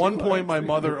have at one 2 point, my RX300s?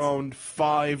 mother owned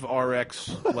 5 RX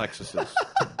Lexuses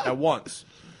at once,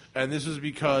 and this is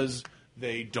because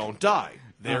they don't die.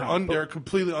 They're they're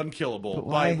completely unkillable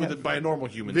why by a normal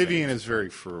human. Vivian standards. is very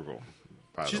frugal.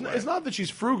 By the way. It's not that she's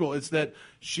frugal. It's that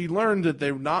she learned that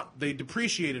they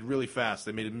depreciated really fast.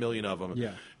 They made 1 million of them.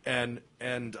 Yeah. And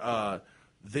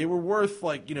they were worth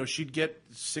she'd get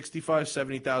 65,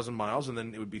 70,000 miles, and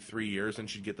then it would be 3 years, and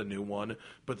she'd get the new one.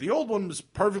 But the old one was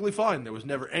perfectly fine. There was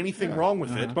never anything wrong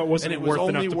with it. But wasn't and it was worth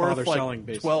only enough to worth bother like selling,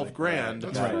 basically? 12 grand,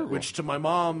 Right. which to my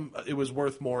mom it was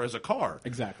worth more as a car.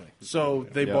 Exactly. So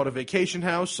they bought a vacation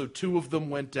house. So 2 of them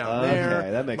went down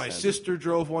there. That makes my sense. sister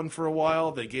drove one for a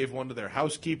while. They gave one to their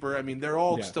housekeeper. I mean, they're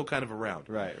all still kind of around.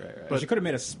 Right. But you could have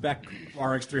made a spec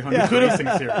RX-300 racing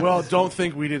series. Well, don't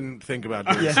think we didn't think about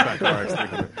doing spec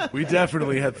RX-300. We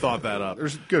definitely had thought that up.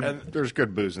 There's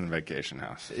good booze in the vacation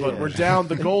house. But we're down.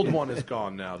 The gold one is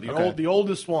gone now. The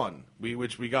oldest one,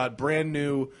 which we got brand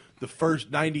new. The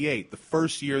first 98, the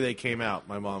first year they came out.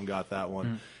 My mom got that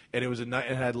one, and it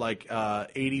had like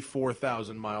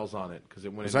 84,000 miles on it because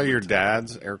it went. Is that your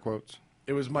dad's air quotes?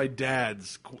 It was my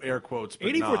dad's air quotes.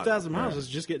 84,000 miles is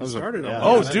just getting started.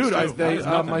 Oh, dude!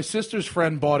 My sister's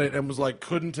friend bought it and was like,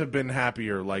 couldn't have been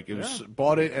happier. Like, it was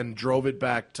bought it and drove it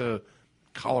back to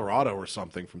Colorado or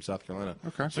something from South Carolina.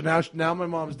 Okay. So now my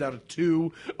mom's down to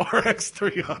 2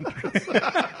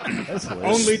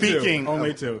 RX-300s.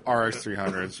 Only two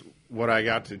RX-300s. What I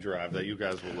got to drive that you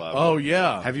guys will love. Oh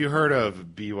yeah. Have you heard of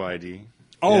BYD?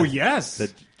 Oh, yes. The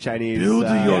Chinese. Build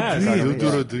your Build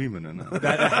dream. a dream.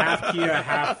 That half Kia,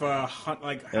 half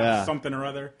half something or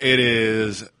other. It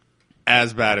is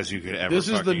as bad as you could ever. This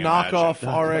is the fucking knockoff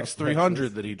imagine.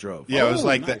 RX-300 that he drove. Yeah, it was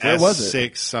like the Where was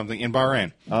it? S6 something in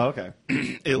Bahrain. Oh, okay.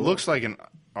 It looks like an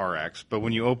RX, but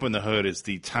when you open the hood, it's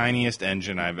the tiniest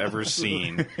engine I've ever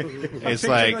seen. It's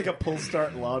like a pull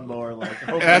start lawnmower.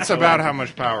 That's about how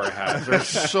much power it has. There's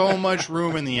so much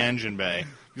room in the engine bay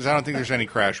because I don't think there's any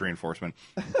crash reinforcement.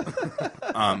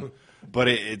 But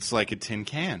it's like a tin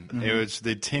can. Mm-hmm. It was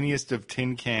the tiniest of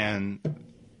tin can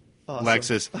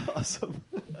Lexus. Awesome.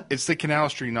 It's the Canal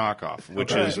Street knockoff,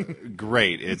 which is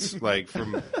great. It's like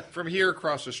from here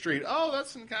across the street. Oh,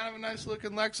 that's kind of a nice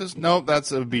looking Lexus. Nope,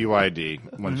 that's a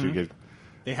BYD. Once you get,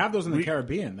 They have those in the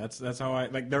Caribbean. That's how I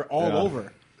like. They're all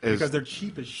over because they're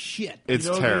cheap as shit. It's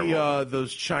terrible.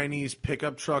 Those Chinese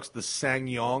pickup trucks, the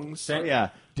SsangYongs. Oh, yeah.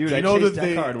 Dude, Do you I know chased that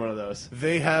that car in one of those.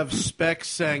 They have spec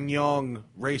SsangYong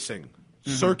racing.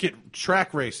 Circuit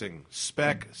track racing,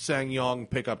 spec SsangYong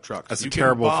pickup trucks. That's You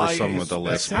terrible can for buy someone a with a spec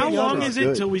list. How long is it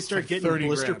good. till we start getting 30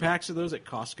 blister grand. packs of those at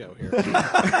Costco here?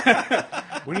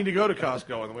 We need to go to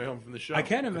Costco on the way home from the show. I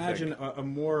can't imagine a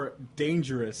more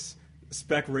dangerous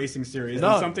spec racing series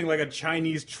than something like a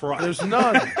Chinese truck. There's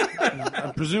none.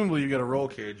 Presumably you get a roll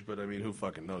cage, but I mean, who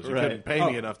fucking knows? You couldn't pay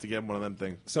me enough to get one of them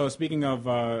things. So speaking of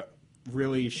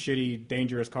really shitty,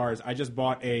 dangerous cars, I just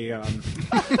bought a.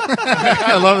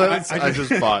 I love that. I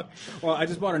just bought. Well, I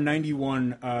just bought a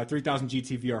 '91 3000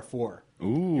 GT VR4.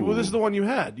 Ooh. Well, this is the one you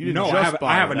had. You didn't No, just I have a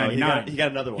buy it. '99. He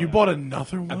got another one. You bought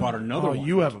another one? I bought another one.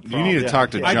 You have a problem. You need to talk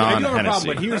to I John do have a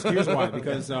Hennessy. problem, but here's why.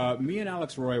 Because me and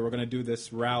Alex Roy were going to do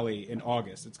this rally in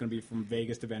August. It's going to be from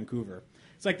Vegas to Vancouver.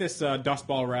 It's like this dust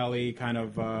ball rally kind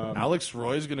of. Alex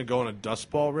Roy's going to go on a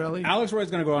dust ball rally? Alex Roy's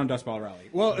going to go on a dust ball rally.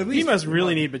 Well, at least He must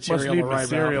really need material to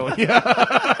ride material.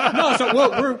 about. No, so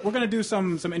we're going to do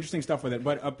some interesting stuff with it.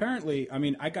 But apparently, I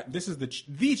mean, this is the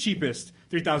cheapest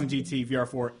 3000 GT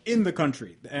VR4 in the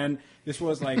country, and this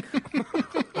was like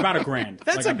about $1,000.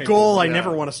 That's Like, a I paid goal for I it.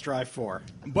 never want to strive for.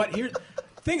 But here,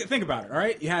 think about it. All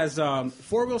right, it has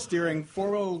 4-wheel steering,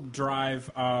 4-wheel drive.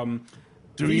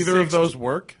 Do either of those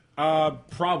work?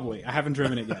 Probably. I haven't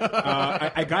driven it yet.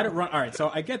 I got it run. All right,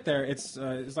 so I get there. It's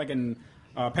like in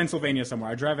Pennsylvania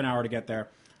somewhere. I drive an hour to get there.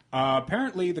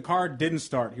 Apparently, the car didn't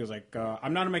start. He was like,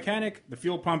 I'm not a mechanic. The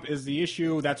fuel pump is the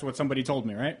issue. That's what somebody told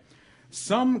me, right?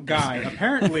 Some guy,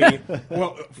 apparently,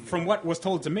 well, from what was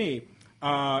told to me,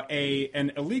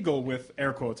 an illegal, with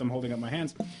air quotes, I'm holding up my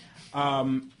hands,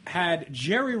 had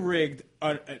jerry-rigged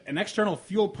an external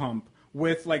fuel pump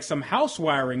with like some house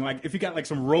wiring, like if you got like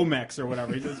some Romex or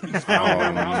whatever, he just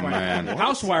found house wiring. man.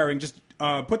 House wiring, just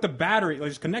put the battery, like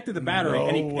just connected the battery,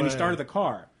 and he started the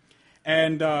car.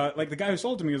 And like the guy who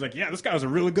sold to me was like, "Yeah, this guy was a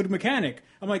really good mechanic."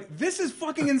 I'm like, "This is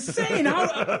fucking insane!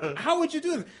 How would you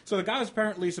do this?" So the guy was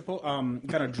apparently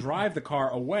gonna drive the car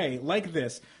away like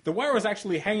this. The wire was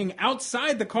actually hanging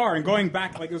outside the car and going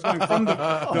back, like it was going from the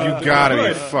You gotta be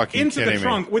hood fucking into the kidding me.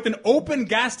 trunk with an open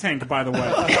gas tank. By the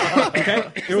way,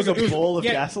 okay, it was a bowl of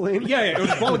gasoline? Yeah, it was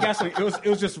a bowl of gasoline. It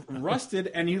was just rusted,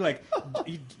 and he just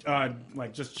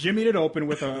jimmied it open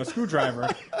with a screwdriver,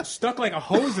 stuck like a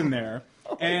hose in there.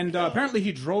 And apparently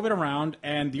he drove it around,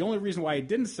 and the only reason why he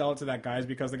didn't sell it to that guy is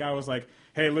because the guy was like,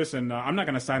 "Hey, listen, I'm not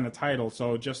going to sign the title,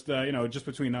 so just just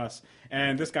between us."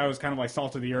 And this guy was kind of like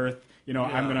salt of the earth,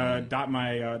 I'm going to dot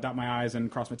my I's and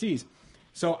cross my T's.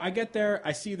 So I get there,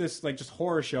 I see this like just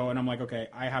horror show, and I'm like, okay,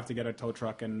 I have to get a tow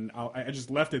truck, and I just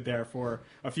left it there for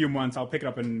a few months. I'll pick it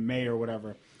up in May or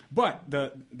whatever. But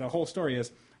the whole story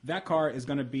is that car is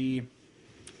going to be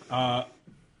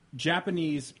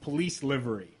Japanese police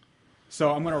livery.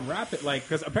 So I'm going to wrap it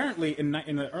because apparently in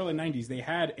the early 90s they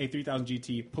had a 3000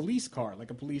 GT police car,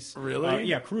 like a police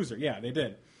cruiser. Yeah, they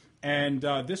did. And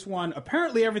this one,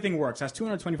 apparently everything works. Has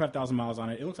 225,000 miles on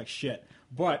it. It looks like shit,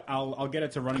 but I'll get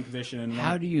it to running position. And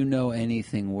how do you know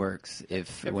anything works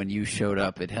if when you showed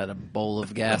up it had a bowl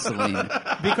of gasoline?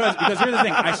 because here's the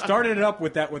thing. I started it up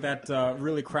with that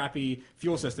really crappy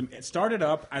fuel system. It started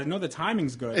up. I know the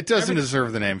timing's good. It doesn't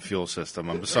deserve the name fuel system.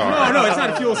 I'm sorry. No, it's not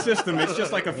a fuel system. It's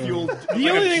just like a fuel. The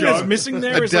only thing that's missing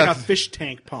there is like a fish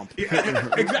tank pump.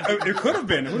 Exactly. It could have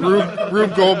been.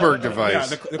 Rube Goldberg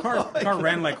device. Yeah, the car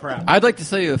ran like crap. I'd like to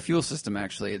sell you a fuel system,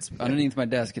 actually. It's underneath my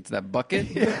desk. It's that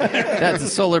bucket. That's a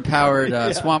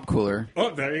solar-powered swamp cooler.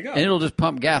 Oh, there you go. And it'll just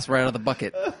pump gas right out of the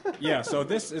bucket. Yeah, so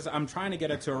I'm trying to get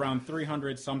it to around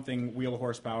 300-something wheel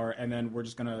horsepower, and then we're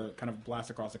just going to kind of blast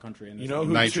across the country. You know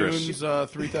who tunes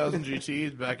 3000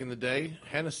 GTs back in the day?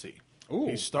 Hennessy. Ooh.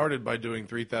 He started by doing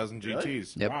 3000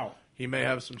 GTs. Yep. Wow. He may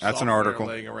have some That's an software article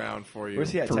laying around for you.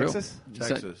 Where's he at? For real? Texas?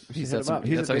 Texas. That's how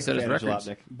he said his records.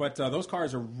 But those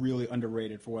cars are really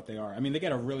underrated for what they are. I mean, they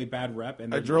get a really bad rep.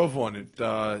 And I drove one. It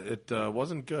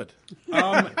wasn't good.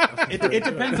 It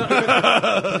depends on. Do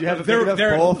you have a big enough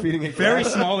bowl feeding it very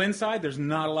gas? small inside. There's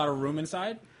not a lot of room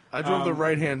inside. I drove the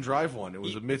right-hand drive one. It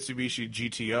was a Mitsubishi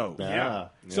GTO. Yeah.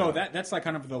 So that's like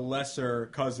kind of the lesser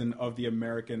cousin of the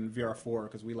American VR4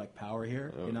 because we like power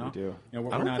here. Oh, you know, we do. I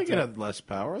don't think it had less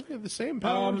power. They had the same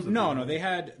power. No,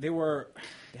 they were.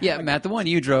 Yeah, Matt, the one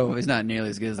you drove is not nearly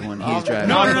as good as the one he's driving.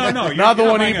 No. Not the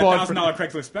one he bought. $1,000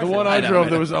 Craigslist special. The one I drove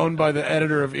that was owned by the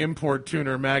editor of Import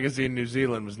Tuner magazine New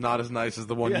Zealand was not as nice as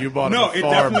the one you bought. No, at the it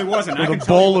farm definitely wasn't. With a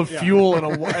bowl of fuel and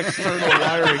a external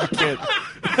wiring kit.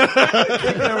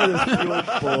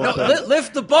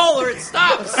 Lift the bowl or it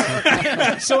stops.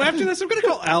 So after this, I'm going to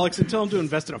call Alex and tell him to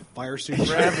invest in a fire suit.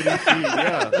 Gravity feed,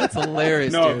 yeah. That's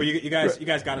hilarious. No, dude. but you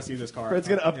guys got to see this car. Fred's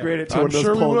going to upgrade it to I'm one of those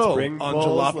sure we Cold will Spring on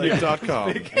bowls,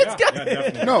 jalopnik.com. Yeah,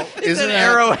 definitely. No, It's isn't an that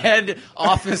Arrowhead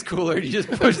office cooler. You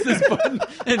just push this button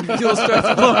and fuel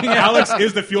starts flowing out. Alex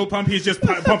is the fuel pump. He's just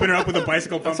pumping it up with a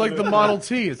bicycle pump. It's like the Model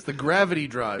T. It's the gravity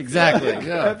drive. Exactly.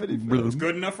 Yeah. It's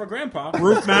good enough for Grandpa.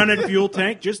 Roof-mounted fuel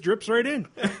tank just drips right in.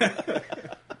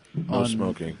 No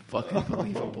smoking. Fucking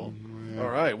believable. All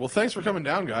right. Well, thanks for coming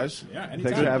down, guys. Yeah, Thanks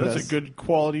anytime. for having That's us. a good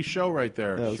quality show right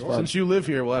there. Yeah, it was fun. Since you live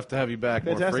here, we'll have to have you back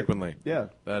more Fantastic. frequently. Yeah.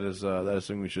 That is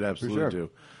something we should absolutely sure. do.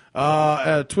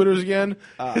 Twitter's again.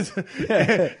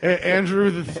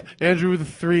 Andrew the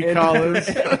 3 Collins.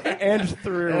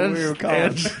 Andrew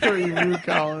Collins. Andrew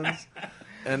Collins.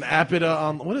 And Apida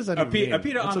on what is that?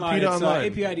 Apida What's Online. Apida It's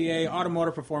Online? APIDA,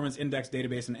 Automotive Performance Index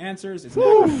Database and Answers. It's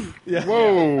Whoa!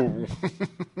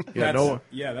 Yeah,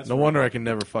 that's no wonder I can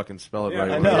never fucking spell it Yeah,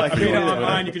 right. I know, I can't Apida either.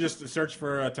 Online. You can just search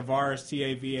for Tavares,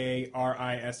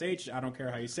 Tavarish. I don't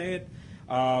care how you say it.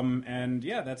 And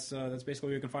yeah, that's basically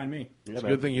where you can find me. It's a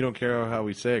good thing you don't care how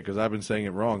we say it because I've been saying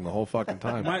it wrong the whole fucking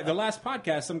time. The last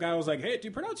podcast, some guy was like, "Hey, do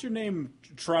you pronounce your name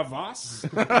Travas?"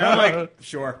 And I'm like,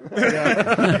 "Sure." You got it,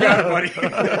 buddy.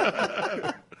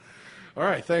 All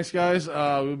right, thanks, guys.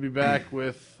 We'll be back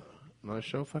with another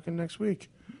show fucking next week.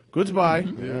 Goodbye.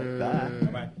 Bye.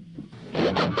 Bye.